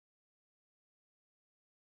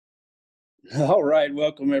All right,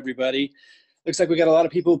 welcome everybody. Looks like we got a lot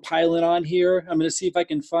of people piling on here. I'm going to see if I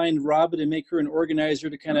can find Robin and make her an organizer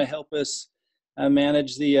to kind of help us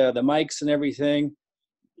manage the mics and everything.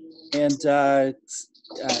 And you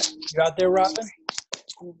out there, Robin?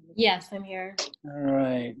 Yes, I'm here. All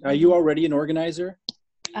right. Are you already an organizer?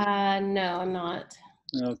 No, I'm not.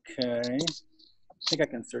 Okay. I think I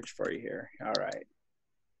can search for you here. All right.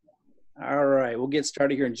 All right. We'll get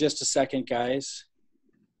started here in just a second, guys.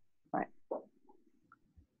 Right.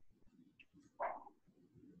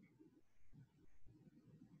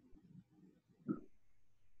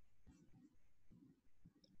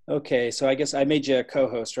 Okay. So I guess I made you a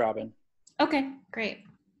co-host, Robin. Okay, great.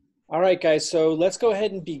 All right, guys, so let's go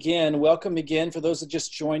ahead and begin. Welcome again for those that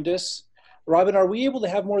just joined us. Robin, are we able to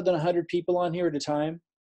have more than 100 people on here at a time?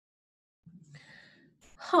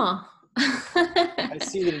 Huh. I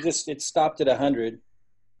see that it stopped at 100.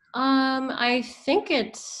 I think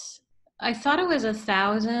I thought it was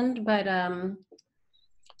 1,000, but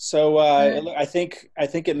So uh, I think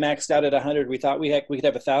it maxed out at 100. We thought we could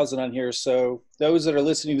have 1,000 on here. So those that are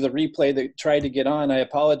listening to the replay that tried to get on, I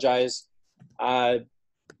apologize. Uh,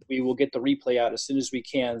 we will get the replay out as soon as we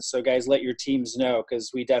can. So guys, let your teams know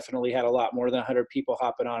because we definitely had a lot more than 100 people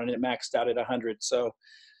hopping on and it maxed out at 100. So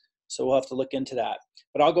we'll have to look into that.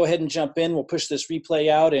 But I'll go ahead and jump in. We'll push this replay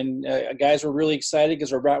out. And guys, we're really excited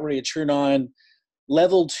because we're about ready to turn on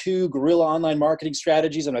level 2 guerrilla online marketing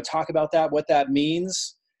strategies. I'm going to talk about that, what that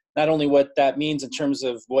means, not only what that means in terms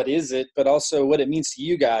of what is it, but also what it means to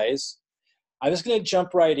you guys. I'm just going to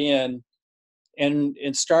jump right in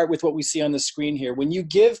and start with what we see on the screen here. When you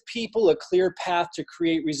give people a clear path to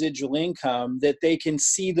create residual income that they can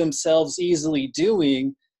see themselves easily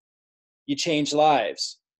doing, you change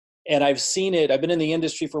lives. And I've seen it. I've been in the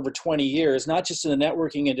industry for over 20 years, not just in the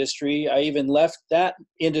networking industry. I even left that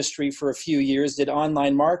industry for a few years, did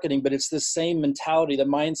online marketing, but it's the same mentality, the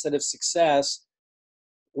mindset of success.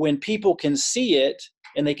 When people can see it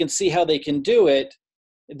and they can see how they can do it,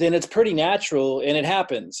 then it's pretty natural and it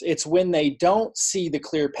happens. It's when they don't see the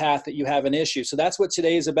clear path that you have an issue. So that's what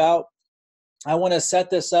today is about. I want to set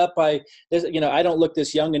this up by, I don't look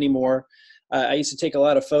this young anymore. I used to take a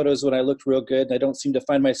lot of photos when I looked real good, and I don't seem to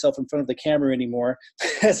find myself in front of the camera anymore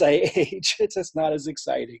as I age. It's just not as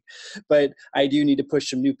exciting. But I do need to push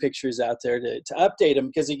some new pictures out there to update them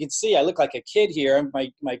because you can see I look like a kid here.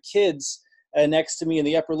 My kids next to me in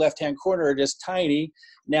the upper left-hand corner are just tiny.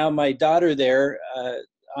 Now my daughter there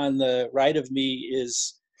on the right of me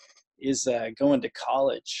is going to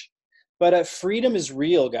college. But freedom is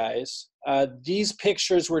real, guys. These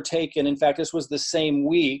pictures were taken. In fact, this was the same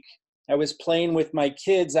week. I was playing with my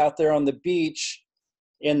kids out there on the beach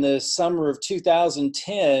in the summer of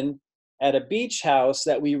 2010 at a beach house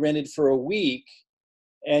that we rented for a week.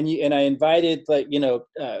 And I invited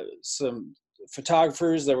some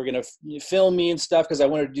photographers that were going to film me and stuff because I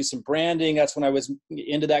wanted to do some branding. That's when I was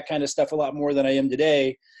into that kind of stuff a lot more than I am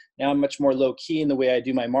today. Now I'm much more low key in the way I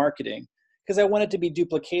do my marketing because I want it to be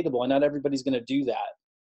duplicatable and not everybody's going to do that.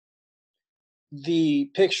 The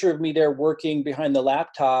picture of me there working behind the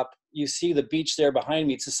laptop, you see the beach there behind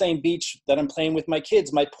me. It's the same beach that I'm playing with my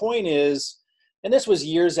kids. My point is, and this was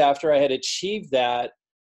years after I had achieved that,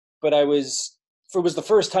 but it was the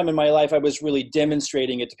first time in my life I was really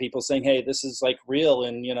demonstrating it to people saying, hey, this is like real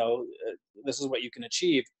and, this is what you can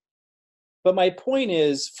achieve. But my point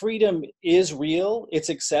is freedom is real. It's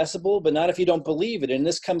accessible, but not if you don't believe it. And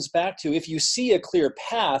this comes back to if you see a clear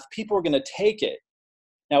path, people are going to take it.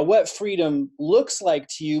 Now, what freedom looks like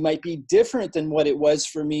to you might be different than what it was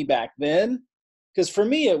for me back then. Because for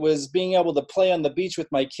me, it was being able to play on the beach with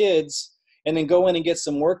my kids and then go in and get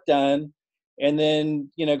some work done and then,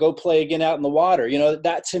 go play again out in the water.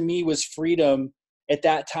 That to me was freedom at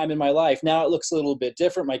that time in my life. Now it looks a little bit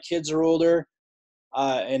different. My kids are older.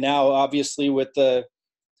 And now obviously with the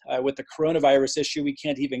coronavirus issue, we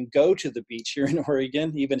can't even go to the beach here in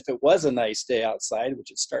Oregon, even if it was a nice day outside,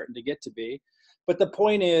 which it's starting to get to be. But the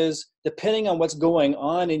point is, depending on what's going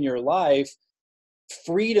on in your life,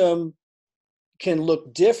 freedom can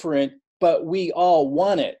look different, but we all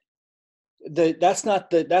want it. That's not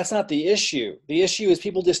the issue. The issue is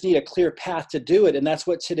people just need a clear path to do it, and that's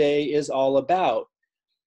what today is all about.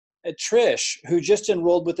 Trish, who just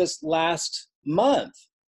enrolled with us last month,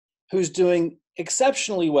 who's doing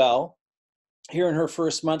exceptionally well here in her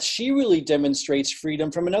first month, she really demonstrates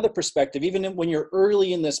freedom from another perspective. Even when you're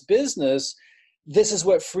early in this businthis, this is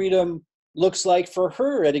what freedom looks like for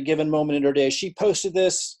her at a given moment in her day. She posted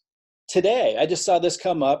this today. I just saw this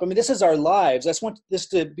come up. I mean, this is our lives. I just want this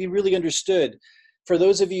to be really understood. For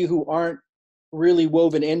those of you who aren't really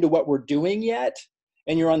woven into what we're doing yet,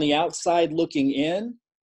 and you're on the outside looking in,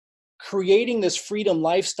 creating this freedom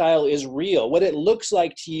lifestyle is real. What it looks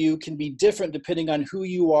like to you can be different depending on who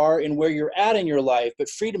you are and where you're at in your life. But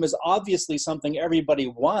freedom is obviously something everybody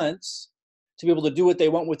wants, to be able to do what they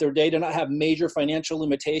want with their day, to not have major financial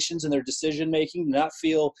limitations in their decision making, to not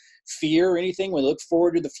feel fear or anything when they look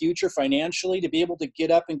forward to the future financially, to be able to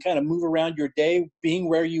get up and kind of move around your day, being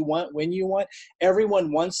where you want, when you want.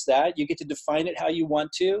 Everyone wants that. You get to define it how you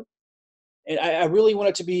want to. And I really want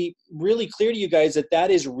it to be really clear to you guys that that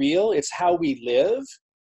is real. It's how we live.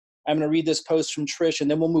 I'm going to read this post from Trish, and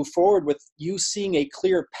then we'll move forward with you seeing a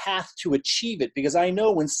clear path to achieve it. Because I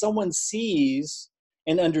know when someone sees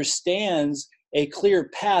and understands a clear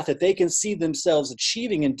path that they can see themselves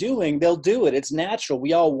achieving and doing, they'll do it. It's natural.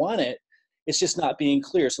 We all want it. It's just not being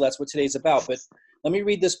clear. So that's what today's about. But let me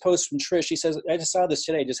read this post from Trish. She says, I just saw this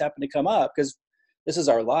today. It just happened to come up because this is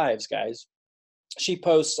our lives, guys. She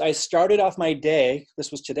posts, I started off my day,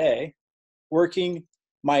 this was today, working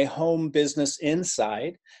my home business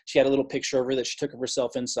inside. She had a little picture of her that she took of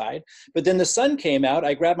herself inside. But then the sun came out.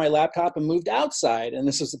 I grabbed my laptop and moved outside. And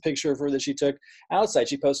this is the picture of her that she took outside.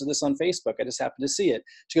 She posted this on Facebook. I just happened to see it.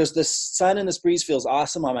 She goes, the sun and this breeze feels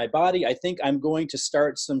awesome on my body. I think I'm going to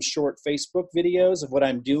start some short Facebook videos of what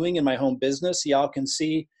I'm doing in my home business. Y'all can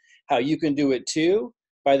see how you can do it too.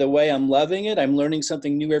 By the way, I'm loving it. I'm learning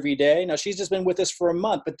something new every day. Now, she's just been with us for a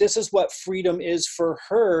month, but this is what freedom is for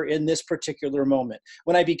her in this particular moment.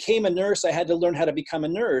 When I became a nurse, I had to learn how to become a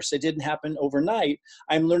nurse. It didn't happen overnight.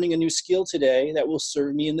 I'm learning a new skill today that will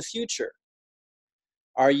serve me in the future.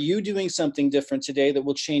 Are you doing something different today that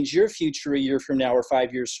will change your future a year from now or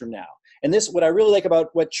 5 years from now? And this, what I really like about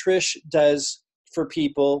what Trish does for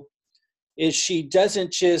people is she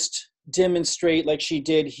doesn't just demonstrate like she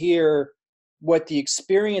did here what the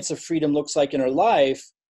experience of freedom looks like in her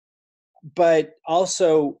life, but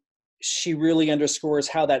also she really underscores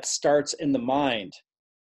how that starts in the mind.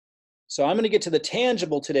 So I'm going to get to the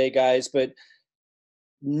tangible today, guys, but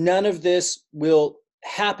none of this will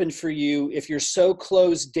happen for you if you're so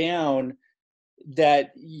closed down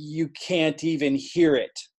that you can't even hear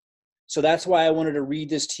it. So that's why I wanted to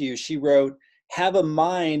read this to you. She wrote, have a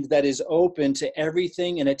mind that is open to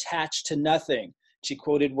everything and attached to nothing. She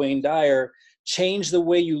quoted Wayne Dyer, change the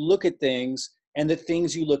way you look at things, and the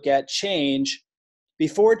things you look at change.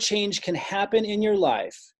 Before change can happen in your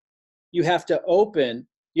life, you have to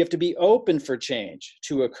be open for change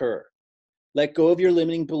to occur. Let go of your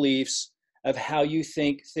limiting beliefs of how you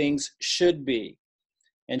think things should be.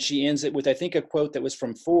 And she ends it with, I think, a quote that was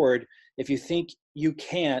from Ford. If you think you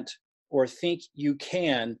can't or think you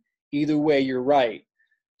can, either way, you're right.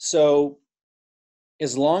 So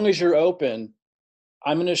as long as you're open,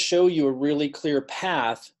 I'm going to show you a really clear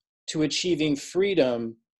path to achieving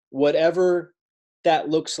freedom, whatever that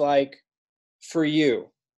looks like for you.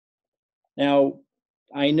 Now,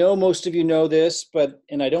 I know most of you know this,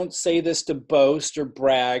 and I don't say this to boast or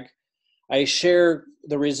brag. I share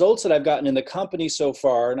the results that I've gotten in the company so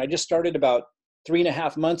far, and I just started about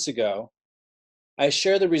 3.5 months ago. I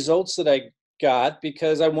share the results that I got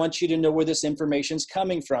because I want you to know where this information is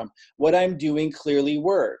coming from. What I'm doing clearly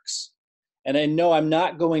works. And I know I'm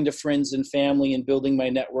not going to friends and family and building my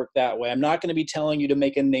network that way. I'm not going to be telling you to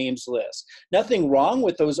make a names list. Nothing wrong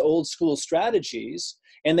with those old school strategies.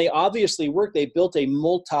 And they obviously work. They built a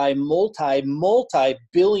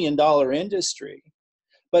multi-billion-dollar industry.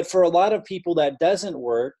 But for a lot of people, that doesn't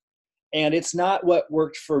work. And it's not what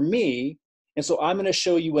worked for me. And so I'm going to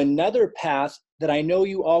show you another path that I know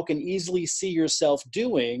you all can easily see yourself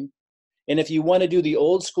doing. And if you want to do the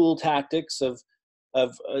old school tactics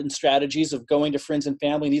and strategies of going to friends and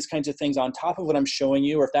family, these kinds of things on top of what I'm showing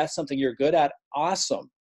you, or if that's something you're good at, awesome.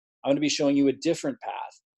 I'm going to be showing you a different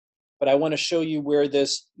path. But I want to show you where the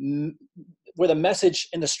message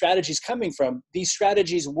and the strategy is coming from. These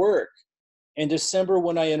strategies work. In December,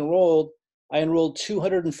 when I enrolled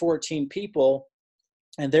 214 people.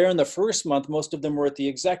 And there in the first month, most of them were at the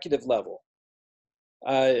executive level.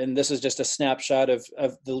 And this is just a snapshot of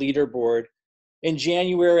the leaderboard. In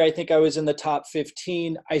January, I think I was in the top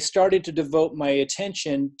 15. I started to devote my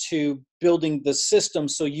attention to building the system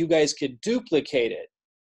so you guys could duplicate it.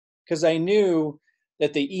 Because I knew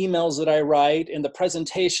that the emails that I write and the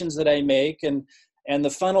presentations that I make and the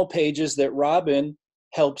funnel pages that Robin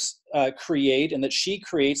helps create and that she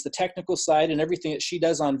creates, the technical side and everything that she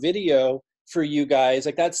does on video for you guys,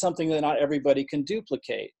 like that's something that not everybody can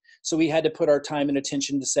duplicate. So we had to put our time and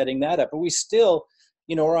attention to setting that up. But we still,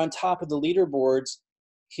 are on top of the leaderboards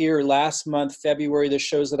here last month, February. This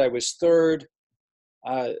shows that I was third.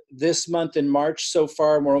 This month in March so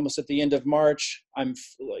far, we're almost at the end of March. I'm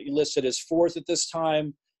listed as fourth at this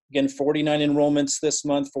time. Again, 49 enrollments this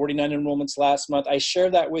month, 49 enrollments last month. I share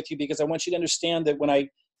that with you because I want you to understand that when I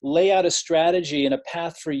lay out a strategy and a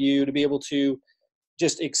path for you to be able to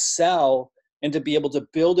just excel and to be able to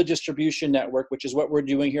build a distribution network, which is what we're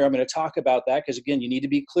doing here. I'm going to talk about that because, again, you need to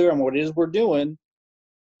be clear on what it is we're doing.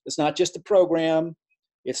 It's not just a program.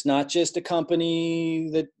 It's not just a company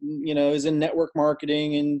that, is in network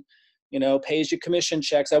marketing and, pays you commission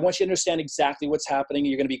checks. I want you to understand exactly what's happening.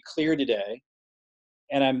 You're going to be clear today.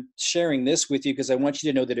 And I'm sharing this with you because I want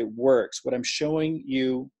you to know that it works. What I'm showing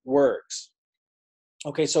you works.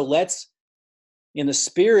 Okay, so let's, in the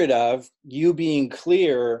spirit of you being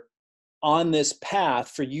clear on this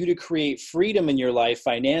path for you to create freedom in your life,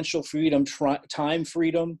 financial freedom, time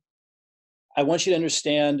freedom, I want you to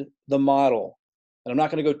understand the model. And I'm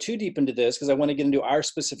not going to go too deep into this because I want to get into our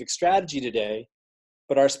specific strategy today.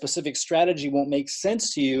 But our specific strategy won't make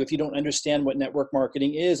sense to you if you don't understand what network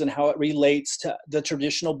marketing is and how it relates to the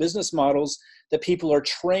traditional business models that people are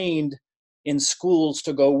trained in schools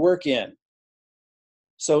to go work in.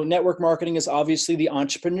 So network marketing is obviously the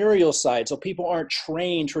entrepreneurial side. So people aren't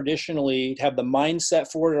trained traditionally to have the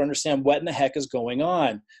mindset for it or understand what in the heck is going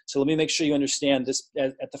on. So let me make sure you understand this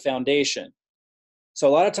at the foundation. So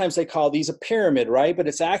a lot of times they call these a pyramid, right? But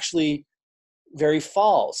it's actually very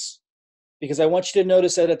false. Because I want you to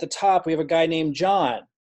notice that at the top, we have a guy named John.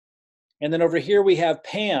 And then over here, we have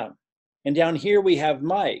Pam. And down here, we have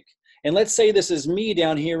Mike. And let's say this is me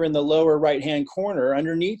down here in the lower right-hand corner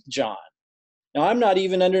underneath John. Now, I'm not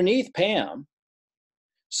even underneath Pam.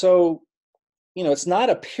 So, it's not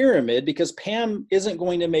a pyramid because Pam isn't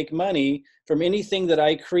going to make money from anything that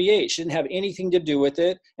I create. She didn't have anything to do with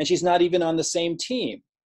it. And she's not even on the same team.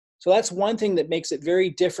 So that's one thing that makes it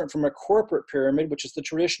very different from a corporate pyramid, which is the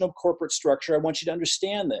traditional corporate structure. I want you to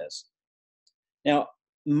understand this. Now,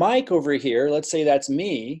 Mike over here, let's say that's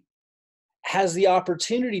me, has the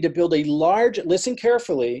opportunity to build a large, listen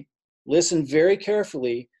carefully, listen very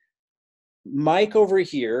carefully. Mike over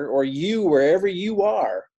here, or you, wherever you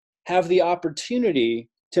are, have the opportunity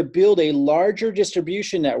to build a larger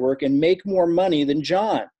distribution network and make more money than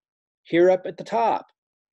John here up at the top.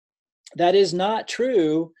 That is not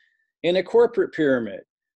true in a corporate pyramid,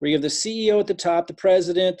 where you have the CEO at the top, the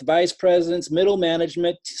president, the vice presidents, middle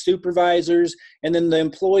management, supervisors, and then the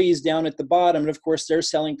employees down at the bottom. And of course, they're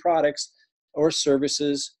selling products or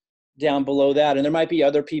services down below that. And there might be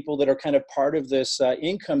other people that are kind of part of this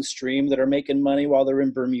income stream that are making money while they're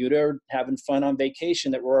in Bermuda or having fun on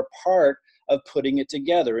vacation that were a part of putting it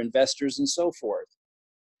together, investors and so forth.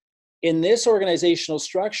 In this organizational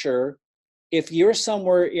structure, if you're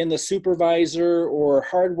somewhere in the supervisor or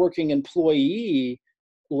hardworking employee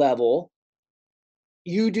level,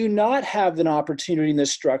 you do not have an opportunity in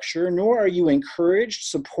this structure, nor are you encouraged,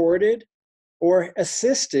 supported, or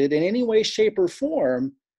assisted in any way, shape, or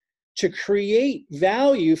form to create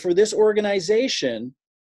value for this organization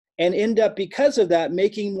and end up, because of that,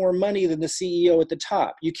 making more money than the CEO at the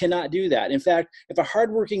top. You cannot do that. In fact, if a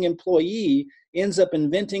hardworking employee ends up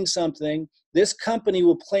inventing something, this company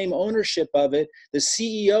will claim ownership of it. The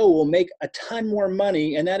CEO will make a ton more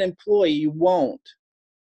money and that employee won't.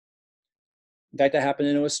 In fact, I happen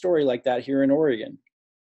to know a story like that here in Oregon.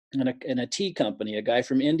 In a tea company, a guy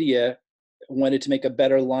from India wanted to make a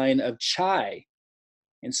better line of chai.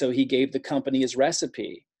 And so he gave the company his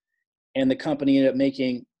recipe. And the company ended up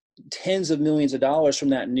making tens of millions of dollars from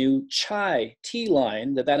that new chai tea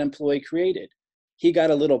line that employee created. He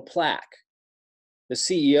got a little plaque. The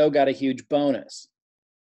CEO got a huge bonus.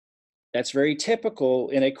 That's very typical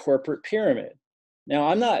in a corporate pyramid.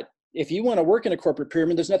 Now, if you want to work in a corporate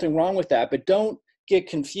pyramid, there's nothing wrong with that, but don't get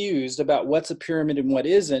confused about what's a pyramid and what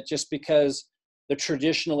isn't, just because the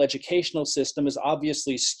traditional educational system is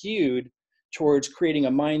obviously skewed towards creating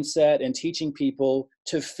a mindset and teaching people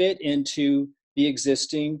to fit into the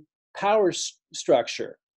existing power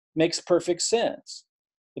structure. Makes perfect sense.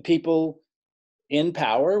 The people in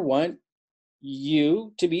power want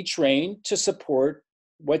you to be trained to support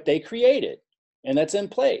what they created, and that's in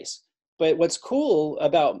place. But what's cool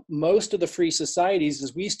about most of the free societies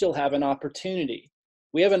is we still have an opportunity.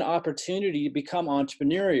 We have an opportunity to become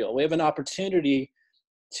entrepreneurial. We have an opportunity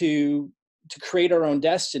to create our own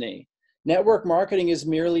destiny. Network marketing is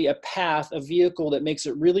merely a path, a vehicle that makes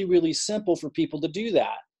it really, really simple for people to do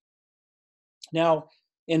that. Now,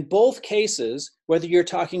 in both cases, whether you're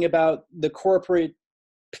talking about the corporate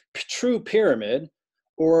true pyramid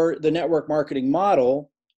or the network marketing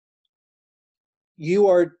model, you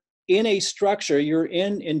are in a structure, you're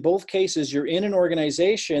in both cases, you're in an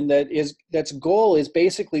organization that's goal is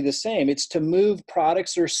basically the same. It's to move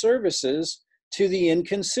products or services to the end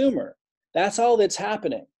consumer. That's all that's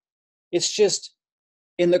happening. It's just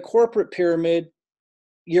In the corporate pyramid,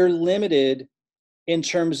 you're limited in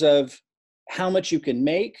terms of how much you can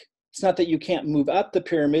make. It's not that you can't move up the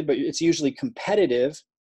pyramid, but it's usually competitive.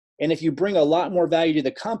 And if you bring a lot more value to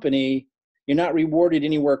the company, you're not rewarded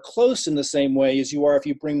anywhere close in the same way as you are if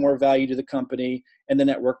you bring more value to the company and the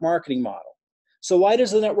network marketing model. So why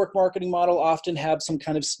does the network marketing model often have some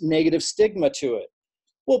kind of negative stigma to it?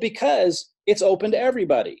 Well, because it's open to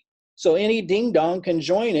everybody. So any ding dong can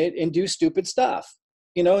join it and do stupid stuff,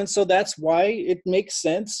 and so that's why it makes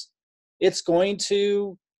sense. It's going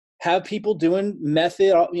to have people doing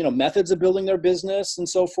methods of building their business and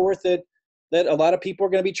so forth that a lot of people are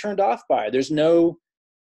going to be turned off by. There's no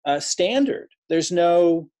standard. There's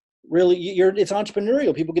no really, it's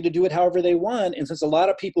entrepreneurial. People get to do it however they want. And since a lot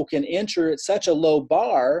of people can enter at such a low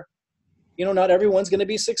bar, not everyone's going to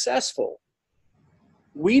be successful.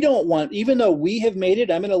 We don't want, even though we have made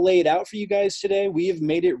it, I'm going to lay it out for you guys today. We have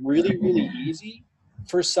made it really, really easy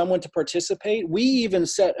for someone to participate. We even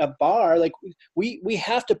set a bar, like we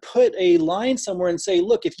have to put a line somewhere and say,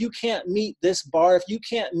 look, if you can't meet this bar, if you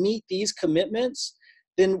can't meet these commitments,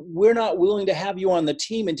 then we're not willing to have you on the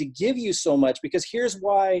team and to give you so much, because here's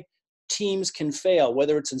why teams can fail,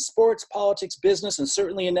 whether it's in sports, politics, business, and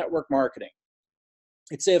certainly in network marketing.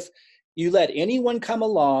 It's if you let anyone come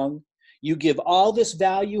along, you give all this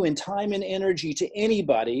value and time and energy to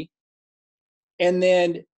anybody, and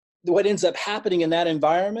then what ends up happening in that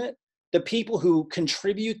environment, the people who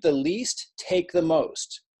contribute the least take the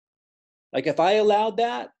most. Like if I allowed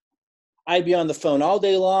that, I'd be on the phone all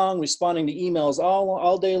day long, responding to emails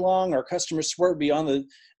all day long. Our customer support would be on the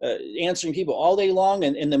answering people all day long.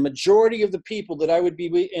 And the majority of the people that I would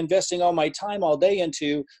be investing all my time all day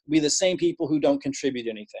into would be the same people who don't contribute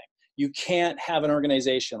anything. You can't have an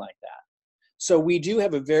organization like that. So we do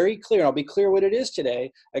have a very clear, and I'll be clear what it is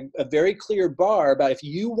today, a very clear bar about if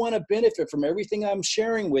you want to benefit from everything I'm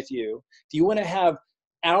sharing with you, if you want to have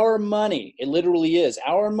our money, it literally is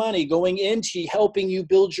our money going into helping you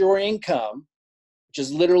build your income, which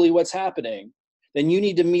is literally what's happening, then you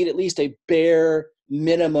need to meet at least a bare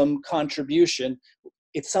minimum contribution.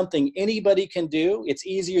 It's something anybody can do. It's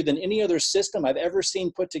easier than any other system I've ever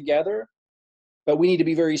seen put together, but we need to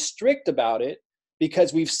be very strict about it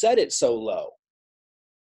because we've set it so low.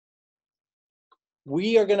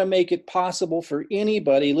 We are going to make it possible for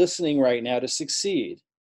anybody listening right now to succeed,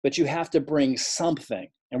 but you have to bring something,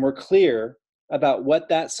 and we're clear about what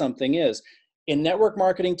that something is. In network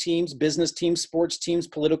marketing teams, business teams, sports teams,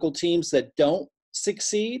 political teams that don't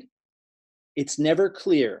succeed, it's never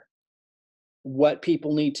clear what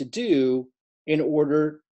people need to do in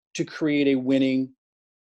order to create a winning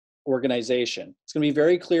organization. It's going to be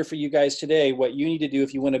very clear for you guys today what you need to do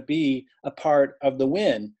if you want to be a part of the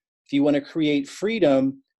win. If you want to create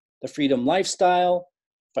freedom, the freedom lifestyle,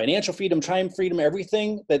 financial freedom, time freedom,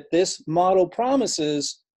 everything that this model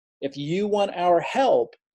promises, if you want our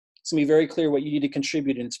help, it's going to be very clear what you need to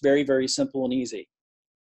contribute, and it's very, very simple and easy.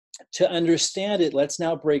 To understand it, let's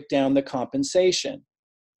now break down the compensation.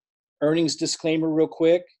 Earnings disclaimer real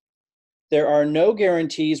quick. There are no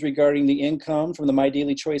guarantees regarding the income from the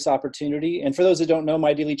MyDailyChoice opportunity. And for those that don't know,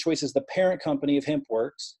 MyDailyChoice is the parent company of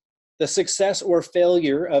Hempworx. The success or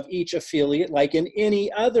failure of each affiliate, like in any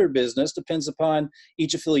other business, depends upon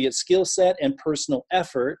each affiliate's skill set and personal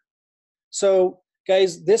effort. So,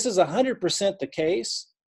 guys, this is 100% the case.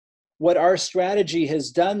 What our strategy has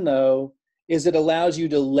done, though, is it allows you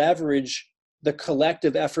to leverage the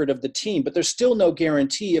collective effort of the team. But there's still no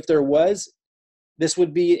guarantee. If there was, this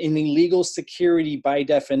would be an illegal security by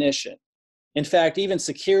definition. In fact, even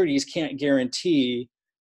securities can't guarantee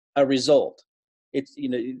a result. It's,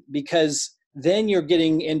 because then you're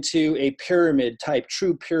getting into a pyramid type,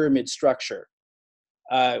 true pyramid structure,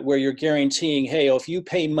 where you're guaranteeing, hey, if you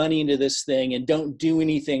pay money into this thing and don't do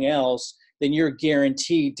anything else, then you're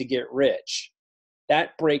guaranteed to get rich.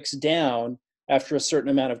 That breaks down after a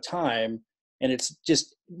certain amount of time, and it's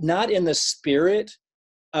just not in the spirit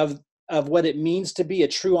of what it means to be a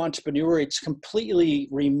true entrepreneur. It's completely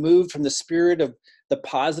removed from the spirit of the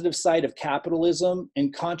positive side of capitalism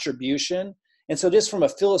and contribution. And so just from a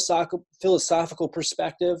philosophical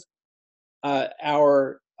perspective,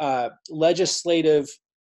 our legislative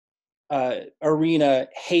arena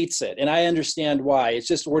hates it. And I understand why. It's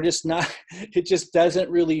just, it just doesn't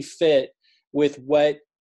really fit with what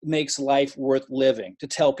makes life worth living, to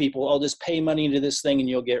tell people, oh, just pay money into this thing and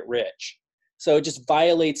you'll get rich. So it just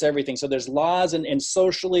violates everything. So there's laws and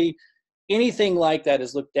socially, anything like that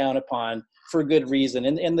is looked down upon for good reason.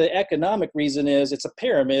 And the economic reason is it's a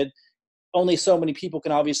pyramid. Only so many people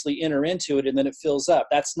can obviously enter into it, and then it fills up.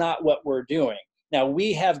 That's not what we're doing. Now,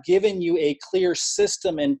 we have given you a clear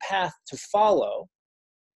system and path to follow.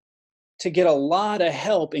 to get a lot of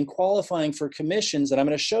help in qualifying for commissions. And I'm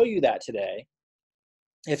going to show you that today.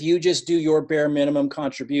 If you just do your bare minimum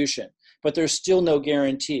contribution, but there's still no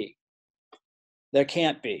guarantee. There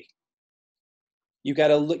can't be. You got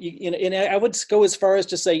to look, and I would go as far as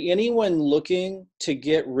to say anyone looking to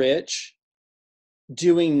get rich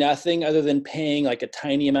doing nothing other than paying like a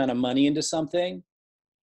tiny amount of money into something,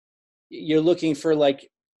 you're looking for like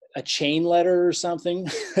a chain letter or something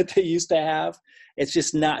that they used to have. It's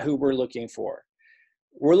just not who we're looking for.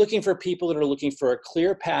 We're looking for people that are looking for a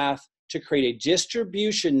clear path to create a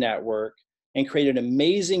distribution network and create an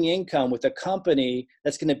amazing income with a company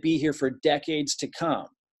that's going to be here for decades to come.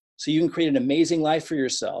 So you can create an amazing life for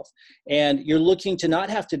yourself. And you're looking to not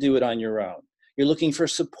have to do it on your own. You're looking for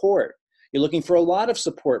support. You're looking for a lot of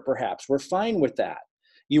support, perhaps. We're fine with that.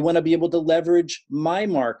 You want to be able to leverage my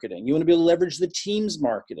marketing. You want to be able to leverage the team's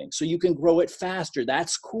marketing so you can grow it faster.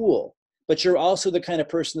 That's cool. But you're also the kind of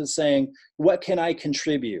person that's saying, what can I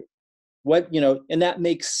contribute? And that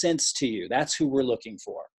makes sense to you. That's who we're looking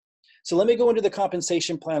for. So let me go into the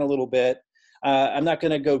compensation plan a little bit. I'm not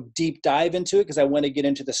going to go deep dive into it because I want to get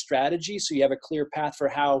into the strategy so you have a clear path for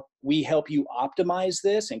how we help you optimize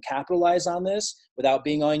this and capitalize on this without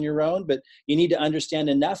being on your own. But you need to understand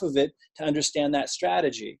enough of it to understand that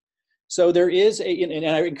strategy. So there is and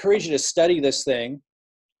I encourage you to study this thing.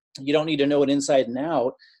 You don't need to know it inside and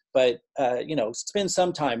out, but spend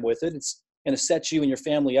some time with it. It's going to set you and your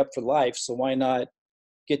family up for life. So why not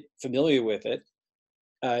get familiar with it?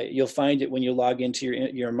 You'll find it when you log into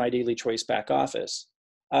your MyDailyChoice back office.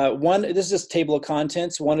 This is just a table of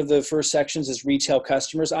contents. One of the first sections is retail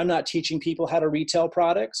customers. I'm not teaching people how to retail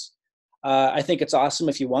products. I think it's awesome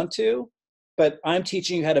if you want to, but I'm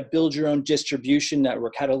teaching you how to build your own distribution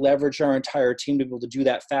network, how to leverage our entire team to be able to do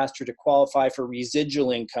that faster to qualify for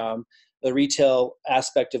residual income. The retail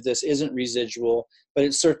aspect of this isn't residual, but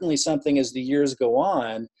it's certainly something as the years go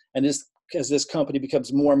on, and as this company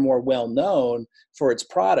becomes more and more well-known for its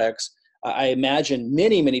products, I imagine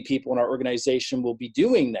many, many people in our organization will be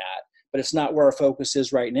doing that, but it's not where our focus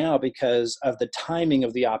is right now because of the timing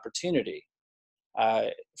of the opportunity.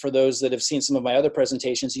 For those that have seen some of my other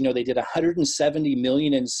presentations, they did 170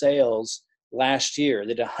 million in sales last year.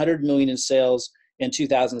 They did 100 million in sales in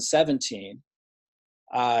 2017,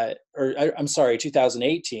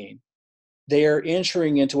 2018. They are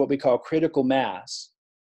entering into what we call critical mass.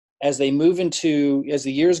 As the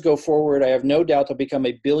years go forward, I have no doubt they'll become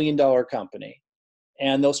a billion-dollar company,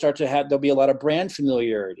 and there'll be a lot of brand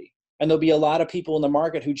familiarity, and there'll be a lot of people in the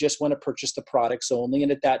market who just want to purchase the products only.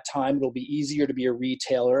 And at that time, it'll be easier to be a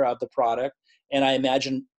retailer of the product. And I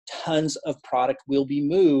imagine tons of product will be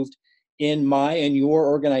moved in my and your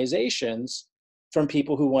organizations from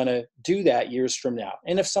people who want to do that years from now.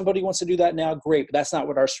 And if somebody wants to do that now, great, but that's not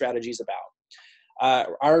what our strategy is about.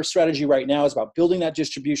 Our strategy right now is about building that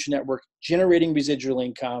distribution network, generating residual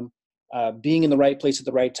income, being in the right place at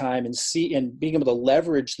the right time, and being able to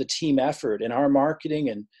leverage the team effort and our marketing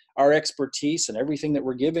and our expertise and everything that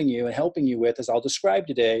we're giving you and helping you with, as I'll describe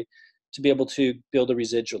today, to be able to build a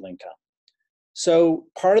residual income. So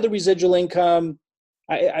part of the residual income,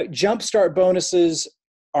 jumpstart bonuses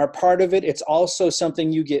are part of it. It's also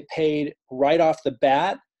something you get paid right off the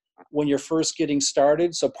bat when you're first getting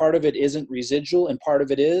started. So part of it isn't residual and part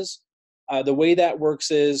of it is. The way that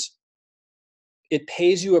works is it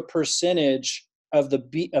pays you a percentage of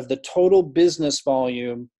the total business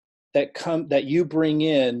volume that you bring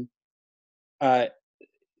in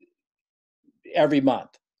every month.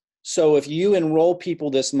 So if you enroll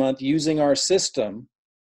people this month using our system,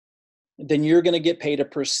 then you're going to get paid a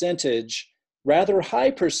percentage, rather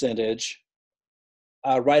high percentage,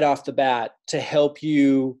 right off the bat to help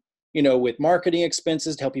you with marketing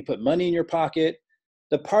expenses, to help you put money in your pocket.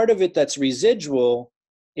 The part of it that's residual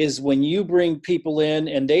is when you bring people in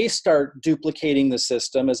and they start duplicating the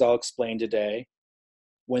system, as I'll explain today.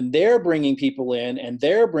 When they're bringing people in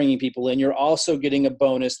you're also getting a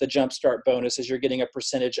bonus. The jumpstart bonus is you're getting a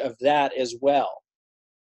percentage of that as well.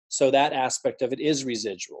 So that aspect of it is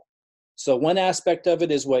residual. So one aspect of it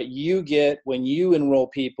is what you get when you enroll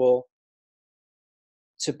people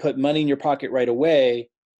to put money in your pocket right away.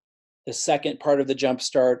 The second part of the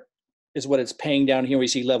jumpstart is what it's paying down here. We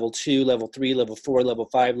see level 2, level 3, level 4, level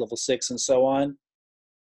 5, level 6, and so on.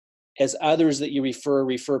 As others that you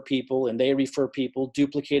refer people, and they refer people,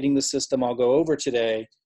 duplicating the system I'll go over today,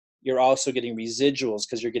 you're also getting residuals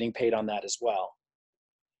because you're getting paid on that as well.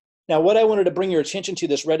 Now, what I wanted to bring your attention to,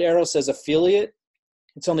 this red arrow says affiliate.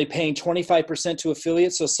 It's only paying 25% to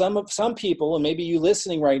affiliates. So some people, and maybe you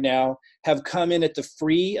listening right now, have come in at the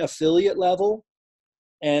free affiliate level.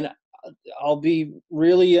 And I'll be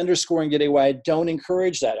really underscoring today why I don't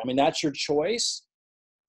encourage that. I mean, that's your choice.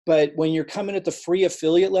 But when you're coming at the free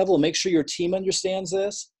affiliate level, make sure your team understands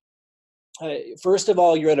this. First of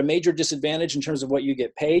all, you're at a major disadvantage in terms of what you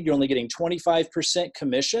get paid. You're only getting 25%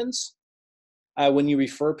 commissions when you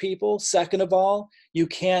refer people. Second of all, you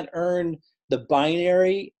can't earn the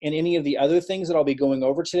binary and any of the other things that I'll be going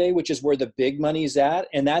over today, which is where the big money is at.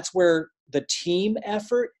 And that's where the team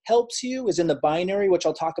effort helps you, is in the binary, which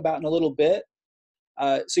I'll talk about in a little bit.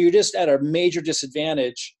 So you're just at a major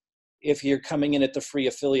disadvantage if you're coming in at the free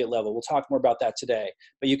affiliate level. We'll talk more about that today.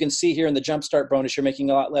 But you can see here in the Jumpstart bonus, you're making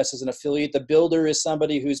a lot less as an affiliate. The builder is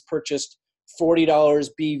somebody who's purchased $40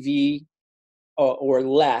 BV or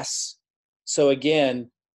less. So again,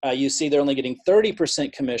 you see they're only getting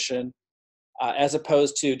 30% commission, as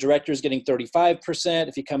opposed to directors getting 35%.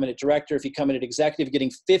 If you come in at director, if you come in at executive,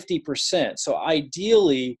 getting 50%. So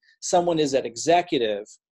ideally, someone is at executive,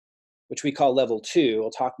 which we call level 2. I'll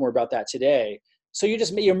talk more about that today. So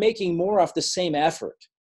you're making more off the same effort.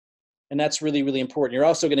 And that's really, really important. You're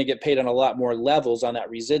also going to get paid on a lot more levels on that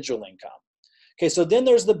residual income. Okay, so then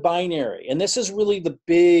there's the binary. And this is really the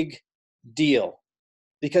big deal,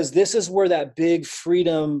 because this is where that big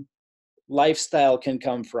freedom lifestyle can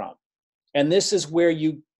come from. And this is where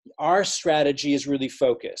our strategy is really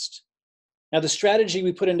focused. Now, the strategy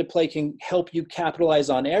we put into play can help you capitalize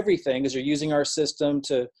on everything, as you're using our system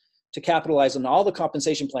to capitalize on all the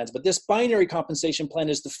compensation plans. But this binary compensation plan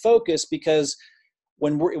is the focus, because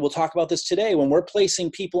we'll talk about this today, when we're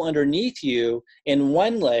placing people underneath you in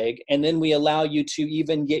one leg, and then we allow you to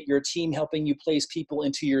even get your team helping you place people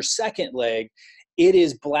into your second leg, it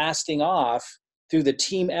is blasting off through the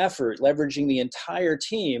team effort, leveraging the entire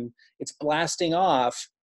team. It's blasting off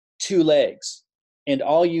 2 legs. And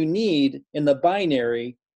all you need in the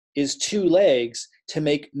binary is 2 legs to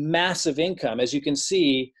make massive income. As you can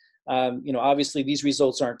see, obviously these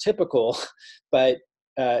results aren't typical, but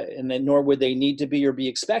and then nor would they need to be or be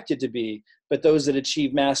expected to be. But those that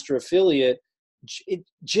achieve master affiliate,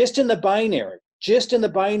 just in the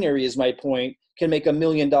binary is my point, can make $1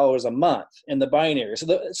 million a month in the binary.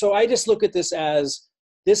 So I just look at this as,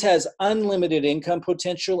 this has unlimited income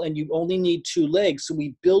potential, and you only need 2 legs. So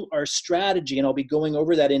we built our strategy, and I'll be going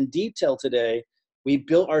over that in detail today. We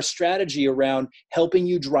built our strategy around helping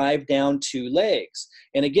you drive down 2 legs.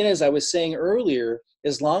 And again, as I was saying earlier,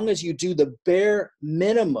 as long as you do the bare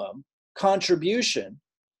minimum contribution,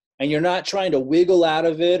 and you're not trying to wiggle out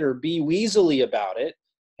of it or be weaselly about it.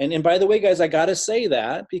 And by the way, guys, I got to say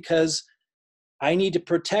that because I need to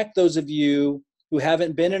protect those of you who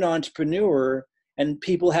haven't been an entrepreneur and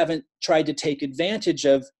people haven't tried to take advantage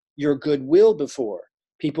of your goodwill before.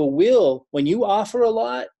 People will, when you offer a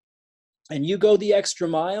lot and you go the extra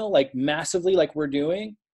mile, like massively, like we're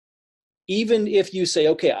doing, even if you say,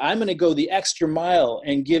 okay, I'm going to go the extra mile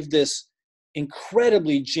and give this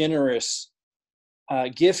incredibly generous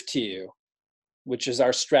gift to you, which is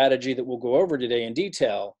our strategy that we'll go over today in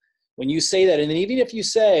detail. When you say that, and then even if you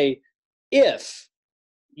say, if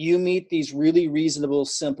you meet these really reasonable,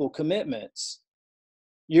 simple commitments,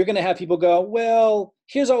 you're going to have people go, well,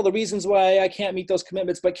 here's all the reasons why I can't meet those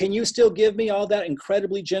commitments, but can you still give me all that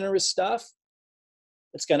incredibly generous stuff?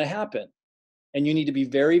 It's going to happen. And you need to be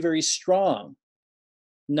very, very strong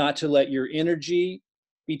not to let your energy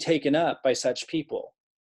be taken up by such people.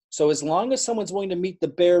 So as long as someone's willing to meet the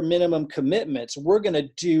bare minimum commitments, we're going to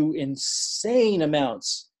do insane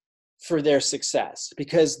amounts for their success,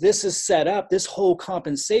 because this is set up, this whole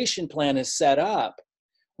compensation plan is set up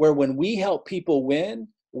where when we help people win,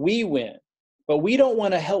 we win. But we don't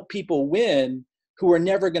want to help people win who are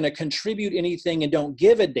never going to contribute anything and don't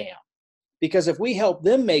give a damn. Because if we help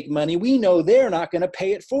them make money, we know they're not going to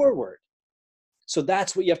pay it forward. So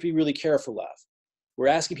that's what you have to be really careful of. We're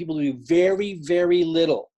asking people to do very, very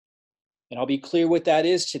little. And I'll be clear what that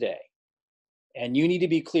is today. And you need to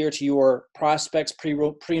be clear to your prospects,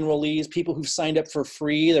 pre-enrollees, people who've signed up for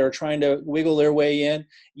free that are trying to wiggle their way in.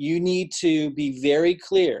 You need to be very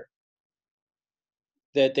clear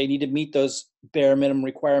that they need to meet those bare minimum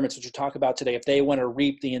requirements, which we'll talk about today, if they want to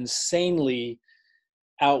reap the insanely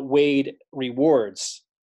outweighed rewards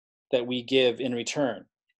that we give in return.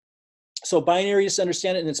 So binary, just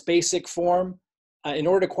understand it in its basic form. In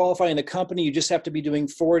order to qualify in the company, you just have to be doing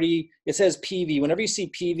 40. It says PV. Whenever you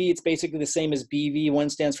see PV, it's basically the same as BV. One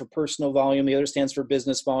stands for personal volume. The other stands for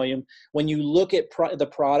business volume. When you look at the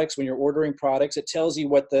products, when you're ordering products, it tells you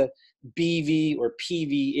what the BV or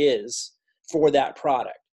PV is for that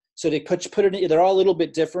product. So to put it in, they're all a little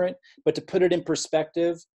bit different, but to put it in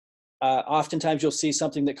perspective, oftentimes you'll see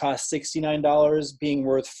something that costs $69 being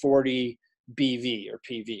worth 40 BV or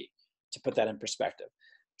PV, to put that in perspective.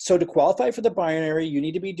 So to qualify for the binary, you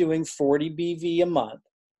need to be doing 40 BV a month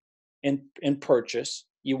in purchase.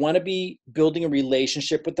 You want to be building a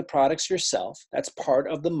relationship with the products yourself. That's part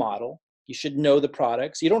of the model. You should know the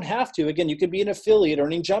products. You don't have to. Again, you could be an affiliate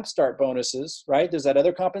earning jumpstart bonuses, right? There's that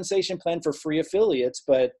other compensation plan for free affiliates,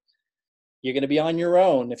 but you're going to be on your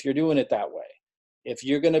own if you're doing it that way. If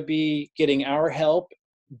you're going to be getting our help,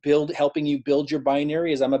 helping you build your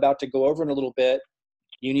binary, as I'm about to go over in a little bit,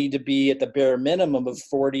 you need to be at the bare minimum of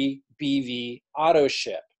 40 BV auto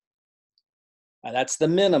ship. That's the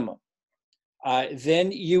minimum.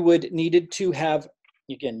 Then you would needed to have,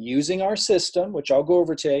 again, using our system, which I'll go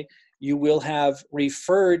over today, you will have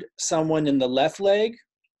referred someone in the left leg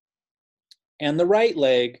and the right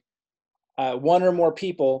leg, one or more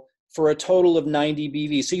people, for a total of 90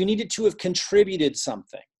 BV. So you needed to have contributed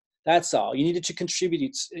something. That's all. You needed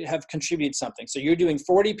to have contributed something. So you're doing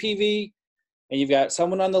 40 PV, and you've got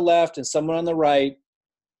someone on the left and someone on the right,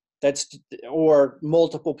 or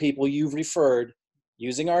multiple people you've referred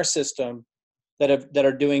using our system that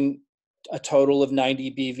are doing a total of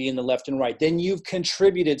 90 BV in the left and right. Then you've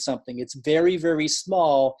contributed something. It's very, very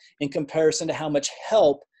small in comparison to how much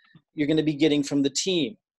help you're going to be getting from the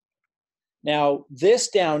team. Now, this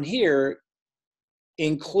down here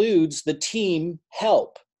includes the team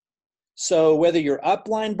help. So whether your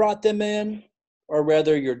upline brought them in, or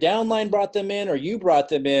whether your downline brought them in, or you brought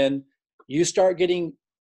them in, you start getting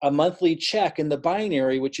a monthly check in the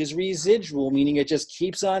binary, which is residual, meaning it just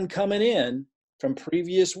keeps on coming in from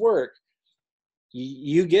previous work.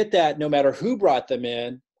 You get that no matter who brought them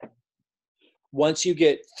in. Once you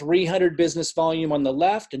get 300 business volume on the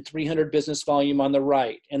left and 300 business volume on the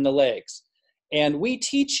right in the legs. And we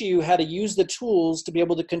teach you how to use the tools to be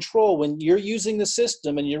able to control when you're using the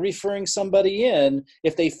system and you're referring somebody in,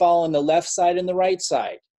 if they fall on the left side and the right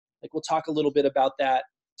side. Like, we'll talk a little bit about that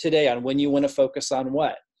today on when you want to focus on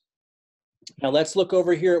what. Now let's look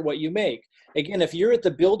over here at what you make. Again, if you're at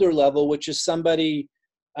the builder level, which is somebody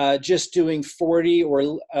just doing 40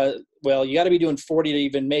 or, well, you got to be doing 40 to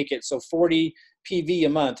even make it. So 40 PV a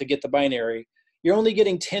month to get the binary. You're only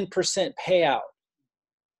getting 10% payout.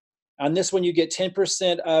 On this one, you get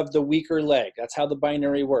 10% of the weaker leg. That's how the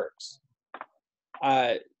binary works.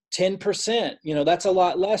 10%, that's a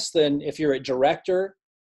lot less than if you're a director,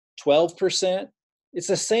 12%. It's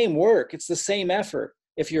the same work. It's the same effort.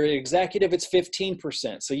 If you're an executive, it's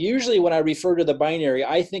 15%. So usually when I refer to the binary,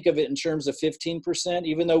 I think of it in terms of 15%,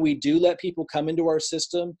 even though we do let people come into our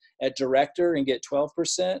system at director and get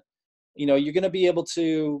 12%. You're going to be able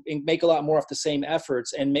to make a lot more off the same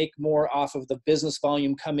efforts and make more off of the business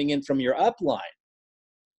volume coming in from your upline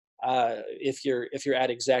if you're at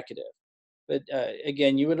executive. But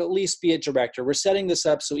again, you would at least be at director. We're setting this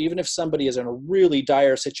up so even if somebody is in a really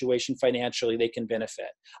dire situation financially, they can benefit.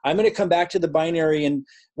 I'm going to come back to the binary, and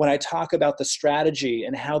when I talk about the strategy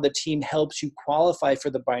and how the team helps you qualify for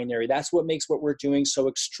the binary, that's what makes what we're doing so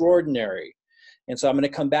extraordinary. And so I'm going to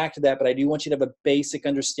come back to that, but I do want you to have a basic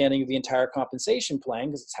understanding of the entire compensation plan,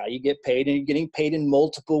 because it's how you get paid, and you're getting paid in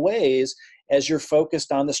multiple ways as you're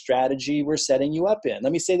focused on the strategy we're setting you up in.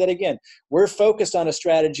 Let me say that again. We're focused on a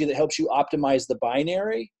strategy that helps you optimize the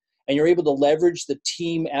binary, and you're able to leverage the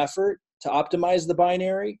team effort to optimize the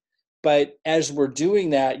binary. But as we're doing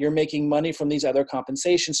that, you're making money from these other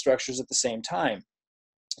compensation structures at the same time.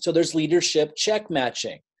 So there's leadership check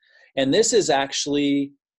matching. And this is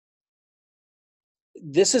actually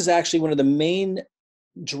one of the main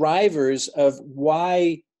drivers of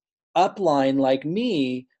why upline like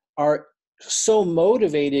me are so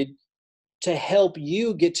motivated to help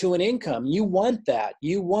you get to an income. You want that.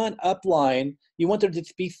 You want upline. You want there to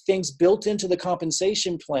be things built into the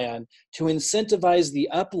compensation plan to incentivize the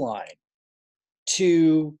upline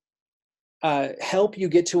to help you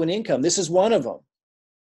get to an income. This is one of them.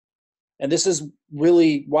 And this is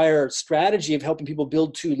really why our strategy of helping people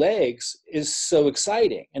build two legs is so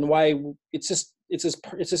exciting, and why it's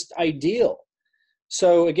just ideal.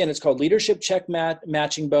 So again, it's called leadership check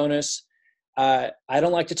matching bonus. I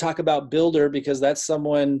don't like to talk about builder because that's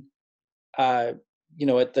someone, at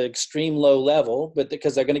the extreme low level, but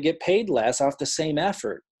because they're going to get paid less off the same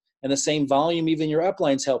effort and the same volume even your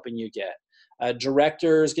upline's helping you get.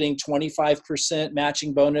 Directors getting 25%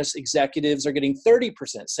 matching bonus. Executives are getting 30%.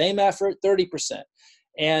 Same effort, 30%.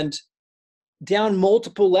 And down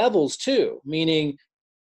multiple levels too, meaning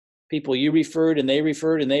people you referred and they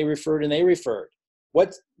referred and they referred and they referred.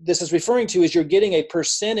 What this is referring to is you're getting a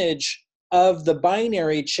percentage of the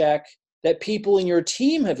binary check that people in your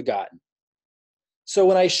team have gotten. So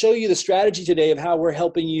when I show you the strategy today of how we're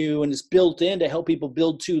helping you, and it's built in to help people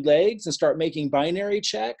build 2 legs and start making binary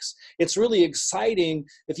checks, it's really exciting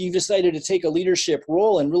if you've decided to take a leadership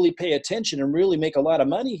role and really pay attention and really make a lot of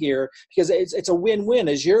money here, because it's a win-win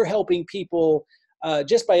as you're helping people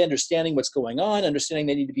just by understanding what's going on, understanding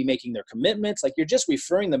they need to be making their commitments. Like, you're just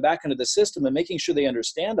referring them back into the system and making sure they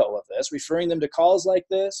understand all of this, referring them to calls like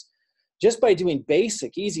this. Just by doing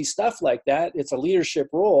basic, easy stuff like that, it's a leadership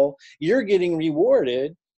role, you're getting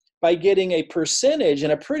rewarded by getting a percentage,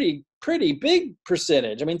 and a pretty big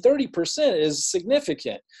percentage. I mean, 30% is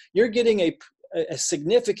significant. You're getting a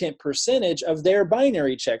significant percentage of their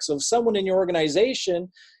binary check. So if someone in your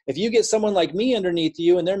organization, if you get someone like me underneath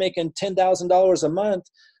you and they're making $10,000 a month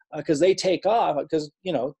because they take off, because,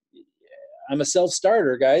 you know, I'm a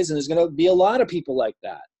self-starter, guys, and there's going to be a lot of people like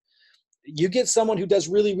that. You get someone who does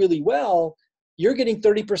really, really well, you're getting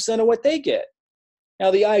 30% of what they get.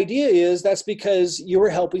 Now, the idea is that's because you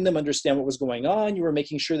were helping them understand what was going on. You were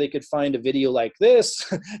making sure they could find a video like this,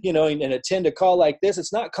 you know, and attend a call like this.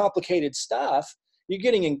 It's not complicated stuff. You're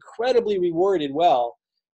getting incredibly rewarded well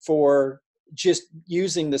for just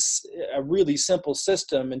using this a really simple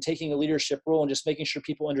system and taking a leadership role and just making sure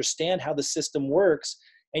people understand how the system works.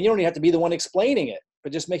 And you don't even have to be the one explaining it,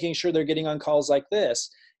 but just making sure they're getting on calls like this.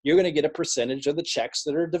 You're going to get a percentage of the checks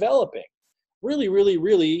that are developing. Really, really,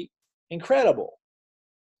 really incredible.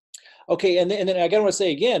 Okay, and then I gotta want to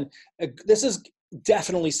say again, this is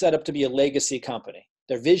definitely set up to be a legacy company.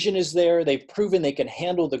 Their vision is there. They've proven they can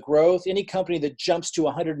handle the growth. Any company that jumps to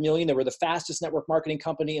 100 million, they were the fastest network marketing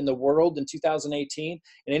company in the world in 2018.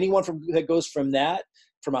 And anyone that goes from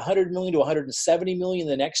 100 million to 170 million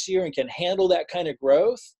the next year and can handle that kind of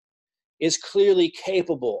growth is clearly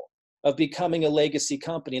capable of becoming a legacy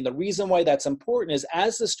company. And the reason why that's important is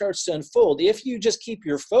as this starts to unfold, if you just keep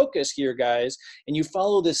your focus here, guys, and you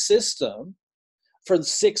follow this system for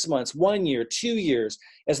 6 months, 1 year, 2 years,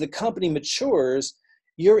 as the company matures,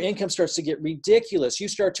 your income starts to get ridiculous. You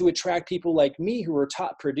start to attract people like me who are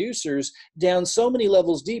top producers down so many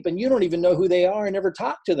levels deep, and you don't even know who they are and never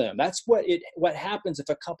talk to them. That's what happens if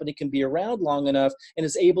a company can be around long enough and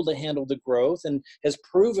is able to handle the growth and has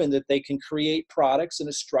proven that they can create products in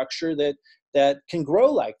a structure that can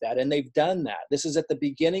grow like that. And they've done that. This is at the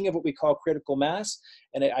beginning of what we call critical mass.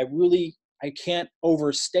 And I can't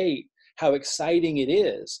overstate how exciting it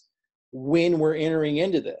is when we're entering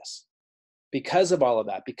into this. Because of all of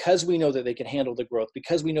that, because we know that they can handle the growth,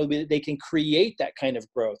 because we know that they can create that kind of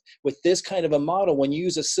growth with this kind of a model. When you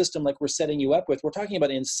use a system like we're setting you up with, we're talking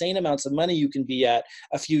about insane amounts of money you can be at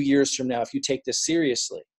a few years from now if you take this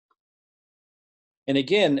seriously. And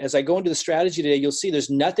again, as I go into the strategy today, you'll see there's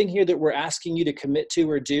nothing here that we're asking you to commit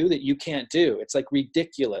to or do that you can't do. It's like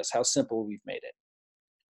ridiculous how simple we've made it.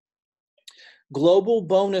 Global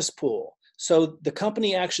bonus pool. So the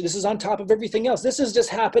company actually, this is on top of everything else. This is just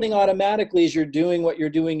happening automatically as you're doing what you're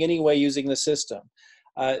doing anyway using the system.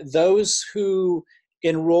 Those who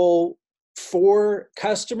enroll for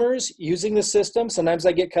customers using the system, sometimes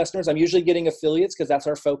I get customers. I'm usually getting affiliates because that's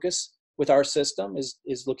our focus with our system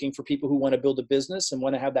is looking for people who want to build a business and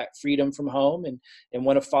want to have that freedom from home and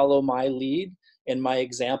want to follow my lead and my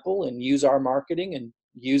example and use our marketing and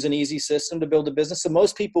use an easy system to build a business. So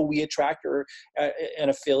most people we attract are an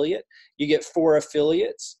affiliate. You get 4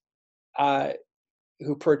 affiliates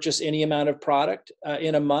who purchase any amount of product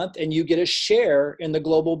in a month, and you get a share in the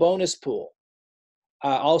global bonus pool.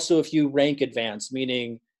 Also, if you rank advance,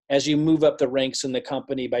 meaning as you move up the ranks in the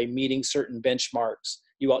company by meeting certain benchmarks,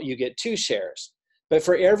 you get 2 shares. But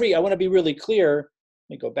for every, I want to be really clear,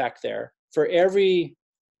 let me go back there. For every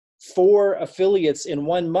 4 affiliates in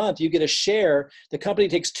 1 month, you get a share. The company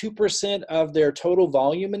takes 2% of their total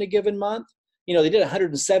volume in a given month. You know, they did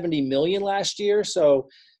 170 million last year. So,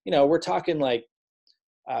 you know, we're talking like,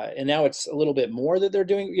 and now it's a little bit more that they're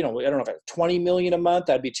doing, you know, I don't know if it's 20 million a month,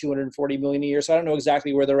 that'd be 240 million a year. So I don't know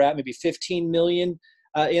exactly where they're at, maybe 15 million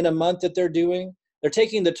in a month that they're doing. They're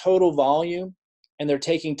taking the total volume and they're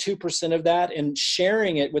taking 2% of that and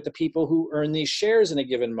sharing it with the people who earn these shares in a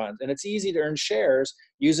given month. And it's easy to earn shares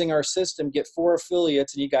using our system, get 4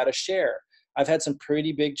 affiliates and you got a share. I've had some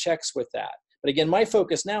pretty big checks with that. But again, my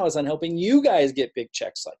focus now is on helping you guys get big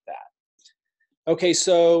checks like that. Okay,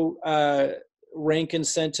 so rank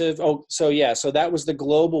incentive. Oh, so yeah, so that was the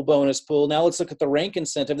global bonus pool. Now let's look at the rank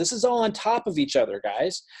incentive. This is all on top of each other,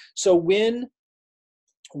 guys. So when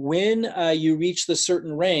you reach the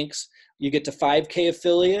certain ranks, you get to 5K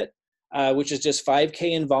affiliate, which is just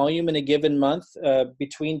 5K in volume in a given month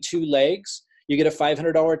between 2 legs. You get a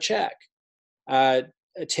 $500 check. A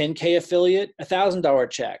 10K affiliate, $1,000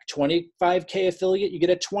 check. 25K affiliate, you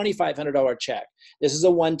get a $2,500 check. This is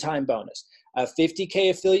a one-time bonus. A 50K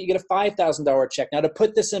affiliate, you get a $5,000 check. Now, to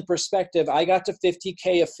put this in perspective, I got to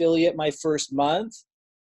 50K affiliate my first month,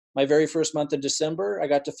 my very first month of December. I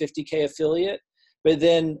got to 50K affiliate. But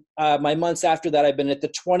then my months after that, I've been at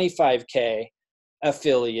the 25K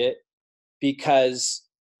affiliate, because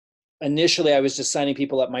initially I was just signing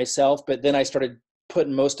people up myself, but then I started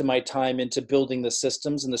putting most of my time into building the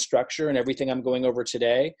systems and the structure and everything I'm going over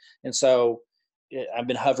today. And so I've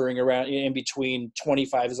been hovering around in between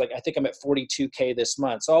 25 is like, I think I'm at 42K this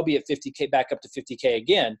month. So I'll be at 50K, back up to 50K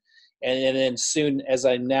again. And then soon, as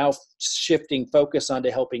I'm now shifting focus onto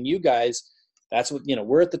helping you guys, that's what,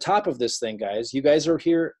 we're at the top of this thing, guys. You guys are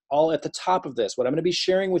here all at the top of this. What I'm going to be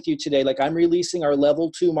sharing with you today, like I'm releasing our level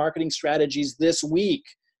 2 marketing strategies this week,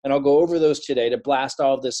 and I'll go over those today to blast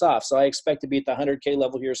all of this off. So I expect to be at the 100K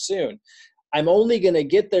level here soon. I'm only going to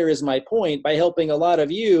get there, is my point, by helping a lot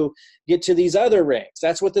of you get to these other ranks.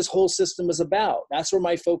 That's what this whole system is about. That's where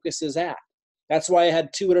my focus is at. That's why I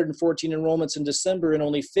had 214 enrollments in December and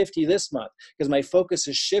only 50 this month, because my focus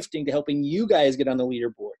is shifting to helping you guys get on the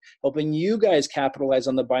leaderboard, helping you guys capitalize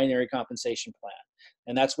on the binary compensation plan.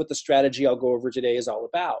 And that's what the strategy I'll go over today is all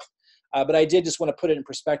about. But I did just want to put it in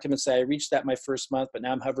perspective and say I reached that my first month, but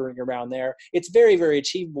now I'm hovering around there. It's very, very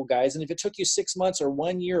achievable, guys. And if it took you 6 months or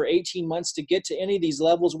 1 year or 18 months to get to any of these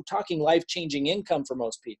levels, we're talking life-changing income for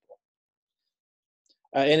most people.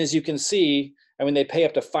 And as you can see, when they pay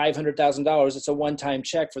up to $500,000, it's a one-time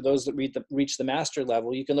check for those that reach the master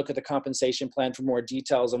level. You can look at the compensation plan for more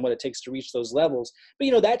details on what it takes to reach those levels.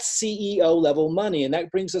 But that's CEO level money. And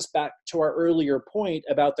that brings us back to our earlier point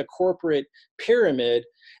about the corporate pyramid.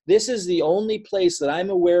 This is the only place that I'm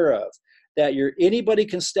aware of that anybody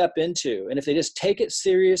can step into. And if they just take it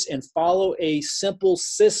serious and follow a simple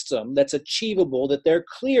system that's achievable, that they're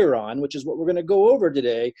clear on, which is what we're going to go over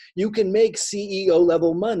today, you can make CEO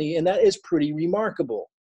level money. And that is pretty remarkable.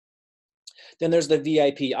 Then there's the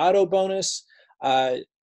VIP auto bonus.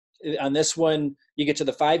 On this one, you get to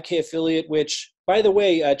the 5K affiliate, which, by the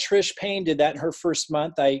way, Trish Payne did that in her first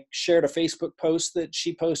month. I shared a Facebook post that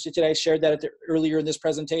she posted today. I shared that earlier in this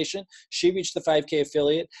presentation. She reached the 5K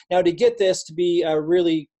affiliate. Now, to get this to be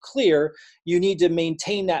really clear, you need to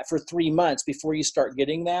maintain that for 3 months before you start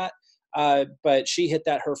getting that. But she hit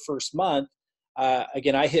that her first month.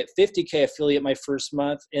 Again, I hit 50K affiliate my first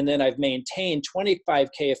month, and then I've maintained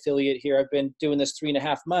 25K affiliate here. I've been doing this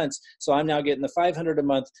 3.5 months, so I'm now getting the $500 a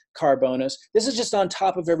month car bonus. This is just on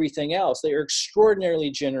top of everything else. They are extraordinarily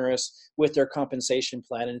generous with their compensation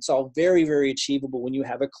plan, and it's all very, very achievable when you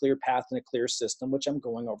have a clear path and a clear system, which I'm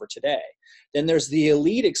going over today. Then there's the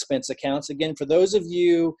elite expense accounts. Again, for those of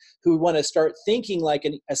you who want to start thinking like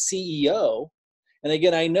a CEO, and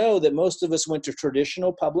again, I know that most of us went to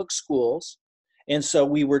traditional public schools, and so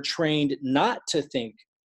we were trained not to think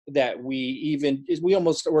that we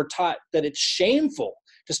almost were taught that it's shameful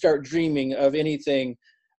to start dreaming of anything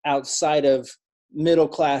outside of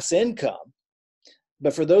middle-class income.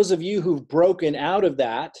 But for those of you who've broken out of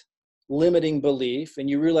that limiting belief and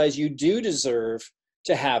you realize you do deserve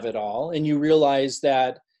to have it all, and you realize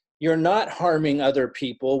that you're not harming other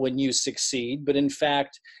people when you succeed, but in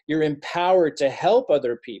fact, you're empowered to help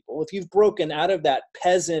other people. If you've broken out of that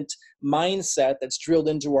peasant mindset that's drilled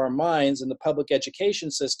into our minds in the public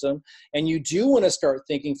education system, and you do want to start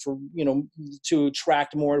thinking to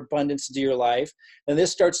attract more abundance into your life, then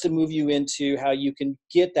this starts to move you into how you can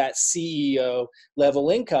get that CEO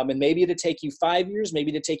level income. And maybe it'll take you 5 years,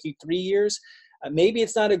 maybe it'll take you 3 years. Maybe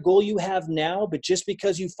it's not a goal you have now, but just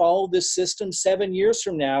because you follow this system 7 years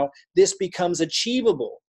from now, this becomes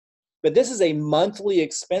achievable. But this is a monthly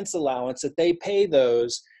expense allowance that they pay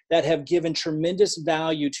those that have given tremendous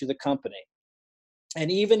value to the company. And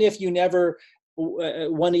even if you never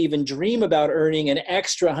want to even dream about earning an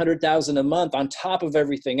extra $100,000 a month on top of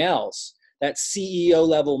everything else, that CEO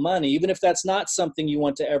level money, even if that's not something you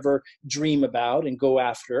want to ever dream about and go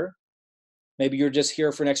after, maybe you're just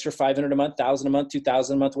here for an extra $500 a month, $1,000 a month,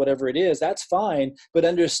 $2,000 a month, whatever it is, that's fine. But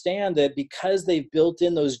understand that because they've built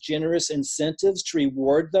in those generous incentives to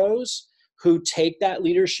reward those who take that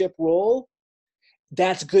leadership role,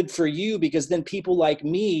 that's good for you, because then people like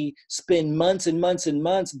me spend months and months and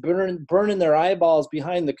months burning their eyeballs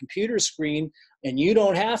behind the computer screen, and you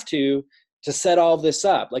don't have to set all this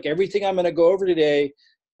up. Like everything I'm going to go over today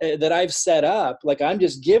that I've set up, like I'm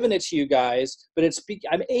just giving it to you guys, but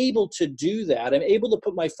I'm able to do that. I'm able to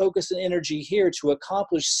put my focus and energy here to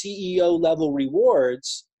accomplish CEO level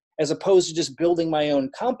rewards as opposed to just building my own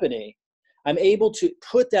company. I'm able to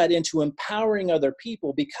put that into empowering other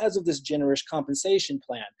people because of this generous compensation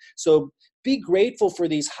plan. So be grateful for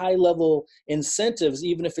these high level incentives,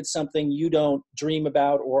 even if it's something you don't dream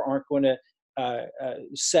about or aren't going to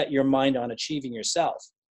set your mind on achieving yourself.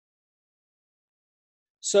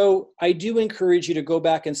 So I do encourage you to go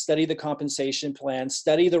back and study the compensation plan,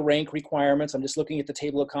 study the rank requirements. I'm just looking at the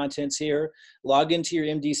table of contents here. Log into your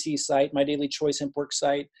MDC site, My Daily Choice Hempworx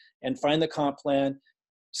site, and find the comp plan.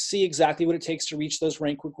 See exactly what it takes to reach those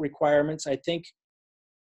rank requirements. I think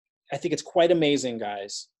it's quite amazing,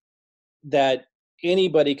 guys, that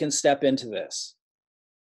anybody can step into this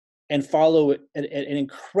and follow an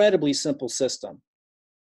incredibly simple system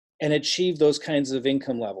and achieve those kinds of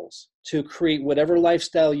income levels to create whatever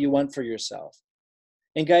lifestyle you want for yourself.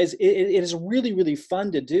 And guys, it is really, really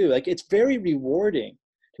fun to do. Like, it's very rewarding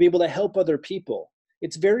to be able to help other people.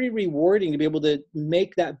 It's very rewarding to be able to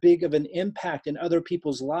make that big of an impact in other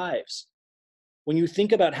people's lives. When you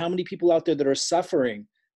think about how many people out there that are suffering,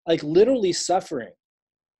 like literally suffering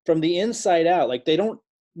from the inside out, like they're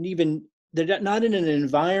not in an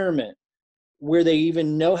environment where they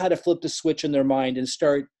even know how to flip the switch in their mind and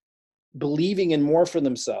start believing in more for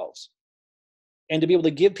themselves, and to be able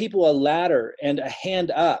to give people a ladder and a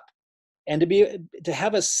hand up, and to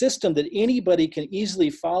have a system that anybody can easily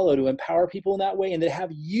follow to empower people in that way, and to have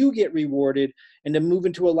you get rewarded and to move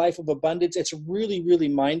into a life of abundance. It's really, really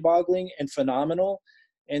mind-boggling and phenomenal.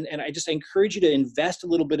 And I just encourage you to invest a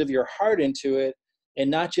little bit of your heart into it,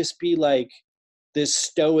 and not just be like this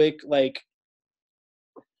stoic, like,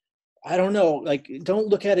 I don't know, like, don't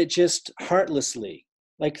look at it just heartlessly.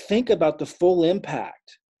 Like, think about the full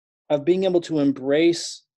impact of being able to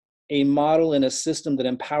embrace a model and a system that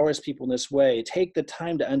empowers people in this way. Take the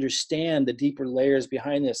time to understand the deeper layers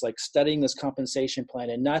behind this, like studying this compensation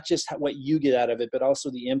plan, and not just what you get out of it, but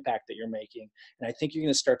also the impact that you're making. And I think you're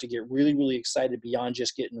going to start to get really, really excited beyond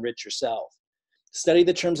just getting rich yourself. Study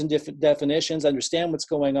the terms and definitions, understand what's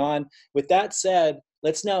going on. With that said,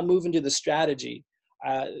 let's now move into the strategy.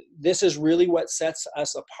 This is really what sets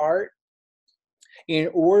us apart. In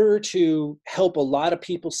order to help a lot of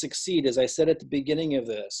people succeed, as I said at the beginning of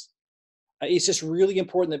this, it's just really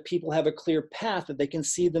important that people have a clear path that they can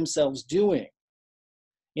see themselves doing.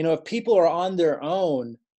 You know, if people are on their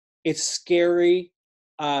own, it's scary.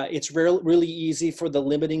 It's really easy for the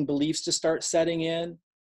limiting beliefs to start setting in,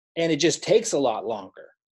 and it just takes a lot longer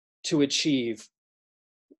to achieve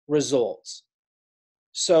results.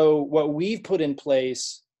 So what we've put in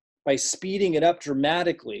place by speeding it up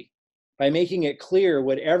dramatically, by making it clear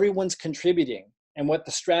what everyone's contributing and what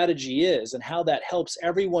the strategy is and how that helps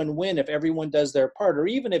everyone win if everyone does their part, or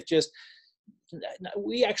even if just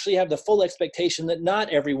we actually have the full expectation that not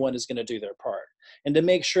everyone is going to do their part, and to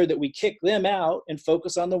make sure that we kick them out and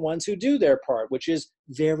focus on the ones who do their part, which is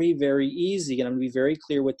very, very easy. And I'm going to be very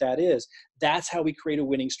clear what that is. That's how we create a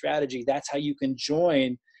winning strategy. That's how you can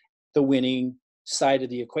join the winning side of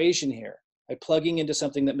the equation here, by plugging into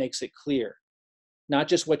something that makes it clear. Not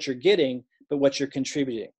just what you're getting, but what you're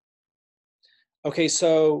contributing. Okay,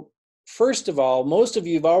 so first of all, most of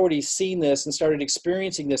you have already seen this and started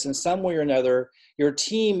experiencing this in some way or another. Your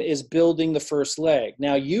team is building the first leg.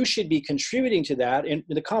 Now, you should be contributing to that, and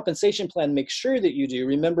the compensation plan makes sure that you do.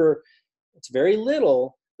 Remember, it's very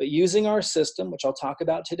little, but using our system, which I'll talk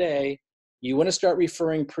about today, you want to start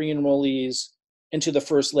referring pre-enrollees into the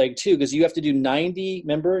first leg too, because you have to do 90,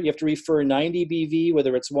 remember, you have to refer 90 BV,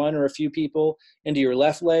 whether it's one or a few people, into your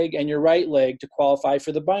left leg and your right leg to qualify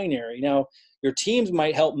for the binary. Now, your teams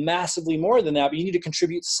might help massively more than that, but you need to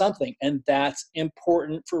contribute something, and that's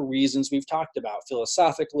important for reasons we've talked about,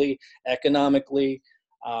 philosophically, economically.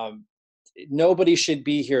 Nobody should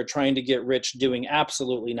be here trying to get rich doing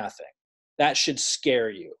absolutely nothing. That should scare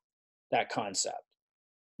you, that concept.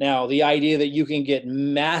 Now, the idea that you can get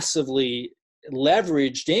massively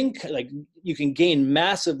leveraged in, like you can gain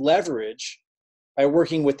massive leverage by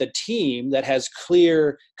working with a team that has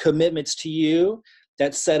clear commitments to you,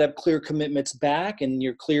 that set up clear commitments back, and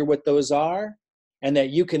you're clear what those are, and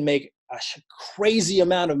that you can make a crazy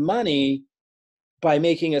amount of money by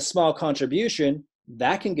making a small contribution,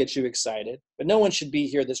 that can get you excited. But no one should be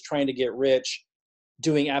here that's trying to get rich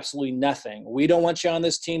doing absolutely nothing. We don't want you on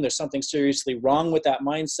this team. There's something seriously wrong with that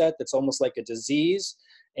mindset that's almost like a disease.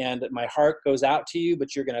 And my heart goes out to you,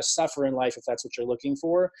 but you're going to suffer in life if that's what you're looking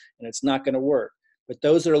for, and it's not going to work. But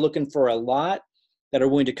those that are looking for a lot, that are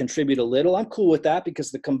willing to contribute a little, I'm cool with that, because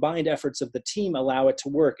the combined efforts of the team allow it to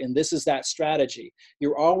work. And this is that strategy.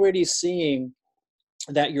 You're already seeing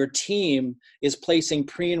that your team is placing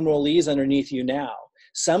pre-enrollees underneath you now.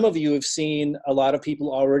 Some of you have seen a lot of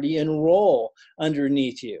people already enroll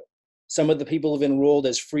underneath you. Some of the people have enrolled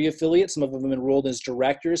as free affiliates. Some of them have enrolled as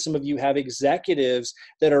directors. Some of you have executives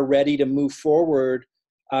that are ready to move forward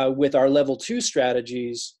with our level 2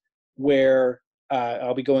 strategies, where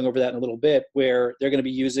I'll be going over that in a little bit, where they're going to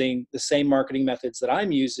be using the same marketing methods that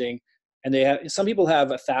I'm using. And they have, some people have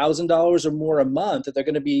 $1,000 or more a month that they're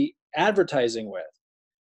going to be advertising with.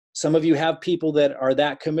 Some of you have people that are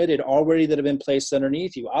that committed already that have been placed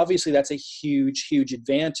underneath you. Obviously, that's a huge, huge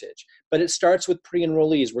advantage. But it starts with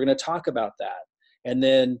pre-enrollees. We're going to talk about that. And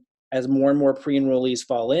then as more and more pre-enrollees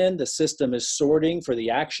fall in, the system is sorting for the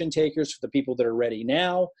action takers, for the people that are ready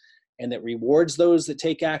now, and that rewards those that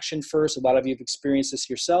take action first. A lot of you have experienced this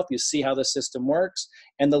yourself. You see how the system works,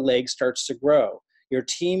 and the leg starts to grow. Your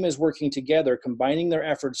team is working together, combining their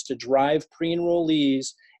efforts to drive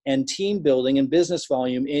pre-enrollees and team building and business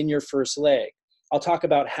volume in your first leg. I'll talk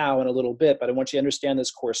about how in a little bit, but I want you to understand this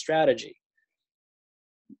core strategy.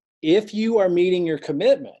 If you are meeting your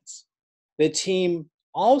commitments, the team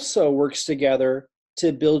also works together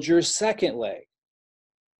to build your second leg.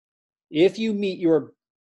 If you meet your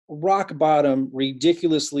rock bottom,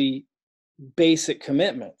 ridiculously basic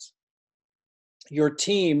commitments, your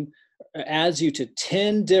team adds you to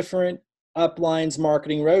 10 different uplines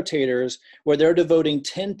marketing rotators where they're devoting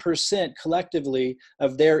 10% collectively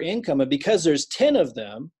of their income. And because there's 10 of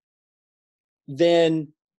them, then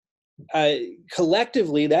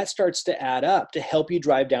collectively that starts to add up to help you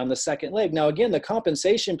drive down the second leg. Now, again, the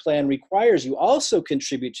compensation plan requires you also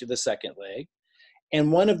contribute to the second leg.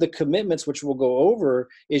 And one of the commitments, which we'll go over,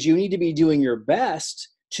 is you need to be doing your best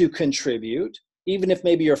to contribute. Even if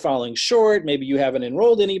maybe you're falling short, maybe you haven't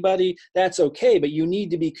enrolled anybody, that's okay. But you need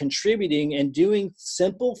to be contributing and doing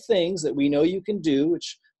simple things that we know you can do,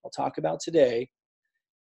 which I'll talk about today,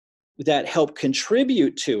 that help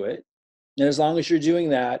contribute to it. And as long as you're doing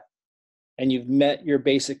that and you've met your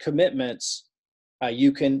basic commitments,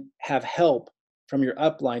 you can have help from your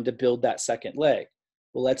upline to build that second leg.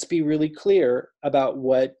 Well, let's be really clear about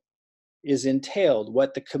what is entailed,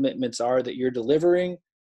 what the commitments are that you're delivering,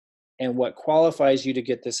 and what qualifies you to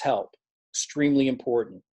get this help. Extremely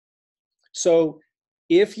important. So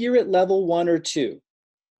if you're at level 1 or 2,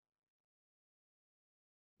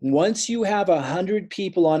 once you have 100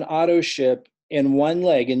 people on auto ship in one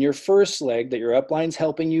leg, in your first leg that your upline's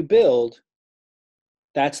helping you build,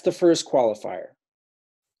 that's the first qualifier.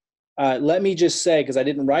 Let me just say, because I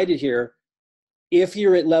didn't write it here, if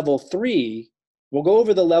you're at level 3, we'll go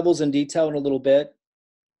over the levels in detail in a little bit.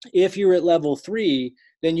 If you're at level 3,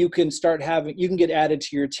 then you can get added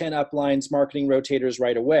to your 10 uplines marketing rotators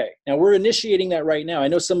right away. Now, we're initiating that right now. I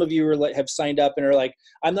know some of you have signed up and are like,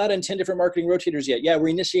 I'm not in 10 different marketing rotators yet. Yeah, we're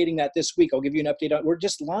initiating that this week. I'll give you an update on. We're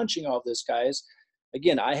just launching all of this, guys.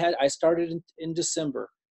 Again, I started in December.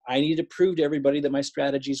 I need to prove to everybody that my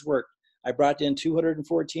strategies work. I brought in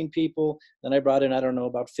 214 people, then I brought in, I don't know,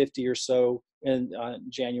 about 50 or so in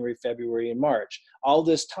January, February, and March. All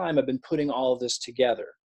this time, I've been putting all of this together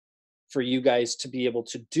for you guys to be able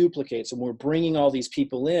to duplicate. So when we're bringing all these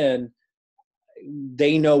people in,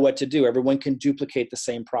 they know what to do. Everyone can duplicate the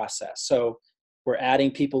same process. So we're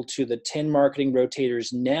adding people to the 10 marketing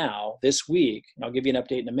rotators now, this week, and I'll give you an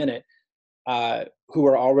update in a minute, who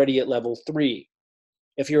are already at level 3.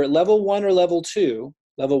 If you're at level 1 or level 2,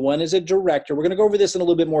 level 1 is a director. We're going to go over this in a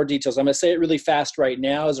little bit more details. I'm going to say it really fast right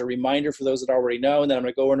now as a reminder for those that already know, and then I'm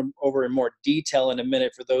going to go over in more detail in a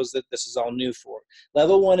minute for those that this is all new for.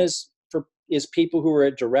 Level 1 is people who are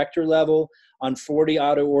at director level on 40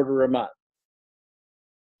 auto order a month.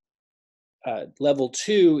 Level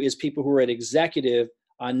 2 is people who are at executive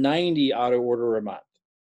on 90 auto order a month.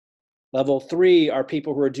 Level 3 are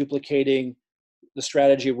people who are duplicating the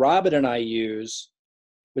strategy Robin and I use,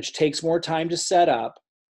 which takes more time to set up.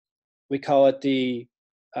 We call it the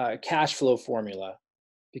cash flow formula,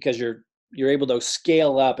 because you're able to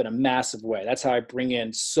scale up in a massive way. That's how I bring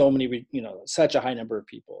in so many, such a high number of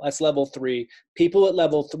people. That's level 3. People at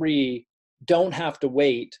level 3 don't have to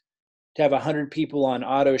wait to have 100 people on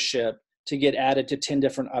auto ship to get added to 10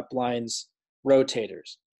 different uplines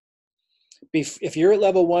rotators. If you're at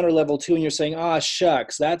level 1 or level 2 and you're saying,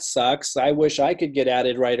 shucks, that sucks, I wish I could get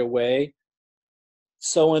added right away,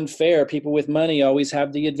 so unfair, people with money always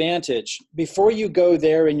have the advantage. Before you go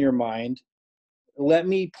there in your mind, let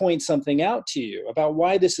me point something out to you about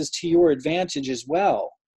why this is to your advantage as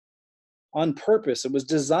well. On purpose, it was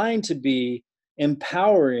designed to be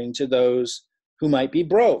empowering to those who might be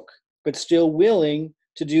broke, but still willing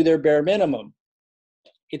to do their bare minimum.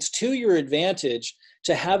 It's to your advantage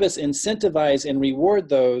to have us incentivize and reward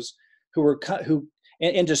those who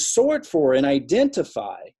to sort for and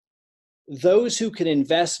identify those who can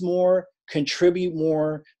invest more, contribute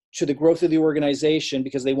more to the growth of the organization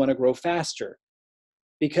because they want to grow faster.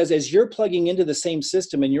 Because as you're plugging into the same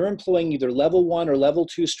system and you're employing either level 1 or level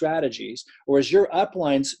 2 strategies, or as your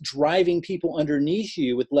uplines driving people underneath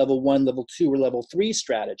you with level 1, level 2, or level 3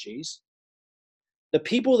 strategies, the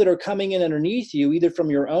people that are coming in underneath you, either from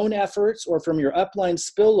your own efforts or from your upline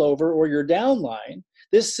spillover or your downline,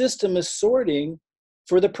 this system is sorting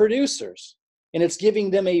for the producers. And it's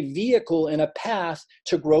giving them a vehicle and a path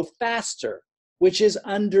to grow faster, which is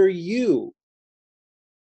under you.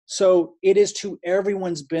 So it is to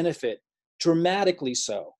everyone's benefit, dramatically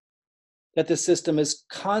so, that the system is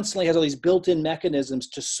constantly has all these built-in mechanisms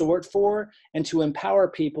to sort for and to empower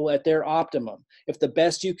people at their optimum. If the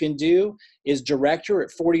best you can do is director at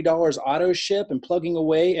 $40 auto ship and plugging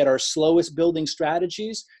away at our slowest building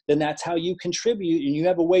strategies, then that's how you contribute, and you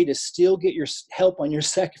have a way to still get your help on your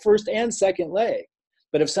first and second leg.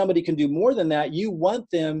 But if somebody can do more than that, you want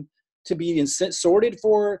them to be sorted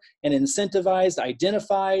for and incentivized,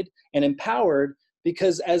 identified, and empowered,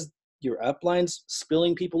 because as your uplines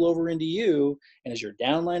spilling people over into you, and as your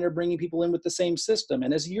downline are bringing people in with the same system,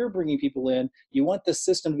 and as you're bringing people in, you want the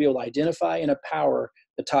system to be able to identify and empower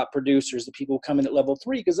the top producers, the people who come in at level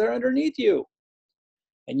 3, because they're underneath you.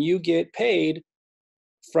 And you get paid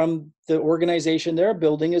from the organization they're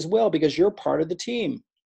building as well, because you're part of the team.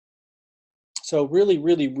 So really,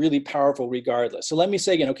 really, really powerful regardless. So let me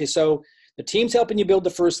say again, okay, so the team's helping you build the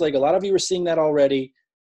first leg. A lot of you are seeing that already.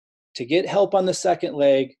 To get help on the second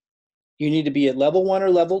leg, you need to be at level 1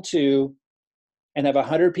 or level 2 and have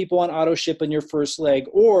 100 people on auto ship in your first leg,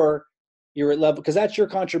 or you're at level, because that's your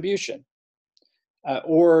contribution.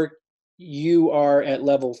 Or you are at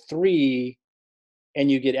level 3 and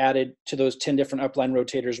you get added to those 10 different upline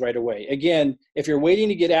rotators right away. Again, if you're waiting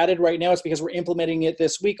to get added right now, it's because we're implementing it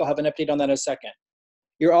this week. I'll have an update on that in a second.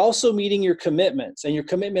 You're also meeting your commitments, and your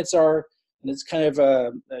commitments are, and it's kind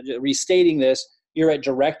of restating this, you're at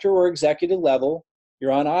director or executive level,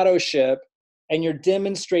 you're on auto ship, and you're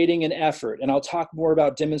demonstrating an effort. And I'll talk more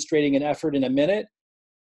about demonstrating an effort in a minute.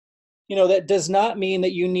 You know, that does not mean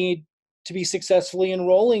that you need to be successfully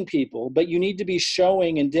enrolling people, but you need to be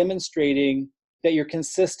showing and demonstrating that you're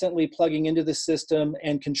consistently plugging into the system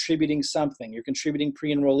and contributing something. You're contributing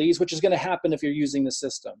pre-enrollees, which is going to happen if you're using the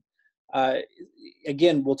system.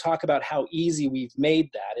 Again, we'll talk about how easy we've made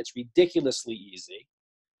that. It's ridiculously easy.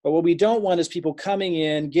 But what we don't want is people coming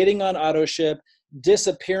in, getting on auto ship,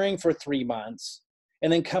 disappearing for 3 months,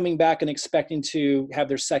 and then coming back and expecting to have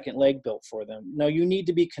their second leg built for them. No, you need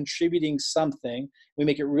to be contributing something. We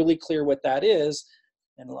make it really clear what that is,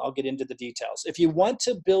 and I'll get into the details. If you want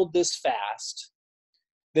to build this fast,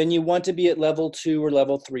 then you want to be at level 2 or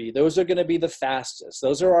level 3. Those are going to be the fastest.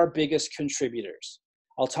 Those are our biggest contributors.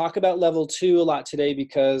 I'll talk about level 2 a lot today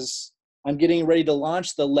because I'm getting ready to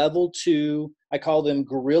launch the level 2, I call them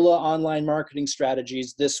guerrilla online marketing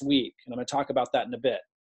strategies, this week. And I'm going to talk about that in a bit.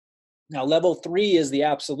 Now, level 3 is the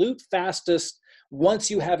absolute fastest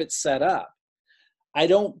once you have it set up. I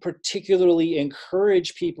don't particularly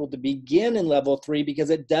encourage people to begin in level 3 because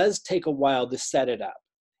it does take a while to set it up.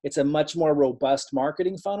 It's a much more robust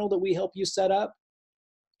marketing funnel that we help you set up.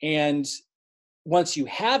 And once you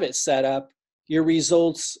have it set up, your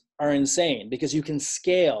results are insane because you can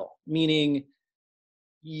scale, meaning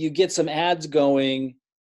you get some ads going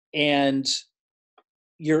and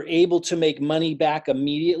you're able to make money back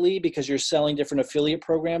immediately because you're selling different affiliate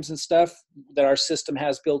programs and stuff that our system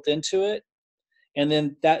has built into it. And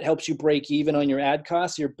then that helps you break even on your ad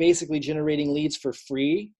costs. You're basically generating leads for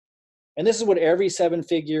free. And this is what every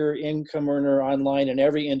 7-figure income earner online in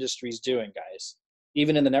every industry is doing, guys.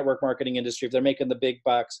 Even in the network marketing industry, if they're making the big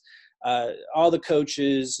bucks, all the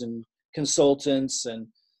coaches and consultants and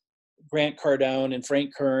Grant Cardone and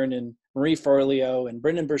Frank Kern and Marie Forleo and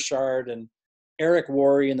Brendan Burchard and Eric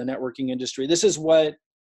Worre in the networking industry. This is what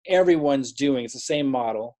everyone's doing. It's the same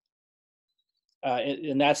model.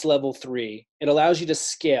 And that's level 3. It allows you to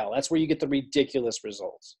scale. That's where you get the ridiculous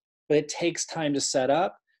results. But it takes time to set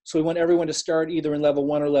up. So we want everyone to start either in level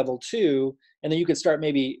 1 or level 2. And then you can start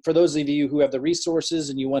maybe, for those of you who have the resources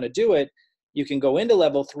and you want to do it, you can go into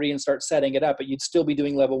level 3 and start setting it up, but you'd still be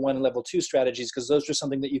doing level 1 and level 2 strategies because those are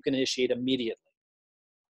something that you can initiate immediately.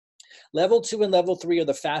 Level 2 and level 3 are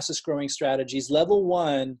the fastest growing strategies. Level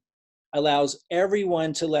 1 allows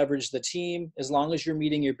everyone to leverage the team as long as you're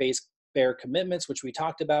meeting your base bare commitments, which we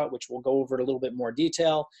talked about, which we'll go over in a little bit more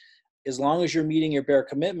detail. As long as you're meeting your bare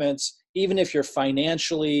commitments, even if you're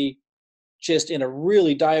financially just in a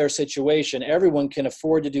really dire situation, everyone can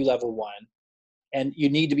afford to do level 1. And you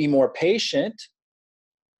need to be more patient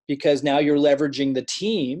because now you're leveraging the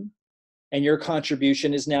team and your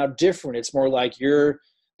contribution is now different. It's more like you're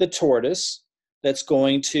the tortoise that's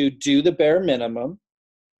going to do the bare minimum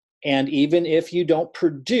And even if you don't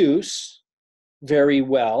produce very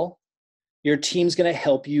well, your team's going to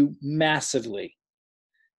help you massively.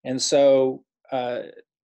 And so,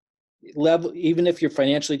 even if you're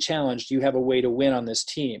financially challenged, you have a way to win on this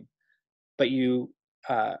team. But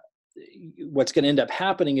what's going to end up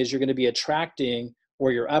happening is you're going to be attracting,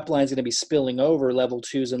 or your upline is going to be spilling over level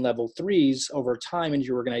 2s and level 3s over time into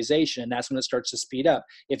your organization. And that's when it starts to speed up.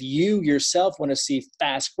 If you yourself want to see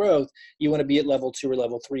fast growth, you want to be at level 2 or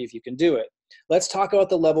level 3 if you can do it. Let's talk about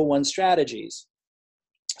the level 1 strategies.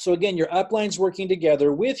 So again, your upline's working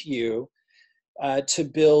together with you to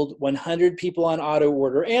build 100 people on auto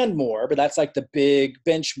order and more, but that's like the big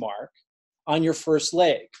benchmark on your first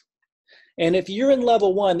leg. And if you're in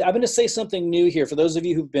level 1, I'm going to say something new here for those of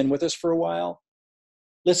you who've been with us for a while.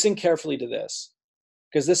 Listen carefully to this,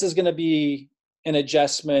 because this is going to be an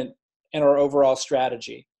adjustment in our overall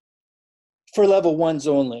strategy for level 1s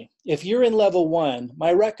only. If you're in level 1,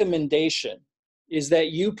 my recommendation is that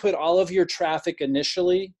you put all of your traffic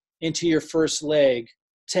initially into your first leg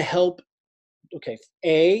to help,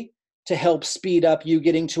 to help speed up you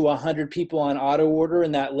getting to 100 people on auto order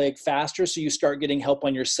in that leg faster, so you start getting help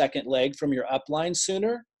on your second leg from your upline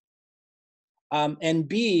sooner. And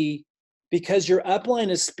B, because your upline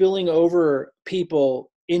is spilling over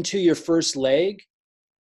people into your first leg,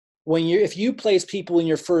 if you place people in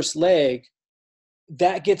your first leg,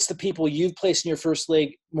 that gets the people you've placed in your first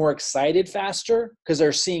leg more excited faster because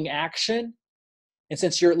they're seeing action. And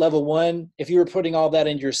since you're at level 1, if you were putting all that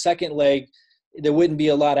into your second leg, there wouldn't be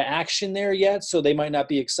a lot of action there yet, so they might not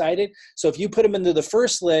be excited. So if you put them into the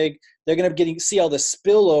first leg, they're going to see all the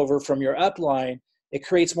spillover from your upline. It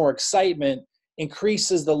creates more excitement,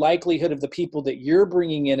 increases the likelihood of the people that you're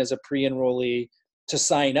bringing in as a pre-enrollee to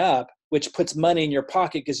sign up, which puts money in your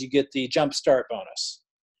pocket because you get the jumpstart bonus.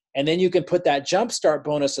 And then you can put that jumpstart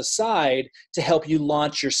bonus aside to help you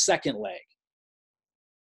launch your second leg.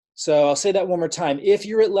 So I'll say that one more time. If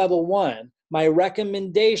you're at level 1, my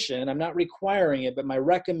recommendation, I'm not requiring it, but my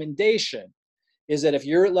recommendation is that if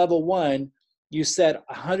you're at level 1, you set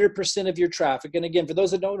 100% of your traffic. And again, for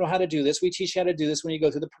those that don't know how to do this, we teach you how to do this when you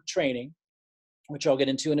go through the training, which I'll get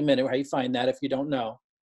into in a minute, how you find that if you don't know.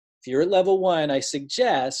 If you're at level 1, I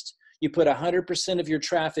suggest you put 100% of your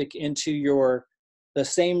traffic into the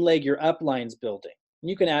same leg your upline's building. And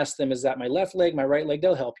you can ask them, is that my left leg, my right leg?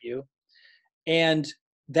 They'll help you. And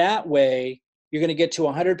that way, you're going to get to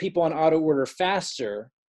 100 people on auto order faster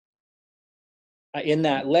in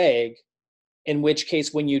that leg, in which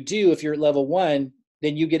case when you do, if you're at level 1,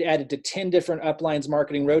 then you get added to 10 different uplines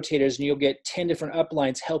marketing rotators, and you'll get 10 different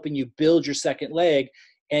uplines helping you build your second leg.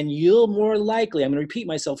 And you'll more likely, I'm going to repeat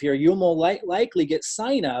myself here, you'll more likely get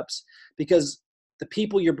signups because the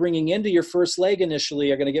people you're bringing into your first leg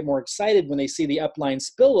initially are going to get more excited when they see the upline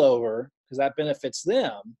spillover because that benefits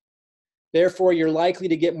them. Therefore, you're likely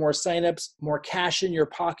to get more signups, more cash in your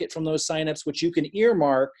pocket from those signups, which you can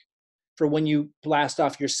earmark for when you blast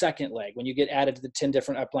off your second leg. When you get added to the 10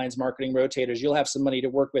 different uplines marketing rotators, you'll have some money to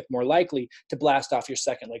work with more likely to blast off your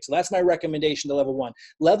second leg. So that's my recommendation to level 1.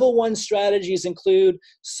 Level 1 strategies include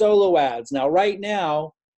solo ads. Now, right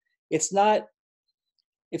now, it's not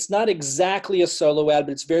exactly a solo ad,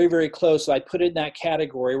 but it's very, very close. So I put it in that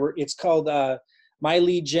category where it's called My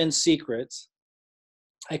Lead Gen Secrets.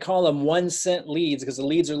 I call them 1 cent leads because the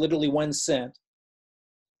leads are literally 1 cent.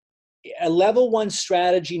 A level 1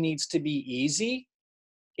 strategy needs to be easy.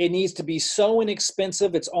 It needs to be so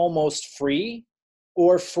inexpensive it's almost free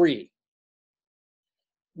or free.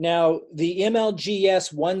 Now, the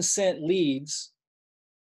MLGS 1 cent leads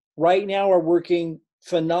right now are working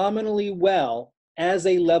phenomenally well as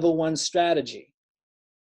a level 1 strategy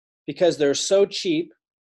because they're so cheap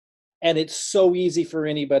and it's so easy for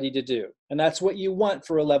anybody to do. And that's what you want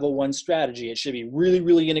for a level 1 strategy. It should be really,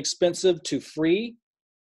 really inexpensive to free,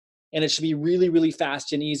 and it should be really, really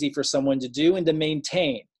fast and easy for someone to do and to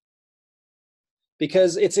maintain.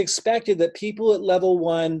 Because it's expected that people at level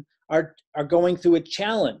 1 are going through a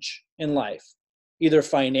challenge in life, either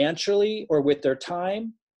financially or with their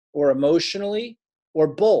time or emotionally or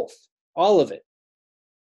both, all of it.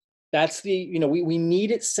 That's we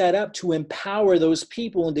need it set up to empower those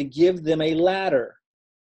people and to give them a ladder.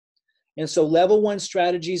 And so level 1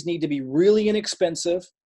 strategies need to be really inexpensive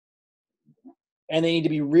and they need to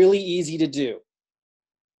be really easy to do.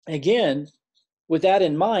 Again, with that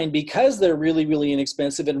in mind, because they're really, really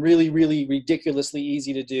inexpensive and really, really ridiculously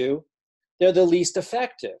easy to do, they're the least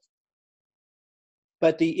effective.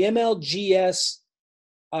 But the MLGS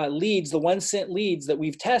leads, the 1 cent leads that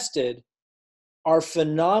we've tested, are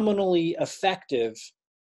phenomenally effective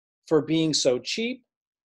for being so cheap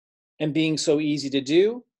and being so easy to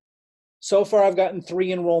do So far, I've gotten 3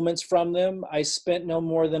 enrollments from them. I spent no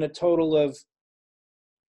more than a total of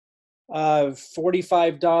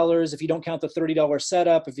 $45 if you don't count the $30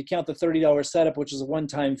 setup. If you count the $30 setup, which is a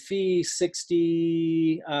one-time fee,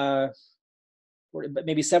 60,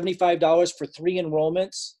 maybe $75 for 3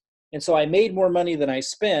 enrollments. And so I made more money than I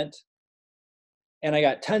spent, and I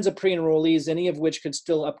got tons of pre-enrollees, any of which could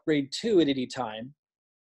still upgrade to at any time.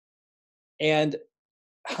 And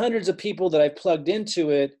hundreds of people that I've plugged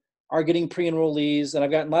into it are getting pre-enrollees, and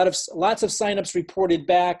I've gotten lots of signups reported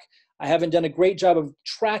back. I haven't done a great job of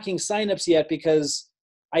tracking signups yet because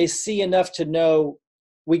I see enough to know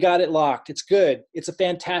we got it locked. It's good. It's a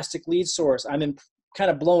fantastic lead source. I'm kind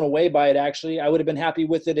of blown away by it, actually. I would have been happy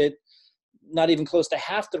with it at not even close to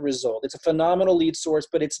half the result. It's a phenomenal lead source,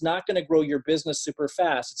 but it's not going to grow your business super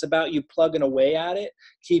fast. It's about you plugging away at it.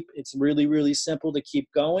 It's really, really simple to keep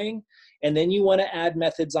going. And then you want to add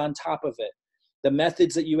methods on top of it. The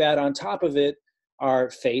methods that you add on top of it are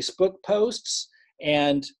Facebook posts,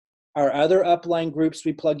 and our other upline groups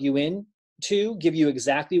we plug you in to give you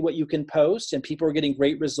exactly what you can post, and people are getting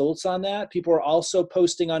great results on that. People are also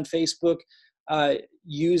posting on Facebook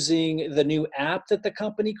using the new app that the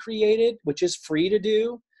company created, which is free to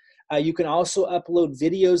do. You can also upload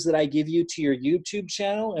videos that I give you to your YouTube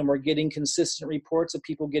channel, and we're getting consistent reports of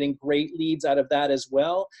people getting great leads out of that as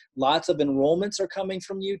well. Lots of enrollments are coming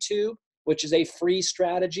from YouTube, which is a free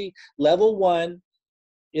strategy. Level 1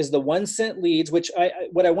 is the 1-cent leads, which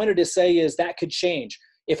what I wanted to say is that could change.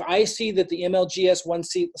 If I see that the MLGS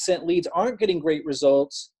 1-cent leads aren't getting great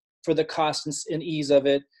results for the cost and ease of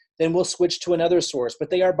it, then we'll switch to another source.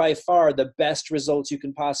 But they are by far the best results you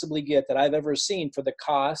can possibly get that I've ever seen for the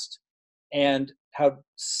cost and how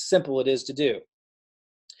simple it is to do.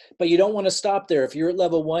 But you don't want to stop there. If you're at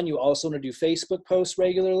level 1, you also want to do Facebook posts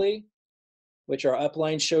regularly, which our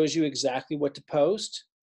upline shows you exactly what to post.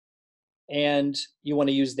 And you want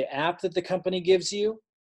to use the app that the company gives you,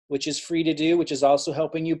 which is free to do, which is also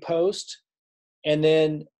helping you post. And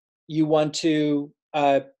then you want to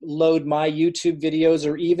load my YouTube videos,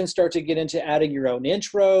 or even start to get into adding your own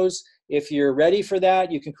intros. If you're ready for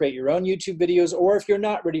that, you can create your own YouTube videos, or if you're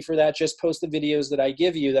not ready for that, just post the videos that I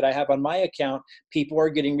give you that I have on my account. People are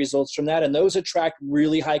getting results from that, and those attract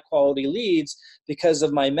really high quality leads because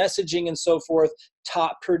of my messaging and so forth.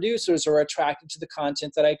 Top producers are attracted to the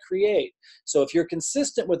content that I create. So if you're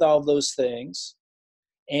consistent with all of those things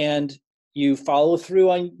and you follow through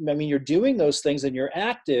on, you're doing those things and you're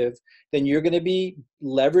active, then you're going to be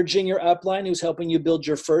leveraging your upline who's helping you build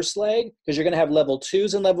your first leg, because you're going to have level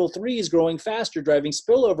 2s and level 3s growing faster, driving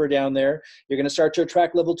spillover down there. You're going to start to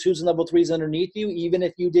attract level 2s and level 3s underneath you, even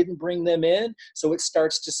if you didn't bring them in. So it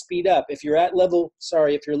starts to speed up. If you're at level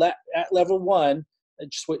 1,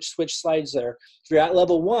 switch slides there. If you're at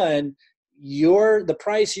level 1, the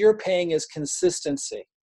price you're paying is consistency,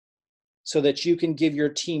 so that you can give your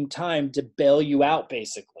team time to bail you out,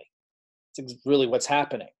 basically. It's really what's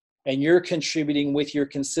happening. And you're contributing with your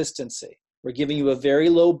consistency. We're giving you a very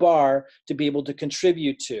low bar to be able to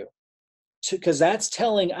contribute to, because that's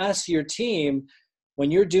telling us, your team,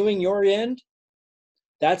 when you're doing your end,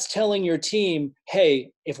 that's telling your team,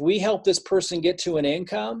 hey, if we help this person get to an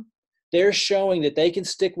income, they're showing that they can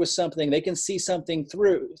stick with something, they can see something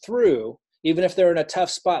through, even if they're in a tough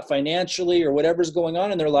spot financially or whatever's going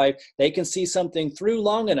on in their life, they can see something through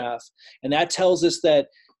long enough. And that tells us that,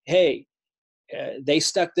 hey, they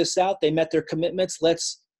stuck this out, they met their commitments,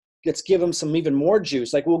 let's give them some even more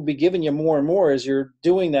juice. Like, we'll be giving you more and more as you're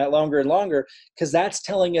doing that longer and longer, because that's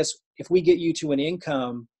telling us if we get you to an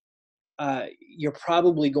income, you're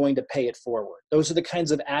probably going to pay it forward. Those are the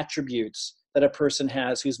kinds of attributes that a person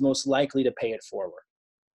has who's most likely to pay it forward.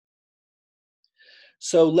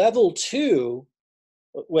 So level 2,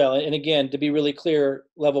 well, and again, to be really clear,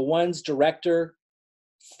 level 1's director,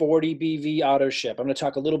 40 BV auto ship. I'm going to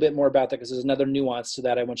talk a little bit more about that because there's another nuance to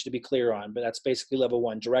that I want you to be clear on, but that's basically level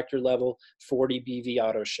 1, director level, 40 BV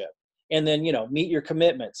auto ship. And then, meet your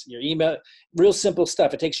commitments, your email, real simple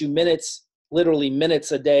stuff. It takes you minutes, literally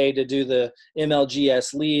minutes a day to do the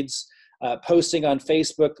MLGS leads, posting on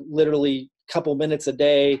Facebook, literally a couple minutes a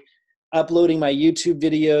day, uploading my YouTube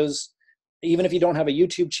videos. Even if you don't have a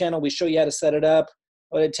YouTube channel, we show you how to set it up.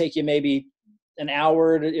 It'd take you maybe an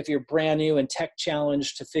hour if you're brand new and tech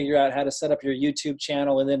challenged to figure out how to set up your YouTube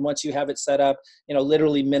channel. And then once you have it set up,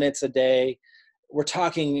 literally minutes a day. We're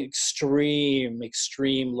talking extreme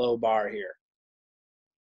low bar here.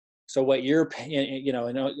 So what you're paying,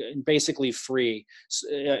 and basically free.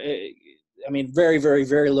 Very, very,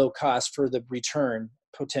 very low cost for the return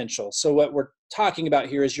potential. So what we're talking about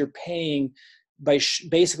here is you're paying by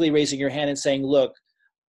basically raising your hand and saying, look,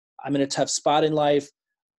 I'm in a tough spot in life.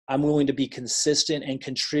 I'm willing to be consistent and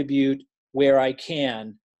contribute where I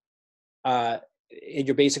can. And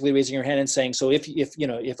you're basically raising your hand and saying, so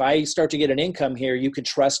if I start to get an income here, you can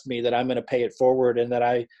trust me that I'm going to pay it forward and that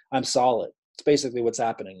I'm solid. It's basically what's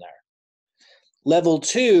happening there. Level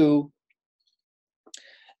 2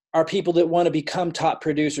 are people that want to become top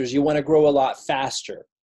producers. You want to grow a lot faster.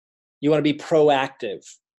 You want to be proactive.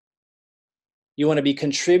 You want to be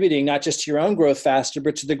contributing not just to your own growth faster,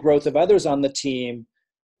 but to the growth of others on the team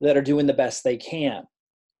that are doing the best they can.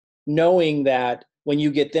 Knowing that when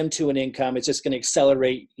you get them to an income, it's just going to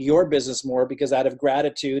accelerate your business more, because out of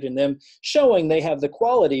gratitude and them showing they have the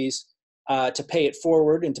qualities to pay it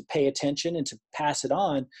forward and to pay attention and to pass it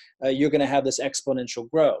on, you're going to have this exponential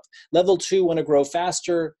growth. Level 2 want to grow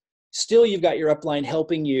faster. Still, you've got your upline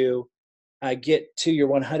helping you get to your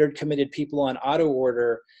 100 committed people on auto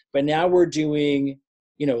order. But now we're doing,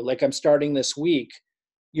 like I'm starting this week,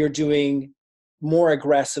 you're doing more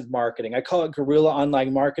aggressive marketing. I call it guerrilla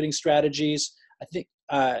online marketing strategies. I think,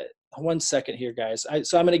 one second here, guys.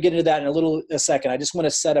 So I'm going to get into that in a second. I just want to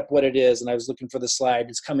set up what it is. And I was looking for the slide.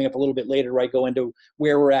 It's coming up a little bit later where I go into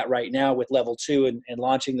where we're at right now with level 2 and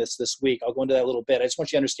launching this week. I'll go into that a little bit. I just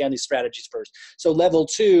want you to understand these strategies first. So level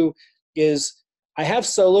 2 is, I have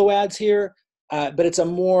solo ads here, but it's a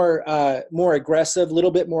more aggressive, little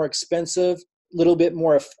bit more expensive,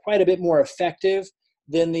 quite a bit more effective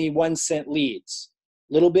than the 1 cent leads.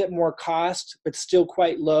 Little bit more cost, but still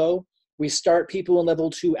quite low. We start people in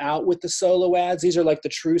level 2 out with the solo ads. These are like the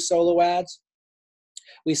true solo ads.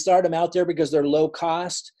 We start them out there because they're low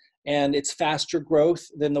cost and it's faster growth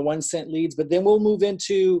than the 1 cent leads. But then we'll move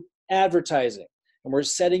into advertising. And we're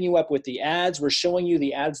setting you up with the ads. We're showing you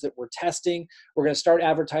the ads that we're testing. We're going to start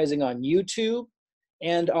advertising on YouTube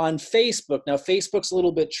and on Facebook. Now, Facebook's a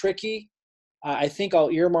little bit tricky. I think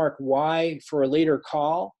I'll earmark why for a later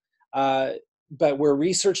call. But we're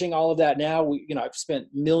researching all of that now. I've spent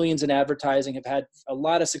millions in advertising, have had a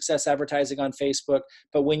lot of success advertising on Facebook.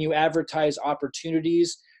 But when you advertise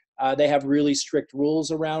opportunities, they have really strict rules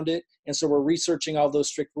around it. And so we're researching all those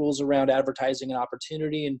strict rules around advertising and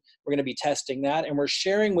opportunity. And we're going to be testing that. And we're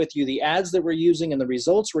sharing with you the ads that we're using and the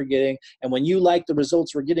results we're getting. And when you like the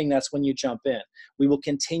results we're getting, that's when you jump in. We will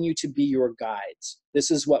continue to be your guides.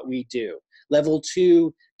 This is what we do. Level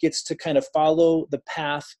 2 gets to kind of follow the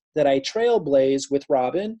path that I trailblaze with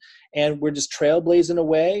Robin, and we're just trailblazing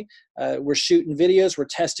away. We're shooting videos. We're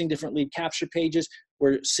testing different lead capture pages.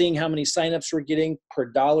 We're seeing how many signups we're getting per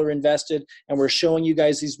dollar invested, and we're showing you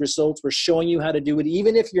guys these results. We're showing you how to do it.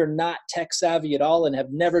 Even if you're not tech savvy at all and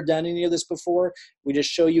have never done any of this before, we just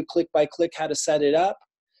show you click by click how to set it up,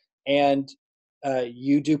 and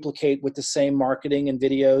you duplicate with the same marketing and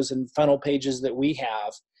videos and funnel pages that we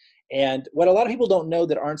have. And what a lot of people don't know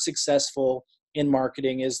that aren't successful in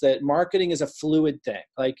marketing is that marketing is a fluid thing.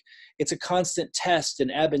 Like, it's a constant test and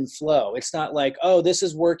ebb and flow. It's not like, oh, this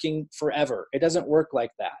is working forever. It doesn't work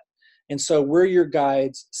like that. And so we're your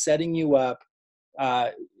guides, setting you up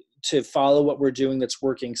to follow what we're doing that's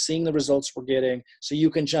working, seeing the results we're getting, so you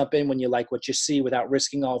can jump in when you like what you see without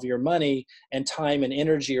risking all of your money and time and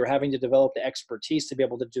energy, or having to develop the expertise to be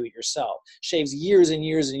able to do it yourself. Shaves years and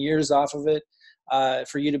years and years off of it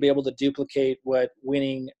for you to be able to duplicate what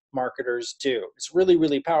winning marketers do. It's really,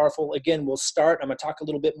 really powerful. Again, I'm going to talk a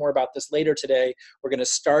little bit more about this later today. We're going to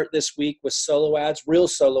start this week with solo ads, real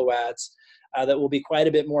solo ads that will be quite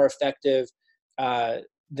a bit more effective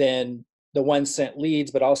than the 1 cent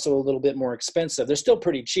leads, but also a little bit more expensive. They're still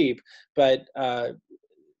pretty cheap, but they'll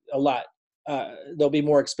be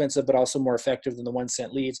more expensive, but also more effective than the 1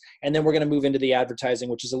 cent leads. And then we're going to move into the advertising,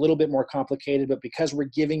 which is a little bit more complicated, but because we're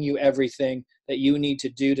giving you everything that you need to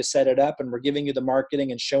do to set it up, and we're giving you the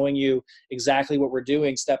marketing and showing you exactly what we're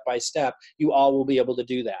doing step by step, you all will be able to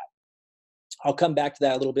do that. I'll come back to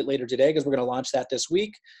that a little bit later today because we're going to launch that this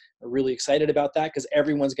week. We're really excited about that because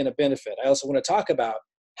everyone's going to benefit. I also want to talk about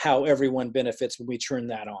how everyone benefits when we turn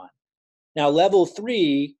that on. Now, level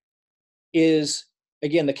 3 is,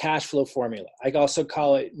 again, the cash flow formula. I also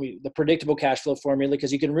call it the predictable cash flow formula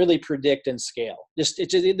because you can really predict and scale. This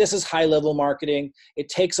is high-level marketing. It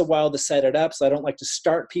takes a while to set it up, so I don't like to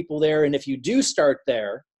start people there. And if you do start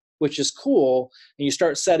there, which is cool, and you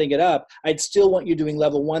start setting it up, I'd still want you doing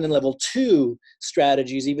level 1 and level 2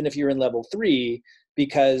 strategies, even if you're in level 3,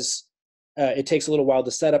 because it takes a little while to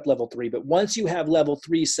set up level 3. But once you have level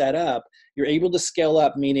 3 set up, you're able to scale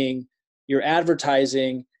up, meaning you're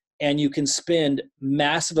advertising, and you can spend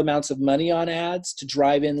massive amounts of money on ads to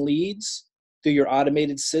drive in leads through your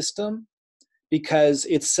automated system, because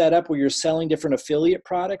it's set up where you're selling different affiliate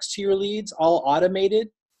products to your leads, all automated.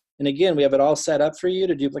 And again, we have it all set up for you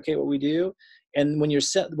to duplicate what we do. And when your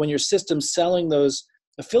system's selling those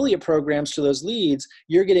affiliate programs to those leads,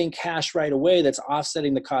 you're getting cash right away that's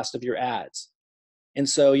offsetting the cost of your ads. And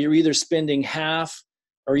so you're either spending half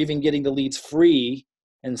or even getting the leads free,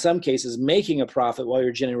 in some cases making a profit while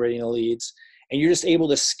you're generating the leads, and you're just able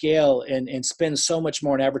to scale and spend so much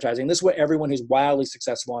more on advertising. This is what everyone who's wildly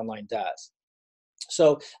successful online does.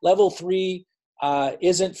 So level 3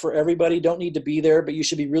 isn't for everybody, don't need to be there, but you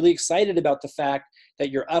should be really excited about the fact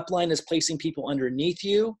that your upline is placing people underneath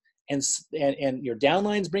you, and your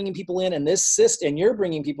downline's bringing people in, and this system, and you're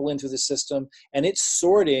bringing people into the system, and it's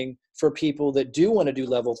sorting for people that do want to do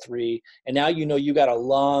level 3. And now you know you got a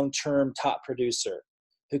long-term top producer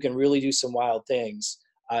who can really do some wild things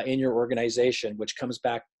in your organization, which comes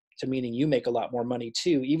back to meaning you make a lot more money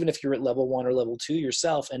too, even if you're at level 1 or level 2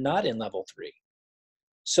 yourself and not in level 3.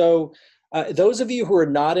 So those of you who are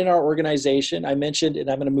not in our organization, I mentioned, and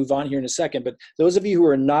I'm going to move on here in a second, but those of you who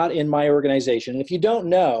are not in my organization, and if you don't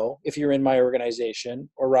know if you're in my organization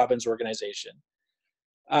or Robin's organization,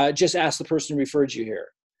 just ask the person who referred you here.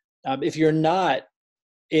 If you're not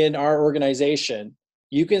in our organization,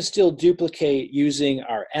 you can still duplicate using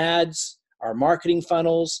our ads, our marketing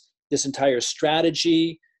funnels, this entire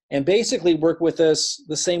strategy, and basically work with us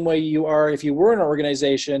the same way you are if you were in our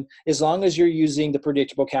organization, as long as you're using the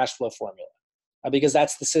predictable cash flow formula, because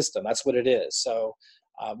that's the system, that's what it is. So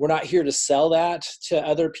we're not here to sell that to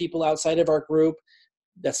other people outside of our group.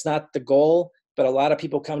 That's not the goal, but a lot of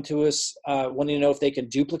people come to us wanting to know if they can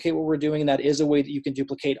duplicate what we're doing, and that is a way that you can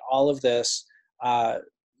duplicate all of this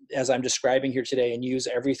as I'm describing here today, and use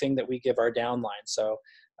everything that we give our downline. So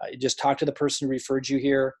just talk to the person who referred you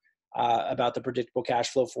here about the predictable cash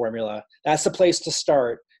flow formula. That's the place to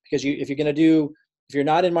start, because if you're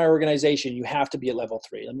not in my organization, you have to be at level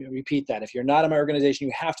 3. Let me repeat that. If you're not in my organization,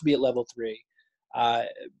 you have to be at level 3,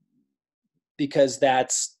 because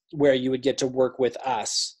that's where you would get to work with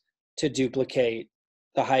us to duplicate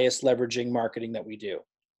the highest leveraging marketing that we do.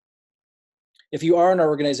 If you are in our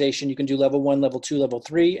organization, you can do level 1, level 2, level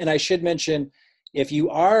 3. And I should mention, if you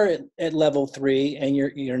are at level 3 and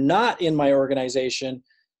you're not in my organization,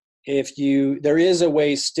 there is a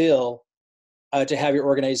way still to have your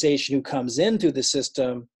organization who comes in through the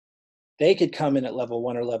system, they could come in at level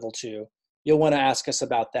 1 or level 2. You'll want to ask us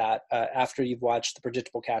about that after you've watched the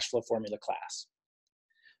predictable cash flow formula class.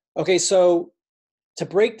 Okay, so to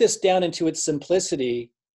break this down into its simplicity,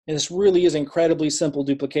 and this really is incredibly simple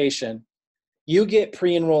duplication, you get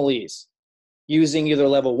pre-enrollees using either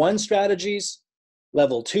level 1 strategies,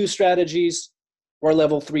 level 2 strategies, or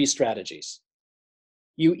level 3 strategies.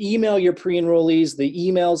 You email your pre-enrollees the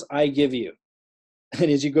emails I give you.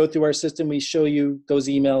 And as you go through our system, we show you those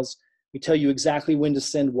emails. We tell you exactly when to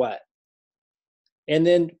send what. And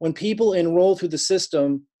then when people enroll through the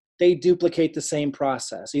system, they duplicate the same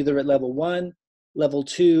process, either at level 1, level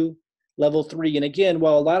 2, level 3. And again,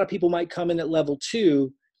 while a lot of people might come in at level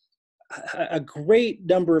 2, a great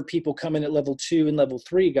number of people come in at level 2 and level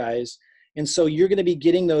 3, guys. And so you're going to be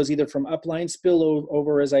getting those either from upline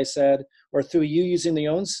spillover, as I said, or through you using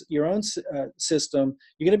your own system.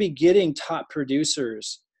 You're going to be getting top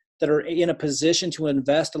producers that are in a position to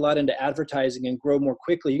invest a lot into advertising and grow more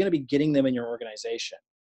quickly. You're going to be getting them in your organization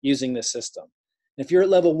using this system. And if you're at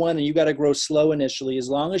level 1 and you got to grow slow initially, as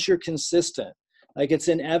long as you're consistent, like it's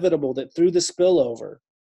inevitable that through the spillover,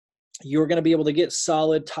 you're going to be able to get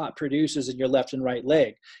solid top producers in your left and right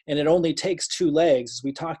leg. And it only takes 2 legs, as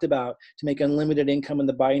we talked about, to make unlimited income in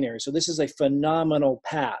the binary. So this is a phenomenal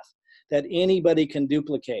path that anybody can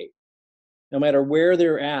duplicate, no matter where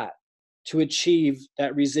they're at, to achieve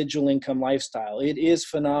that residual income lifestyle. It is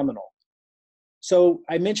phenomenal. So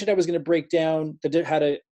I mentioned I was going to break down how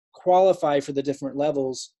to qualify for the different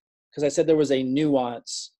levels, because I said there was a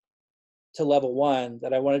nuance to level 1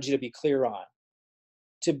 that I wanted you to be clear on.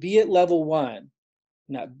 To be at level 1,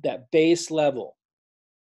 that base level,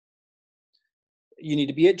 you need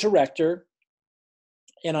to be at director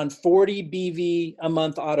and on 40 BV a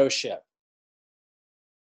month auto ship.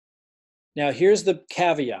 Now here's the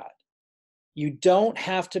caveat. You don't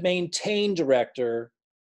have to maintain director,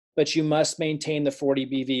 but you must maintain the 40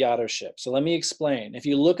 BV auto ship. So let me explain. If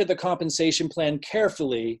you look at the compensation plan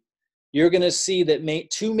carefully, you're going to see that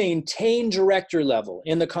to maintain director level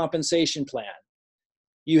in the compensation plan,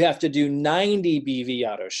 you have to do 90 BV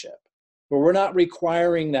auto ship. But we're not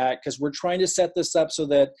requiring that, because we're trying to set this up so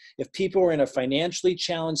that if people are in a financially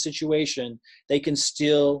challenged situation, they can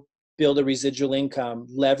still build a residual income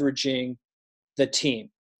leveraging the team.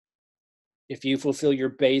 If you fulfill your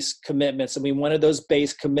base commitments, and we wanted those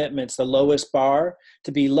base commitments, the lowest bar,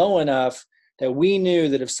 to be low enough that we knew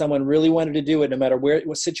that if someone really wanted to do it, no matter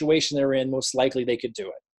what situation they're in, most likely they could do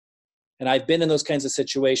it. And I've been in those kinds of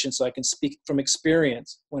situations, so I can speak from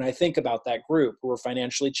experience when I think about that group who are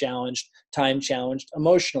financially challenged, time challenged,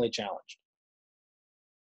 emotionally challenged.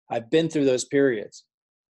 I've been through those periods.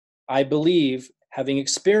 I believe, having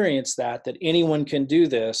experienced that anyone can do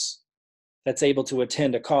this that's able to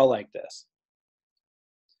attend a call like this.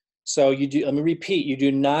 So let me repeat, you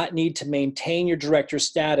do not need to maintain your director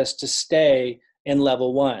status to stay in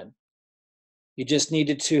level 1. You just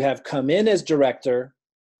needed to have come in as director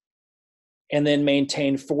and then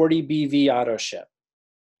maintain 40 BV auto ship.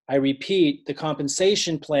 I repeat, the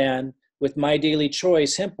compensation plan with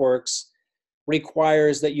MyDailyChoice Hempworx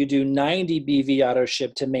requires that you do 90 BV auto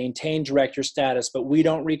ship to maintain director status, but we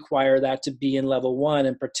don't require that to be in level 1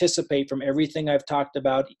 and participate from everything I've talked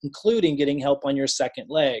about, including getting help on your second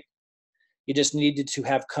leg. You just needed to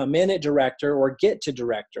have come in at director or get to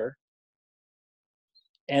director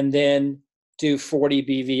and then do 40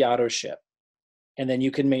 BV auto ship. And then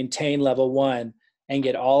you can maintain level 1 and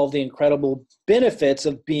get all of the incredible benefits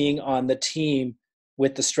of being on the team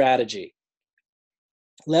with the strategy.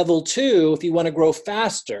 Level 2, if you want to grow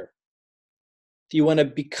faster, if you want to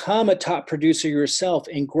become a top producer yourself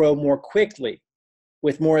and grow more quickly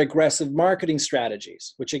with more aggressive marketing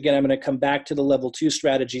strategies, which again, I'm going to come back to the level 2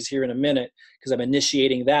 strategies here in a minute because I'm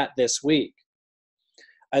initiating that this week.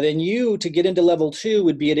 Then you, to get into level 2,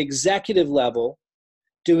 would be at executive level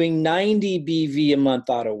doing 90 BV a month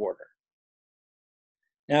auto order.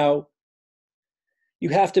 Now, you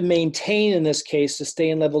have to maintain, in this case, to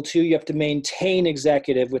stay in level 2, you have to maintain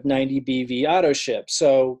executive with 90 BV auto ship.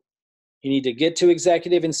 So you need to get to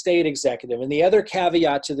executive and stay at executive. And the other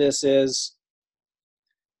caveat to this is,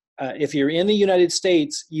 if you're in the United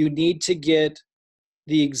States, you need to get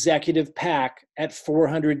the executive pack at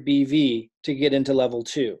 400 BV to get into level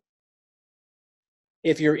 2.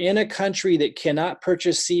 If you're in a country that cannot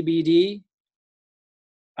purchase CBD,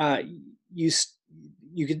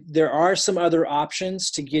 there are some other options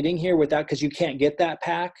to getting here without, because you can't get that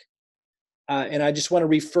pack. And I just want to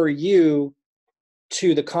refer you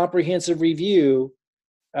to the comprehensive review.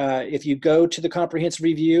 If you go to the comprehensive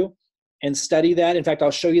review and study that, in fact, I'll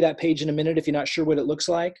show you that page in a minute if you're not sure what it looks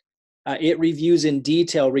like. It reviews in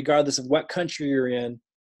detail, regardless of what country you're in,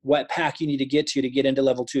 what pack you need to get into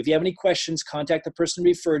level 2. If you have any questions, contact the person who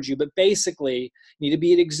referred you. But basically, you need to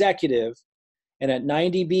be an executive and at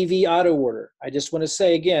 90 BV auto order. I just want to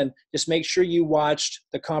say again, just make sure you watched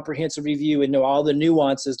the comprehensive review and know all the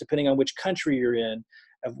nuances, depending on which country you're in,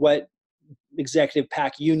 of what executive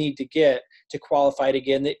pack you need to get to qualify to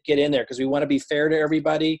get in there, because we want to be fair to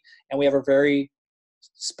everybody, and we have a very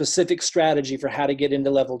specific strategy for how to get into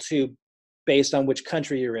level 2 based on which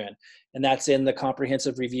country you're in. And that's in the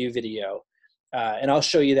comprehensive review video. And I'll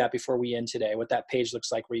show you that before we end today, what that page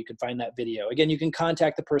looks like where you can find that video. Again, you can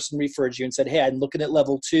contact the person who referred you and said, hey, I'm looking at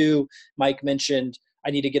level 2. Mike mentioned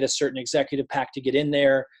I need to get a certain executive pack to get in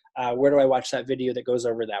there. Where do I watch that video that goes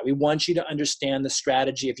over that? We want you to understand the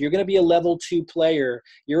strategy. If you're going to be a level 2 player,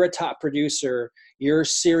 you're a top producer, you're a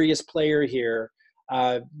serious player here,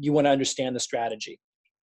 you want to understand the strategy.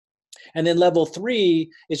 And then level 3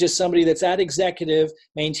 is just somebody that's at executive,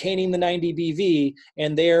 maintaining the 90 BV,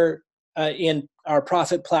 and they're in our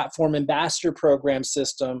Profit Platform Ambassador Program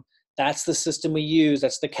system. That's the system we use.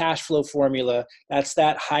 That's the cash flow formula. That's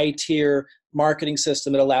that high tier marketing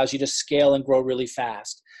system that allows you to scale and grow really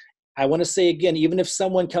fast. I want to say again, even if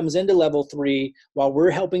someone comes into level 3, while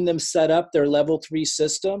we're helping them set up their level 3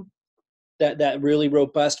 system, that really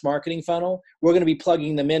robust marketing funnel, we're going to be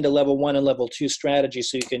plugging them into level 1 and level 2 strategy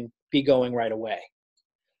so you can be going right away.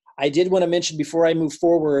 I did want to mention before I move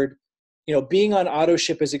forward, being on auto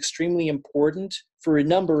ship is extremely important for a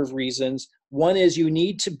number of reasons. One is you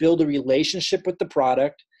need to build a relationship with the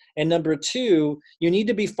product. And number 2, you need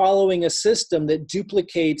to be following a system that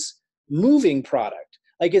duplicates moving product.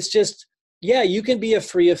 Like, it's just, yeah, you can be a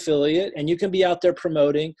free affiliate and you can be out there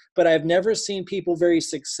promoting, but I've never seen people very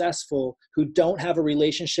successful who don't have a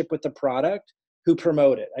relationship with the product who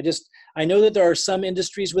promote it. I know that there are some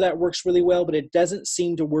industries where that works really well, but it doesn't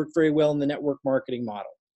seem to work very well in the network marketing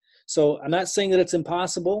model. So I'm not saying that it's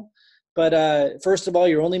impossible, but first of all,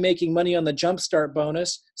 you're only making money on the jumpstart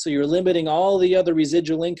bonus, so you're limiting all the other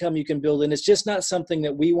residual income you can build, and it's just not something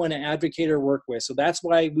that we want to advocate or work with. So that's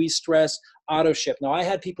why we stress auto ship. Now, I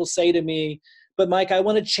had people say to me, but Mike, I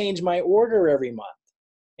want to change my order every month.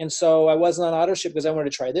 And so I wasn't on auto ship because I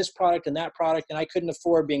wanted to try this product and that product, and I couldn't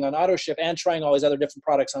afford being on auto ship and trying all these other different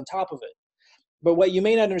products on top of it. But what you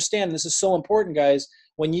may not understand, and this is so important, guys,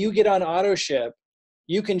 when you get on auto ship,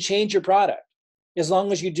 you can change your product as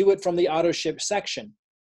long as you do it from the auto ship section.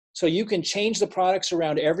 So you can change the products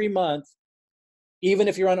around every month even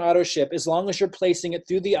if you're on auto ship, as long as you're placing it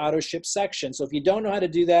through the auto ship section. So if you don't know how to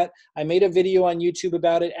do that, I made a video on YouTube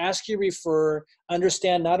about it. Ask your referrer,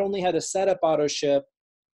 understand not only how to set up auto ship,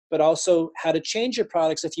 but also how to change your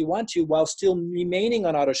products if you want to while still remaining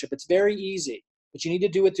on auto ship. It's very easy, but you need to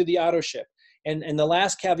do it through the auto ship. And the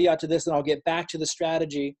last caveat to this, and I'll get back to the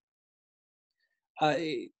strategy,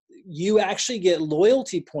 you actually get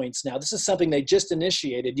loyalty points now. This is something they just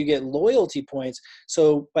initiated. You get loyalty points.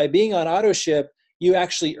 So by being on auto ship, you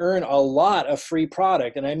actually earn a lot of free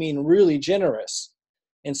product, and I mean really generous.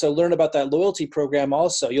 And so learn about that loyalty program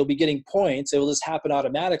also. You'll be getting points. It will just happen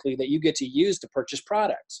automatically that you get to use to purchase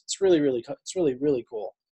products. It's really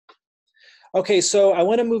cool. Okay, so I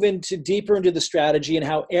want to move deeper into the strategy and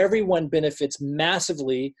how everyone benefits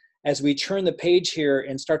massively as we turn the page here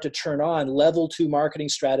and start to turn on level 2 marketing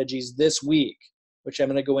strategies this week, which I'm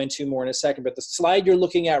going to go into more in a second. But the slide you're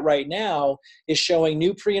looking at right now is showing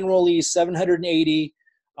new pre-enrollees 780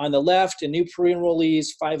 on the left and new pre-enrollees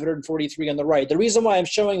 543 on the right. The reason why I'm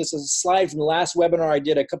showing this is a slide from the last webinar I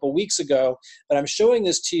did a couple weeks ago, but I'm showing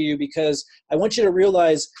this to you because I want you to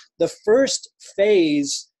realize the first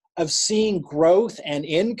phase of seeing growth and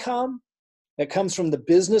income that comes from the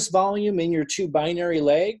business volume in your 2 binary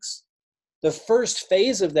legs. The first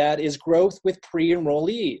phase of that is growth with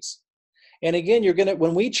pre-enrollees. And again,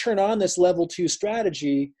 when we turn on this level 2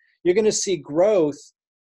 strategy, you're going to see growth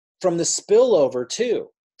from the spillover too,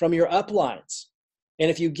 from your uplines.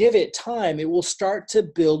 And if you give it time, it will start to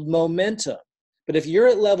build momentum. But if you're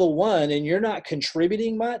at level 1 and you're not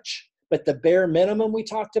contributing much, but the bare minimum we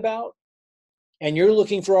talked about, and you're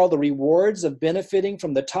looking for all the rewards of benefiting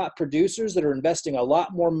from the top producers that are investing a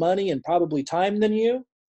lot more money and probably time than you,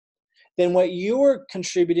 then what you're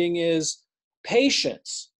contributing is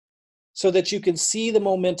patience so that you can see the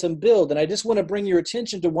momentum build. And I just want to bring your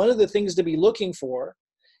attention to one of the things to be looking for.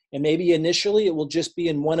 And maybe initially it will just be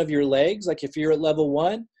in one of your legs. Like if you're at level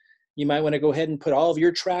 1, you might want to go ahead and put all of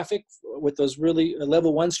your traffic with those really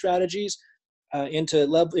level 1 strategies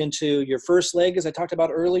into your first leg, as I talked about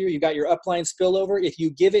earlier. You got your upline spillover. If you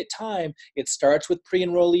give it time, it starts with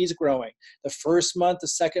pre-enrollees growing. The first month, the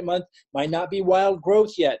second month might not be wild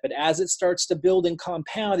growth yet, but as it starts to build and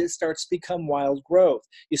compound, it starts to become wild growth.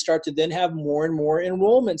 You start to then have more and more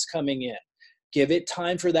enrollments coming in. Give it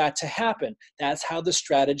time for that to happen. That's how the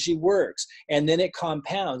strategy works. And then it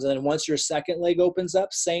compounds. And then once your second leg opens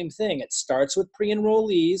up, same thing. It starts with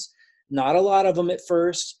pre-enrollees, not a lot of them at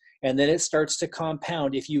first, and then it starts to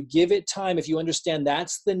compound. If you give it time, if you understand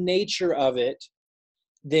that's the nature of it,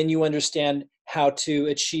 then you understand how to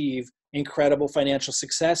achieve incredible financial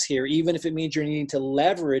success here, even if it means you're needing to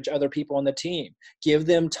leverage other people on the team. Give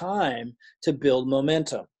them time to build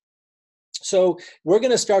momentum. So we're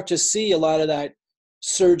going to start to see a lot of that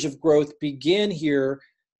surge of growth begin here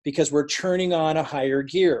because we're turning on a higher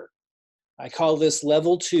gear. I call this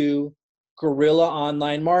level 2 guerrilla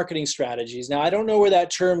online marketing strategies. Now, I don't know where that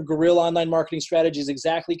term guerrilla online marketing strategies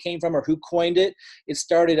exactly came from or who coined it. It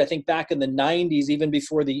started, I think, back in the 90s, even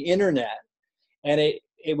before the internet. And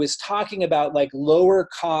it was talking about like lower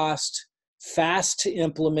cost, fast to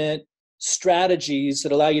implement strategies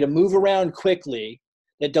that allow you to move around quickly,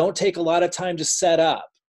 that don't take a lot of time to set up.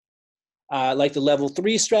 Like the level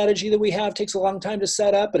 3 strategy that we have takes a long time to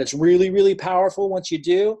set up, but it's really, really powerful once you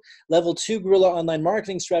do. Level 2 guerrilla online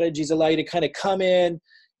marketing strategies allow you to kind of come in,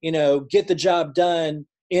 get the job done,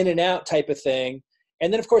 in and out type of thing.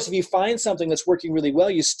 And then, of course, if you find something that's working really well,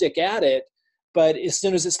 you stick at it. But as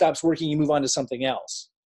soon as it stops working, you move on to something else.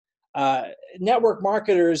 Network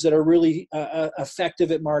marketers that are really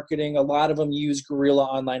effective at marketing, a lot of them use guerrilla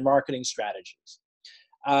online marketing strategies.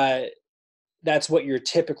 That's what you're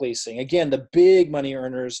typically seeing. Again, the big money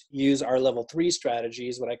earners use our level 3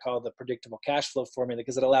 strategies, what I call the predictable cash flow formula,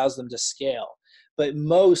 because it allows them to scale. But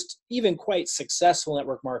most, even quite successful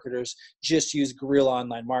network marketers just use guerrilla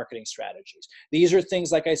online marketing strategies. These are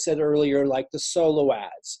things, like I said earlier, like the solo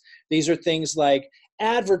ads. These are things like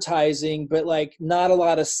advertising, but like not a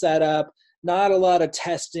lot of setup, not a lot of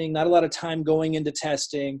testing, not a lot of time going into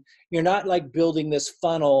testing. You're not like building this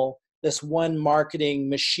funnel, this one marketing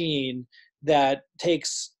machine that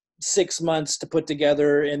takes 6 months to put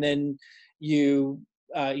together, and then you,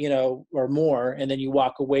 or more, and then you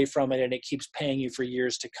walk away from it and it keeps paying you for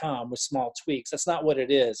years to come with small tweaks. That's not what it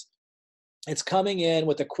is. It's coming in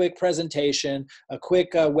with a quick presentation, a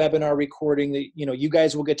quick webinar recording that you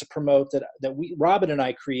guys will get to promote that Robin and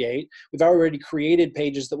I create. We've already created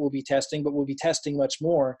pages that we'll be testing, but we'll be testing much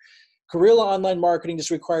more. Guerrilla online marketing just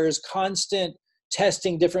requires constant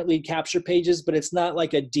testing different lead capture pages, but it's not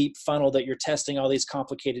like a deep funnel that you're testing all these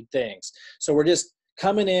complicated things. So we're just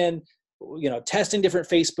coming in, testing different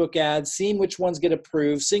Facebook ads, seeing which ones get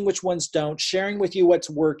approved, seeing which ones don't, sharing with you what's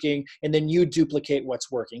working, and then you duplicate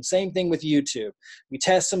what's working. Same thing with YouTube. We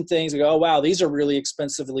test some things. We go, oh, wow, these are really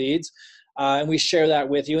expensive leads. And we share that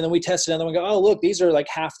with you. And then we test another one and go, oh, look, these are like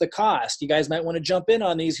half the cost. You guys might want to jump in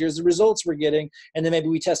on these. Here's the results we're getting. And then maybe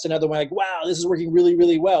we test another one like, wow, this is working really,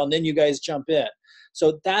 really well. And then you guys jump in.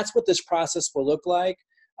 So that's what this process will look like.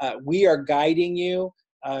 We are guiding you.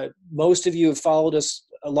 Most of you have followed us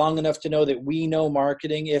long enough to know that we know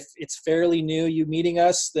marketing. If it's fairly new, you meeting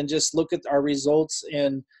us, then just look at our results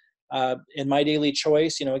in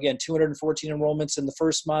MyDailyChoice. Again, 214 enrollments in the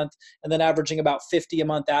first month, and then averaging about 50 a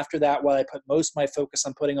month after that, while I put most of my focus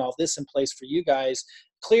on putting all this in place for you guys.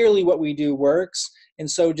 Clearly what we do works. And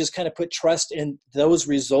so just kind of put trust in those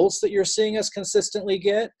results that you're seeing us consistently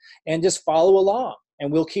get, and just follow along.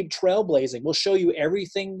 And we'll keep trailblazing. We'll show you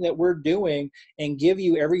everything that we're doing and give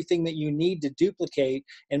you everything that you need to duplicate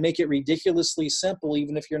and make it ridiculously simple,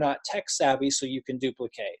 even if you're not tech savvy, so you can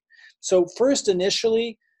duplicate. So first,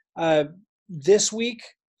 initially, this week,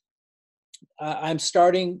 I'm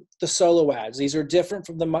starting the solo ads. These are different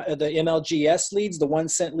from the MLGS leads, the 1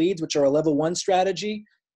 cent leads, which are a level 1 strategy.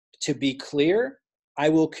 To be clear, I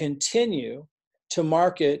will continue to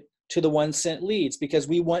market to the 1 cent leads because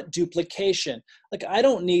we want duplication. Like, I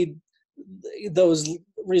don't need those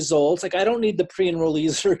results. Like, I don't need the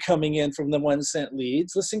pre-enrollees that are coming in from the 1 cent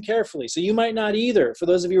leads. Listen carefully. So you might not either. For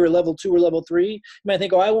those of you who are level 2 or level 3, you might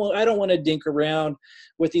think, oh, I don't want to dink around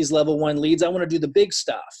with these level 1 leads. I want to do the big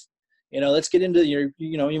stuff. Let's get into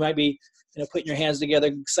you might be, putting your hands together,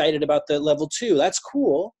 excited about the level 2. That's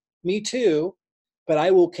cool. Me too. But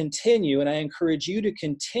I will continue, and I encourage you to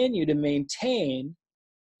continue to maintain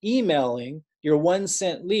emailing your 1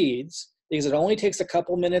 cent leads, because it only takes a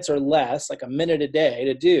couple minutes or less, like a minute a day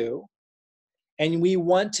to do. And we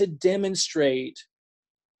want to demonstrate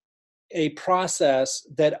a process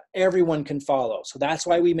that everyone can follow. So that's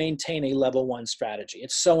why we maintain a level 1 strategy.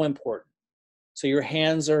 It's so important. So your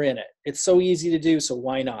hands are in it. It's so easy to do, so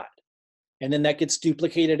why not? And then that gets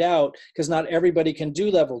duplicated out, because not everybody can do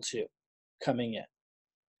level 2 coming in.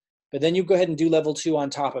 But then you go ahead and do level 2 on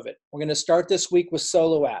top of it. We're going to start this week with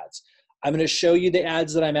solo ads. I'm going to show you the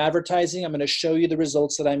ads that I'm advertising. I'm going to show you the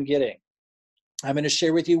results that I'm getting. I'm going to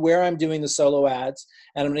share with you where I'm doing the solo ads,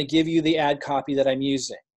 and I'm going to give you the ad copy that I'm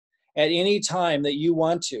using. At any time that you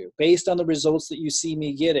want to, based on the results that you see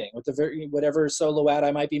me getting with whatever solo ad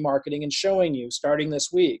I might be marketing and showing you starting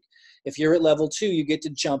this week, if you're at level 2, you get to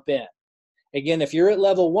jump in. Again, if you're at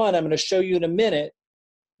level 1, I'm going to show you in a minute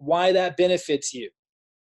why that benefits you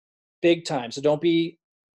big time. So don't be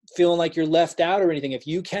feeling like you're left out or anything. If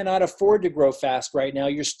you cannot afford to grow fast right now,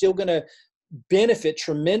 you're still going to benefit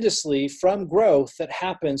tremendously from growth that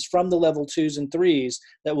happens from the level 2s and 3s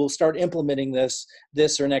that will start implementing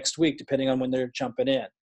this or next week, depending on when they're jumping in.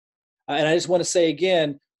 And I just want to say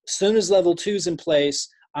again, as soon as level 2's in place,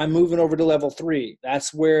 I'm moving over to level 3.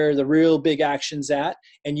 That's where the real big action's at.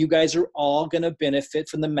 And you guys are all going to benefit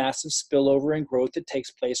from the massive spillover and growth that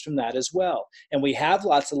takes place from that as well. And we have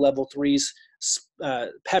lots of level 3s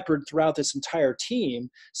peppered throughout this entire team,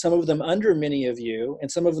 some of them under many of you, and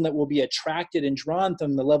some of them that will be attracted and drawn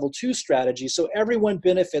from the level 2 strategy. So everyone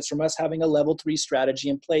benefits from us having a level 3 strategy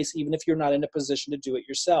in place, even if you're not in a position to do it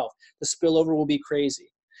yourself. The spillover will be crazy.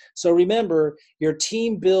 So remember, your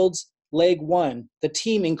team builds leg 1. The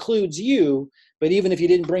team includes you, but even if you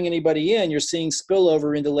didn't bring anybody in, you're seeing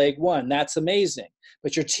spillover into leg 1. That's amazing.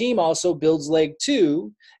 But your team also builds leg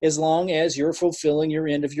 2 as long as you're fulfilling your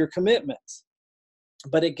end of your commitments.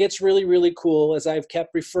 But it gets really, really cool, as I've kept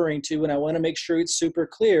referring to, and I want to make sure it's super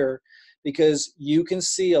clear, because you can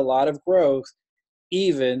see a lot of growth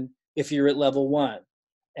even if you're at level 1.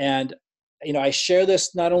 And I share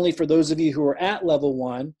this not only for those of you who are at level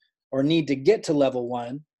 1 or need to get to level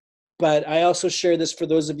 1, but I also share this for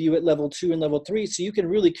those of you at level 2 and level 3, so you can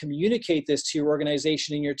really communicate this to your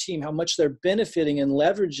organization and your team, how much they're benefiting and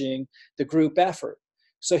leveraging the group effort.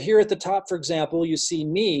 So here at the top, for example, you see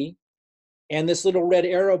me, and this little red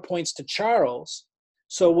arrow points to Charles.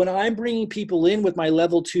 So when I'm bringing people in with my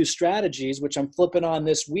level 2 strategies, which I'm flipping on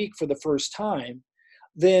this week for the first time,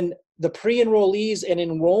 then the pre-enrollees and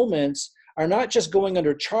enrollments are not just going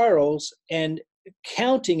under Charles and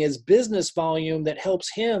counting as business volume that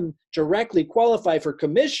helps him directly qualify for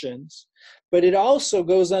commissions, but it also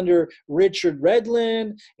goes under Richard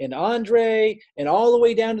Redlin and Andre, and all the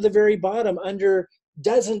way down to the very bottom under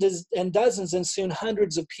dozens and dozens and soon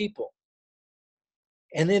hundreds of people.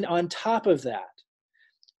 And then on top of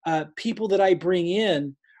that, people that I bring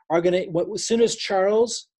in are going to, as soon as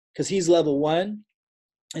Charles, because he's level 1,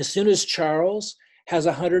 as soon as Charles has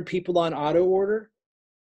 100 people on auto order,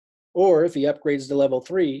 or if he upgrades to level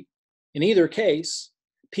 3. In either case,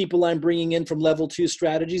 people I'm bringing in from level 2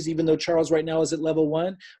 strategies, even though Charles right now is at level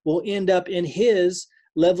 1, will end up in his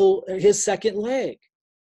second leg.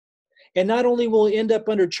 And not only will it end up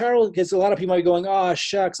under Charles, because a lot of people might be going, oh,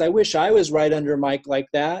 shucks, I wish I was right under Mike like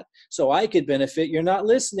that so I could benefit. You're not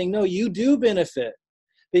listening. No, you do benefit.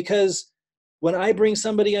 Because when I bring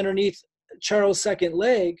somebody underneath Charles' second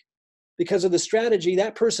leg, because of the strategy,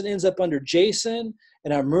 that person ends up under Jason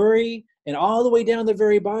and Murray and all the way down the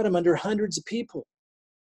very bottom under hundreds of people.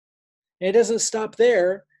 And it doesn't stop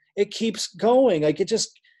there. It keeps going. Like, it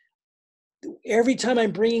just, every time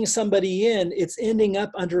I'm bringing somebody in, it's ending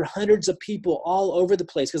up under hundreds of people all over the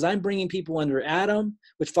place, because I'm bringing people under Adam,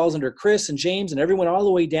 which falls under Chris and James and everyone all the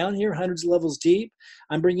way down here, hundreds of levels deep.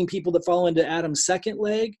 I'm bringing people that fall into Adam's second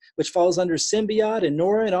leg, which falls under Symbiote and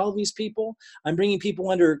Nora and all these people. I'm bringing people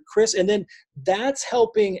under Chris, and then that's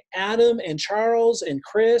helping Adam and Charles and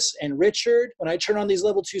Chris and Richard. When I turn on these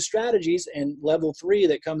level 2 strategies and level 3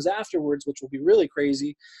 that comes afterwards, which will be really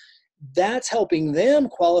crazy, that's helping them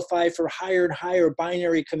qualify for higher and higher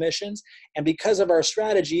binary commissions. And because of our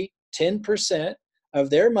strategy, 10% of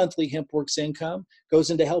their monthly Hempworx income goes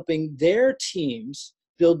into helping their teams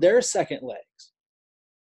build their second legs.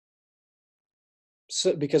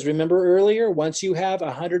 So, because remember earlier, once you have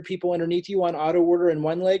 100 people underneath you on auto order in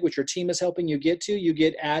one leg, which your team is helping you get to, you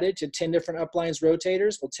get added to 10 different uplines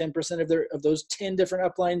rotators. Well, 10% of those 10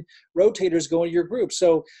 different upline rotators go into your group.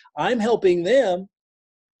 So I'm helping them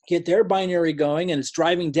get their binary going, and it's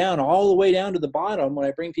driving down all the way down to the bottom when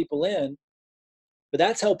I bring people in. But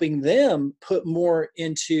that's helping them put more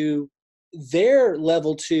into their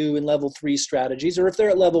level 2 and level 3 strategies. Or if they're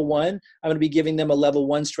at level 1, I'm going to be giving them a level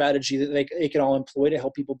 1 strategy that they can all employ to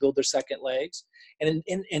help people build their second legs. And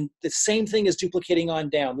the same thing is duplicating on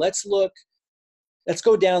down. Let's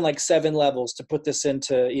go down like 7 levels to put this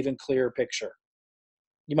into even clearer picture.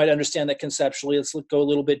 You might understand that conceptually. Let's go a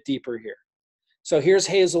little bit deeper here. So here's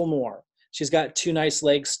Hazel Moore. She's got 2 nice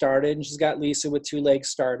legs started, and she's got Lisa with 2 legs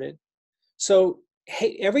started. So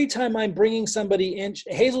every time I'm bringing somebody in,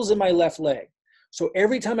 Hazel's in my left leg. So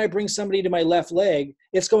every time I bring somebody to my left leg,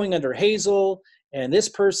 it's going under Hazel and this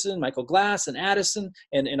person, Michael Glass and Addison,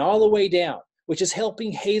 and all the way down, which is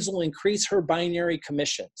helping Hazel increase her binary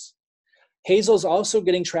commissions. Hazel's also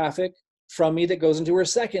getting traffic from me that goes into her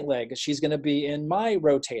second leg. She's going to be in my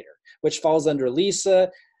rotator, which falls under Lisa,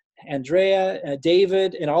 Andrea,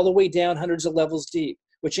 David, and all the way down hundreds of levels deep,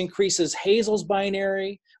 which increases Hazel's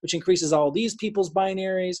binary, which increases all these people's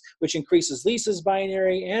binaries, which increases Lisa's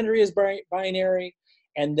binary, Andrea's binary,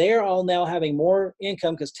 and they're all now having more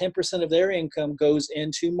income because 10% of their income goes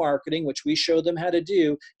into marketing, which we show them how to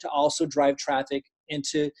do to also drive traffic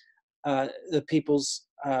into the people's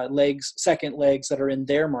second legs that are in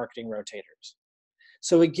their marketing rotators.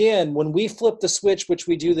 So again, when we flip the switch, which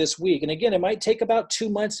we do this week, and again, it might take about 2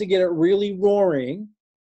 months to get it really roaring.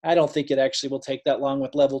 I don't think it actually will take that long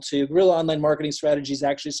with level 2. Guerrilla online marketing strategies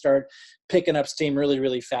actually start picking up steam really,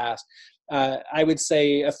 really fast. I would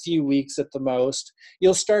say a few weeks at the most.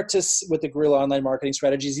 You'll start to, with the guerrilla online marketing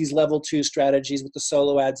strategies, these level 2 strategies with the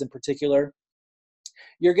solo ads in particular,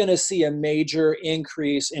 you're going to see a major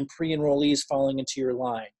increase in pre-enrollees falling into your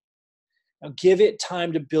line. Now, give it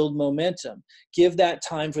time to build momentum. Give that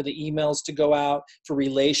time for the emails to go out, for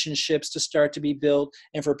relationships to start to be built,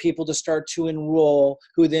 and for people to start to enroll,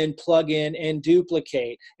 who then plug in and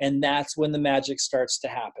duplicate. And that's when the magic starts to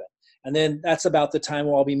happen. And then that's about the time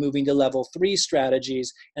where I'll be moving to level 3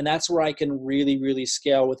 strategies. And that's where I can really, really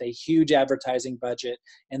scale with a huge advertising budget.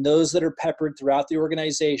 And those that are peppered throughout the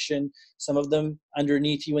organization, some of them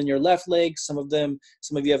underneath you in your left leg, some of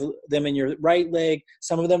you have them in your right leg,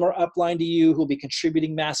 some of them are upline to you who will be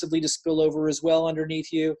contributing massively to spillover as well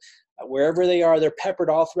underneath you. Wherever they are, they're peppered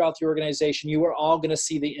all throughout the organization. You are all going to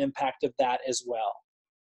see the impact of that as well.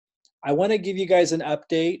 I want to give you guys an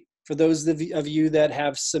update. For those of you that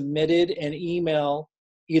have submitted an email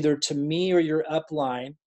either to me or your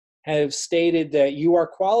upline, have stated that you are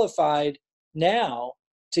qualified now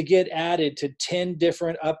to get added to 10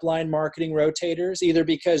 different upline marketing rotators, either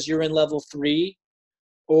because you're in level 3,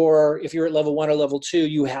 or if you're at level 1 or level 2,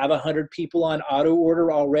 you have 100 people on auto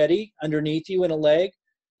order already underneath you in a leg,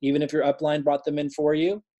 even if your upline brought them in for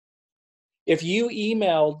you. If you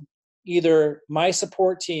emailed either my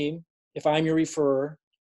support team, if I'm your referrer,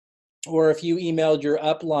 or if you emailed your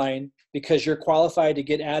upline because you're qualified to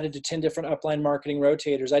get added to 10 different upline marketing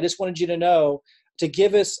rotators, I just wanted you to know to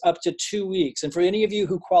give us up to 2 weeks. And for any of you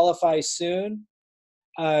who qualify soon,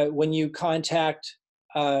 when you contact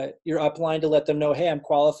your upline to let them know, hey, I'm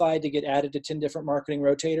qualified to get added to 10 different marketing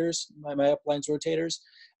rotators, my upline's rotators,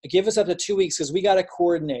 give us up to 2 weeks because we got to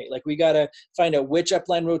coordinate. Like we got to find out which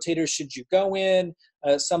upline rotators should you go in.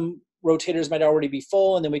 Some rotators might already be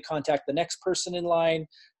full, and then we contact the next person in line.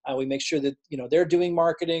 We make sure that they're doing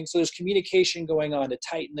marketing. So there's communication going on to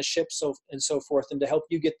tighten the ship and so forth, and to help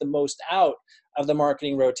you get the most out of the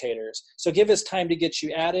marketing rotators. So give us time to get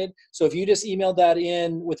you added. So if you just emailed that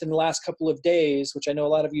in within the last couple of days, which I know a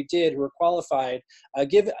lot of you did who are qualified, I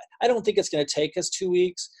don't think it's going to take us 2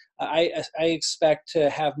 weeks. I expect to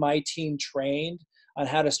have my team trained on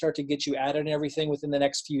how to start to get you added and everything within the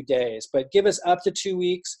next few days. But give us up to 2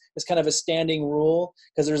 weeks as kind of a standing rule,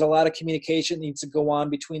 because there's a lot of communication that needs to go on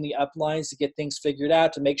between the uplines to get things figured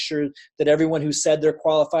out, to make sure that everyone who said they're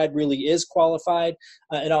qualified really is qualified,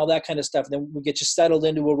 and all that kind of stuff. And then we'll get you settled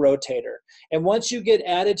into a rotator. And once you get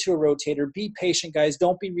added to a rotator, be patient, guys.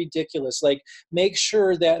 Don't be ridiculous. Like, make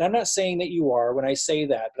sure that, and I'm not saying that you are when I say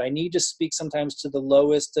that, but I need to speak sometimes to the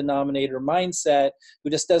lowest denominator mindset who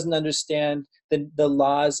just doesn't understand the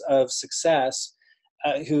laws of success,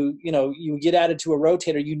 you get added to a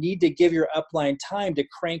rotator, you need to give your upline time to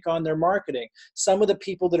crank on their marketing. Some of the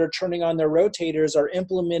people that are turning on their rotators are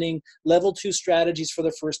implementing level 2 strategies for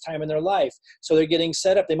the first time in their life. So they're getting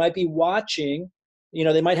set up. They might be watching,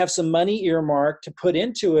 they might have some money earmarked to put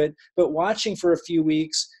into it, but watching for a few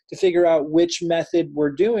weeks to figure out which method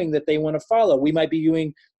we're doing that they want to follow. We might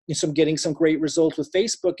be getting some great results with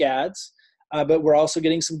Facebook ads, but we're also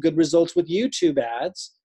getting some good results with YouTube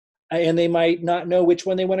ads, and they might not know which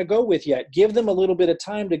one they want to go with yet. Give them a little bit of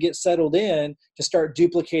time to get settled in, to start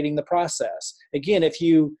duplicating the process. Again, if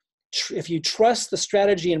you trust the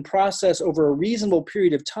strategy and process over a reasonable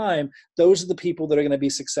period of time, those are the people that are going to be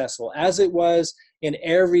successful, as it was in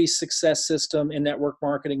every success system in network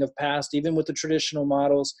marketing of past, even with the traditional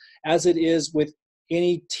models, as it is with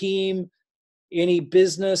any team, any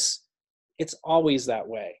business. It's always that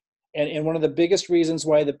way. And one of the biggest reasons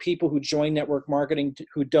why the people who join network marketing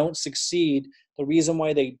who don't succeed, the reason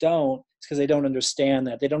why they don't is because they don't understand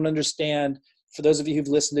that. They don't understand. For those of you who've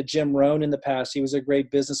listened to Jim Rohn in the past, he was a great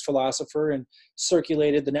business philosopher and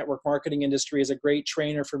circulated the network marketing industry as a great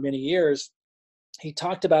trainer for many years. He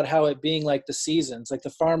talked about how it being like the seasons, like the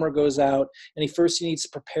farmer goes out and he needs to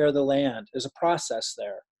prepare the land. There's a process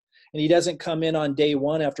there. And he doesn't come in on day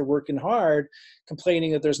one after working hard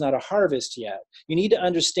complaining that there's not a harvest yet. You need to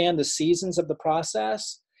understand the seasons of the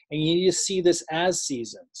process, and you need to see this as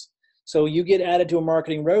seasons. So you get added to a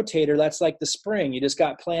marketing rotator, that's like the spring. You just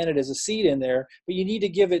got planted as a seed in there, but you need to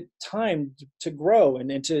give it time to grow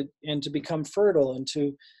and to become fertile and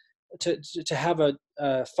to have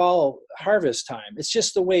a fall harvest time. It's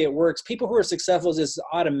just the way it works. People who are successful is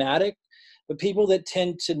automatic. But people that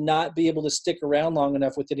tend to not be able to stick around long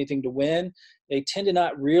enough with anything to win, they tend to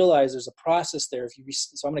not realize there's a process there.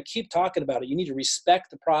 So I'm going to keep talking about it. You need to respect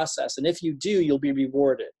the process. And if you do, you'll be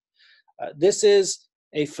rewarded. This is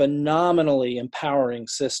a phenomenally empowering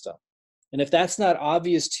system. And if that's not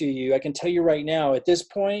obvious to you, I can tell you right now, at this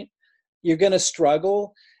point, you're going to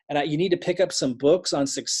struggle. And you need to pick up some books on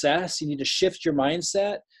success. You need to shift your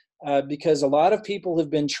mindset because a lot of people have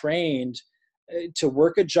been trained to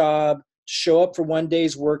work a job, show up for one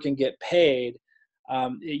day's work and get paid.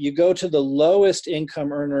 You go to the lowest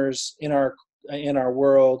income earners in our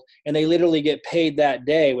world, and they literally get paid that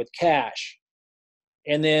day with cash.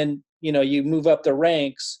 And then you move up the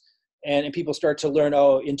ranks, and people start to learn,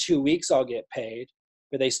 in 2 weeks I'll get paid,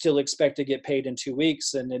 but they still expect to get paid in 2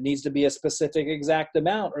 weeks, and it needs to be a specific exact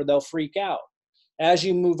amount or they'll freak out. As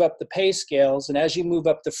you move up the pay scales and as you move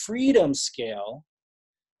up the freedom scale,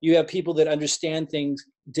 you have people that understand things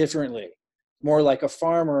differently, more like a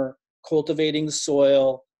farmer cultivating the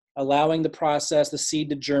soil, allowing the process, the seed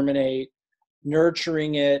to germinate,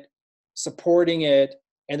 nurturing it, supporting it,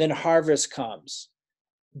 and then harvest comes.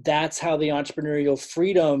 That's how the entrepreneurial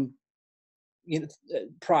freedom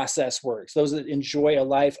process works. Those that enjoy a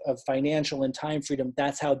life of financial and time freedom,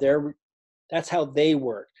 that's how they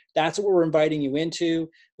work. That's what we're inviting you into.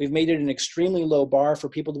 We've made it an extremely low bar for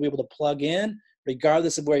people to be able to plug in,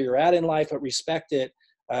 regardless of where you're at in life, but respect it,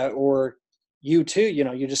 or you too, you're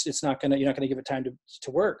not going to give it time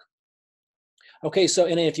to work. Okay. So,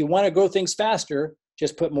 and if you want to grow things faster,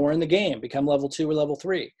 just put more in the game, become level 2 or level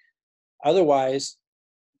 3. Otherwise,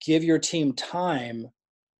 give your team time,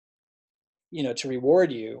 to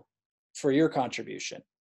reward you for your contribution.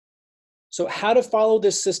 So how to follow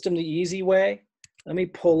this system the easy way? Let me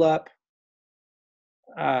pull up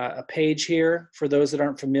a page here for those that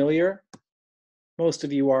aren't familiar. Most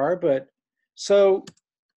of you are, but so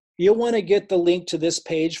you'll want to get the link to this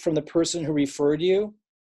page from the person who referred you,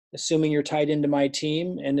 assuming you're tied into my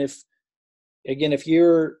team. And if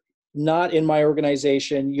you're not in my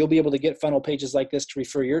organization, you'll be able to get funnel pages like this to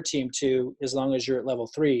refer your team to as long as you're at level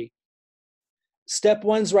 3. Step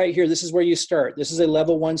 1's right here. This is where you start. This is a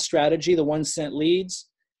level 1 strategy, the 1-cent leads.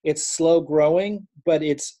 It's slow growing, but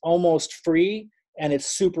it's almost free, and it's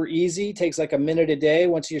super easy. It takes like a minute a day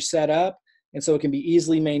once you're set up. And so it can be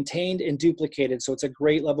easily maintained and duplicated. So it's a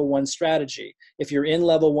great level 1 strategy. If you're in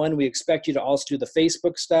level 1, we expect you to also do the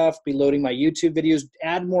Facebook stuff, be loading my YouTube videos,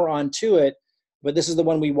 add more onto it. But this is the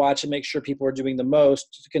one we watch and make sure people are doing the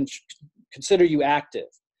most to consider you active.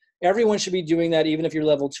 Everyone should be doing that, even if you're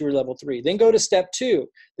level 2 or level 3. Then go to step 2.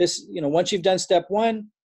 This, once you've done step 1,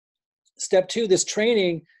 step 2, this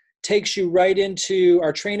training takes you right into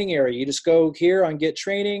our training area. You just go here on Get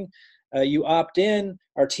Training. You opt in.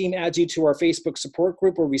 Our team adds you to our Facebook support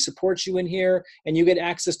group where we support you in here, and you get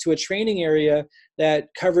access to a training area that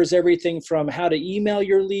covers everything from how to email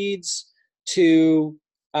your leads to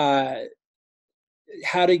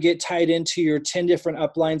how to get tied into your 10 different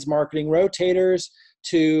uplines marketing rotators,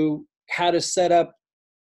 to how to set up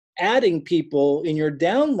adding people in your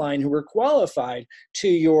downline who are qualified to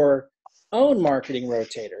your own marketing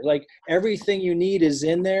rotator. Like, everything you need is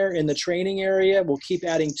in there in the training area. We'll keep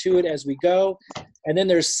adding to it as we go. And then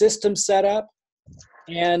there's system setup,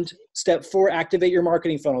 and step 4, activate your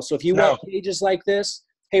marketing funnel. So if you want pages like this,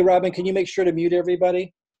 hey, Robin, can you make sure to mute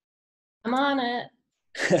everybody? I'm on it.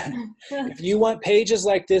 If you want pages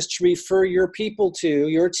like this to refer your people to,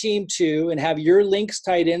 your team to, and have your links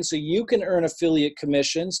tied in so you can earn affiliate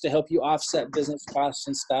commissions to help you offset business costs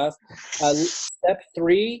and stuff, step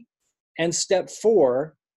 3 and step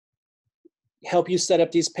 4 help you set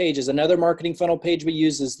up these pages. Another marketing funnel page we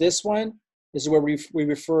use is this one. This is where we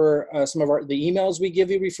refer some of the emails we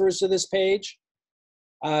give you refers to this page.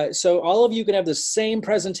 So all of you can have the same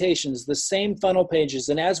presentations, the same funnel pages.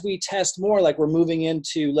 And as we test more, like we're moving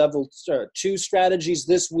into level 2 strategies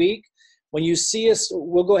this week, when you see us,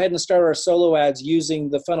 we'll go ahead and start our solo ads using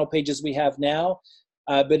the funnel pages we have now.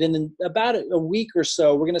 But in about a week or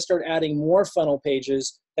so, we're going to start adding more funnel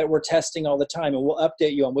pages that we're testing all the time. And we'll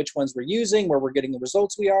update you on which ones we're using, where we're getting the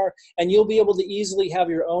results we are. And you'll be able to easily have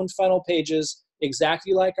your own funnel pages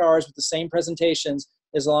exactly like ours with the same presentations,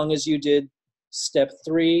 as long as you did step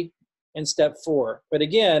 3 and step 4. But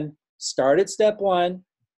again, start at step 1,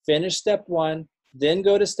 finish step 1, then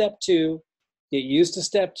go to step 2, get used to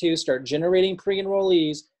step 2, start generating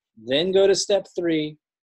pre-enrollees, then go to step 3,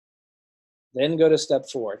 then go to step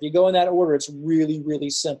 4. If you go in that order, it's really, really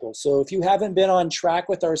simple. So if you haven't been on track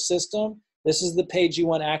with our system, this is the page you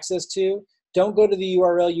want access to. Don't go to the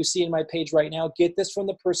URL you see in my page right now. Get this from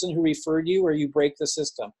the person who referred you, or you break the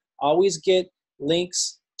system. Always get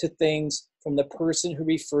links to things from the person who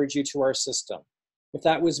referred you to our system. If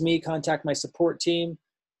that was me, contact my support team.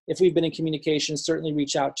 If we've been in communication, certainly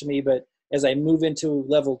reach out to me. But as I move into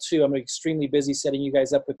level 2, I'm extremely busy setting you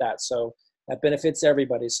guys up with that. So that benefits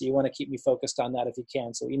everybody. So you want to keep me focused on that if you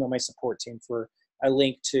can. So email my support team for a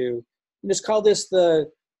link to, just call this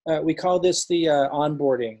we call this the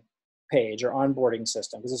onboarding page or onboarding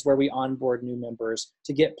system, because it's where we onboard new members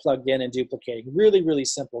to get plugged in and duplicating. Really, really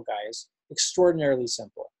simple, guys. Extraordinarily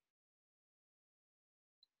simple.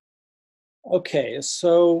 Okay,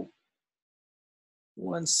 so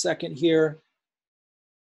one second here.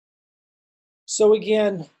 So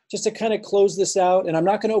again, just to kind of close this out, and I'm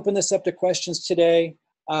not going to open this up to questions today.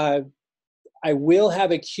 I will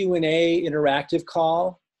have a Q&A interactive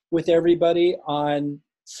call with everybody on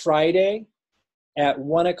Friday at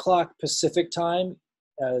 1 o'clock Pacific time,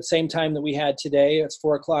 same time that we had today. It's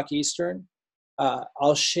 4 o'clock Eastern.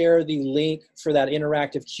 I'll share the link for that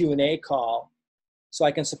interactive Q&A call so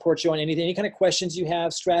I can support you on anything, any kind of questions you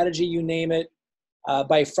have, strategy, you name it.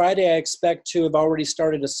 By Friday, I expect to have already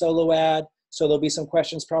started a solo ad. So there'll be some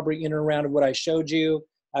questions probably in and around of what I showed you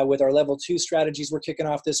with our level 2 strategies we're kicking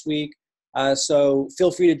off this week. So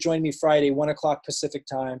feel free to join me Friday, 1 o'clock Pacific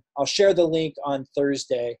time. I'll share the link on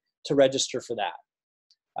Thursday to register for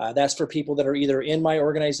that. That's for people that are either in my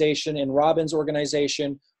organization, in Robin's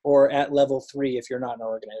organization, or at level 3 if you're not in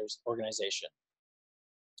our organization.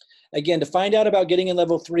 Again, to find out about getting in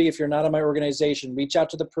level 3, if you're not in my organization, reach out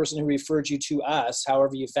to the person who referred you to us,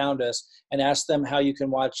 however you found us, and ask them how you can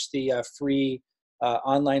watch the free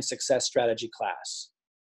online success strategy class.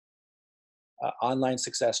 Online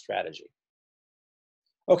success strategy.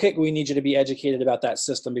 Okay, we need you to be educated about that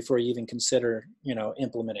system before you even consider,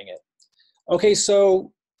 implementing it. Okay,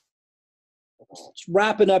 so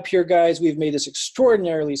wrapping up here, guys, we've made this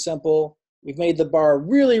extraordinarily simple. We've made the bar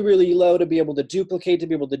really, really low to be able to duplicate, to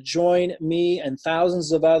be able to join me and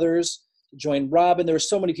thousands of others, to join Robin. There are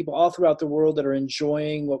so many people all throughout the world that are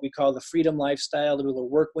enjoying what we call the freedom lifestyle, to be able to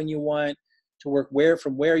work when you want, to work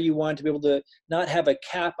from where you want, to be able to not have a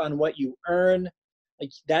cap on what you earn.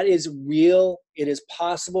 Like, that is real. It is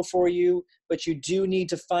possible for you, but you do need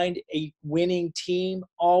to find a winning team.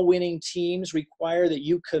 All winning teams require that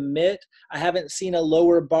you commit. I haven't seen a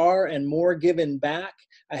lower bar and more given back.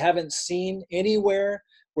 I haven't seen anywhere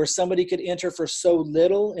where somebody could enter for so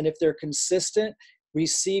little, and if they're consistent,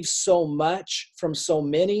 receive so much from so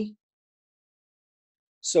many.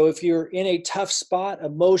 So if you're in a tough spot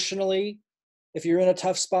emotionally, if you're in a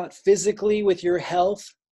tough spot physically with your health,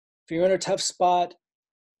 if you're in a tough spot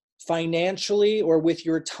financially or with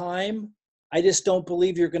your time, I just don't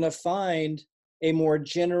believe you're going to find a more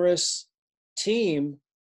generous team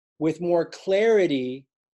with more clarity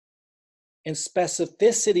and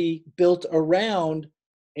specificity built around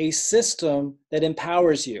a system that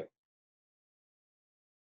empowers you.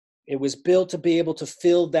 It was built to be able to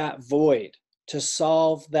fill that void, to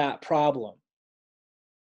solve that problem.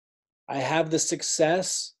 I have the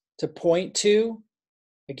success to point to,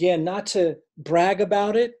 again, not to brag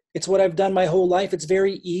about it. It's what I've done my whole life. It's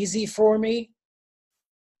very easy for me.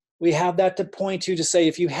 We have that to point to say,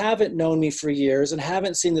 if you haven't known me for years and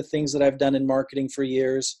haven't seen the things that I've done in marketing for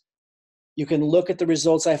years, you can look at the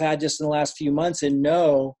results I've had just in the last few months and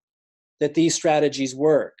know that these strategies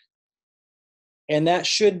work. And that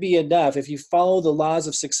should be enough, if you follow the laws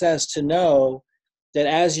of success, to know that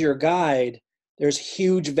as your guide, there's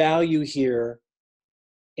huge value here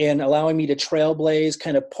in allowing me to trailblaze,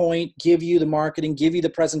 kind of point, give you the marketing, give you the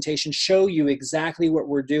presentation, show you exactly what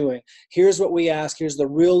we're doing. Here's what we ask. Here's the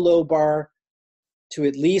real low bar to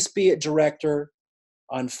at least be at director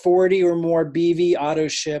on 40 or more BV auto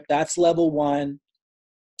ship. That's level 1.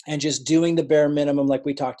 And just doing the bare minimum like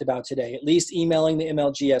we talked about today, at least emailing the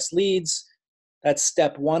MLGS leads. That's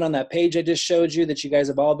step 1 on that page I just showed you that you guys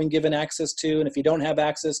have all been given access to. And if you don't have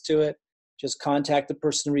access to it, just contact the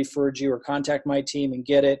person who referred you or contact my team and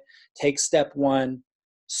get it. Take step 1,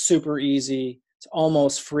 super easy. It's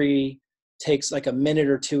almost free. Takes like a minute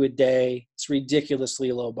or 2 a day. It's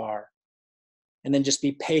ridiculously low bar. And then just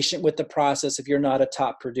be patient with the process if you're not a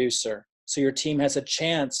top producer, so your team has a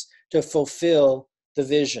chance to fulfill the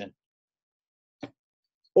vision.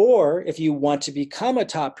 Or if you want to become a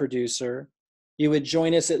top producer, you would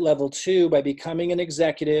join us at level 2 by becoming an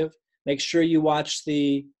executive. Make sure you watch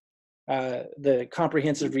the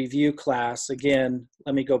comprehensive review class. Again,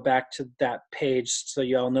 let me go back to that page so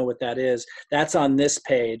you all know what that is. That's on this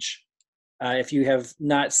page. If you have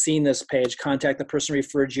not seen this page, contact the person who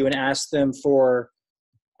referred you and ask them for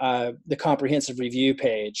the comprehensive review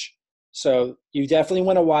page. So you definitely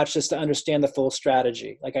want to watch this to understand the full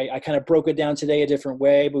strategy. Like I kind of broke it down today a different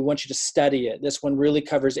way, but we want you to study it. This one really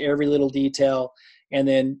covers every little detail. And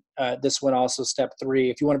then this one also, step 3.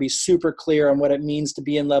 If you want to be super clear on what it means to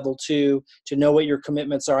be in level 2, to know what your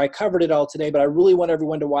commitments are. I covered it all today, but I really want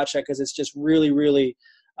everyone to watch that because it's just really, really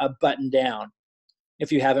buttoned down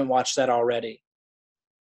if you haven't watched that already.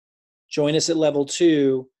 Join us at level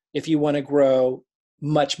 2 if you want to grow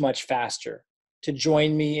much, much faster. To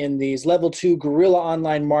join me in these level 2 guerrilla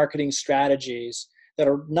online marketing strategies that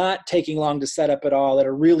are not taking long to set up at all, that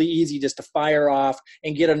are really easy just to fire off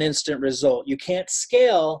and get an instant result. You can't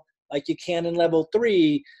scale like you can in level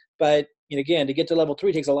 3, but again, to get to level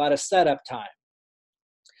 3 takes a lot of setup time.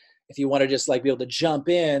 If you want to just like be able to jump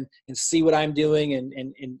in and see what I'm doing and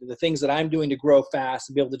the things that I'm doing to grow fast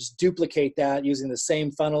and be able to just duplicate that using the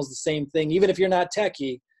same funnels, the same thing, even if you're not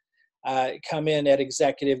techie, come in at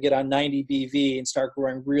executive, get on 90 BV and start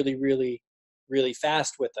growing really, really, really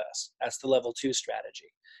fast with us. That's the level 2 strategy.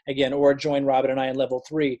 Again, or join Robin and I in level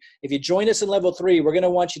 3. If you join us in level 3, we're going to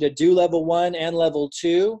want you to do level 1 and level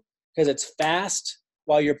 2 because it's fast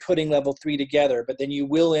while you're putting level 3 together, but then you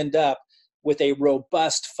will end up with a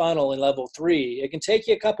robust funnel in level 3. It can take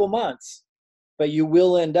you a couple months, but you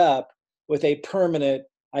will end up with a permanent,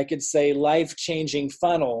 I could say, life-changing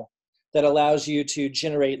funnel that allows you to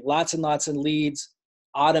generate lots and lots of leads,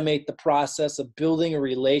 automate the process of building a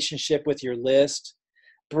relationship with your list,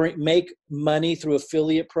 make money through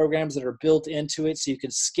affiliate programs that are built into it so you can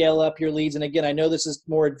scale up your leads. And again, I know this is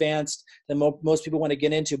more advanced than most people want to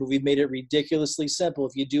get into, but we've made it ridiculously simple.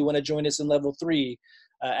 If you do want to join us in level 3,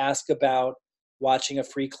 ask about watching a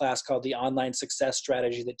free class called the Online Success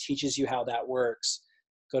Strategy that teaches you how that works.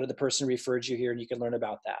 Go to the person who referred you here and you can learn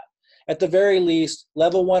about that. At the very least,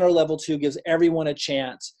 level 1 or level 2 gives everyone a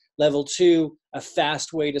chance. Level 2, a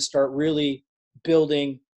fast way to start really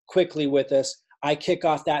building quickly with us. I kick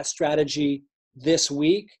off that strategy this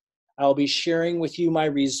week. I'll be sharing with you my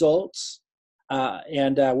results,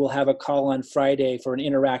 and we'll have a call on Friday for an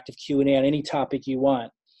interactive Q&A on any topic you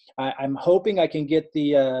want. I'm hoping I can get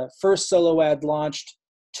the first solo ad launched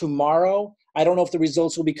tomorrow. I don't know if the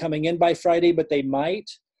results will be coming in by Friday, but they might.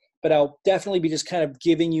 But I'll definitely be just kind of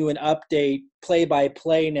giving you an update play by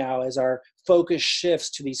play now as our focus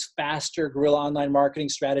shifts to these faster guerrilla online marketing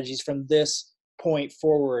strategies from this point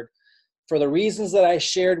forward. For the reasons that I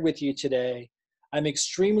shared with you today, I'm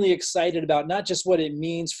extremely excited about not just what it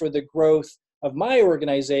means for the growth of my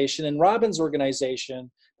organization and Robin's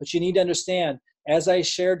organization, but you need to understand, as I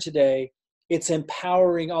shared today, it's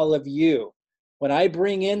empowering all of you. When I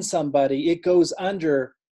bring in somebody, it goes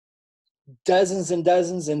under dozens and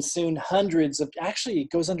dozens and soon hundreds of, actually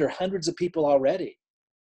it goes under hundreds of people already.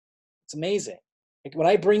 It's amazing. Like when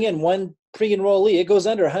I bring in one pre-enrollee, it goes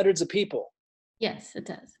under hundreds of people. Yes, it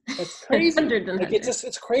does. That's crazy. Hundreds and like hundreds.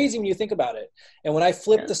 it's crazy when you think about it. And when I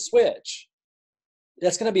flip the switch,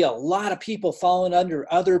 that's going to be a lot of people falling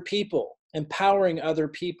under other people, empowering other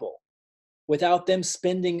people without them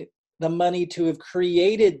spending the money to have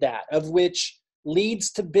created that, of which leads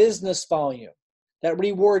to business volume that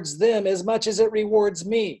rewards them as much as it rewards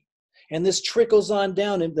me. And this trickles on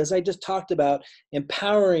down, and as I just talked about,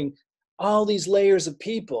 empowering all these layers of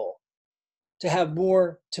people to have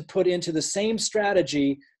more to put into the same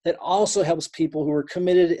strategy that also helps people who are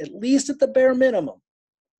committed, at least at the bare minimum,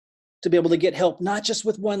 to be able to get help, not just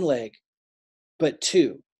with one leg, but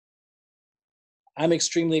two. I'm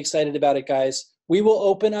extremely excited about it, guys. We will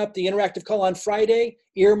open up the interactive call on Friday.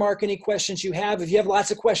 Earmark any questions you have. If you have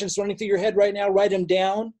lots of questions running through your head right now, write them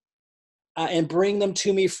down and bring them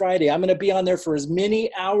to me Friday. I'm going to be on there for as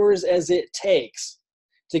many hours as it takes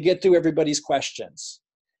to get through everybody's questions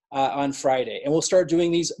on Friday. And we'll start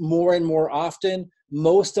doing these more and more often.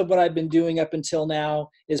 Most of what I've been doing up until now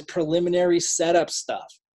is preliminary setup stuff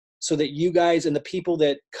so that you guys and the people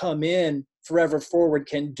that come in forever forward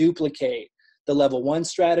can duplicate the level 1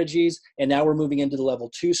 strategies. And now we're moving into the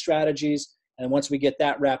level 2 strategies. And once we get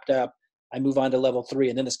that wrapped up, I move on to level 3.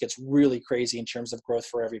 And then this gets really crazy in terms of growth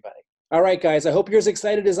for everybody. All right, guys, I hope you're as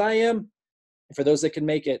excited as I am. And for those that can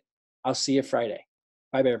make it, I'll see you Friday.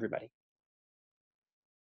 Bye-bye, everybody.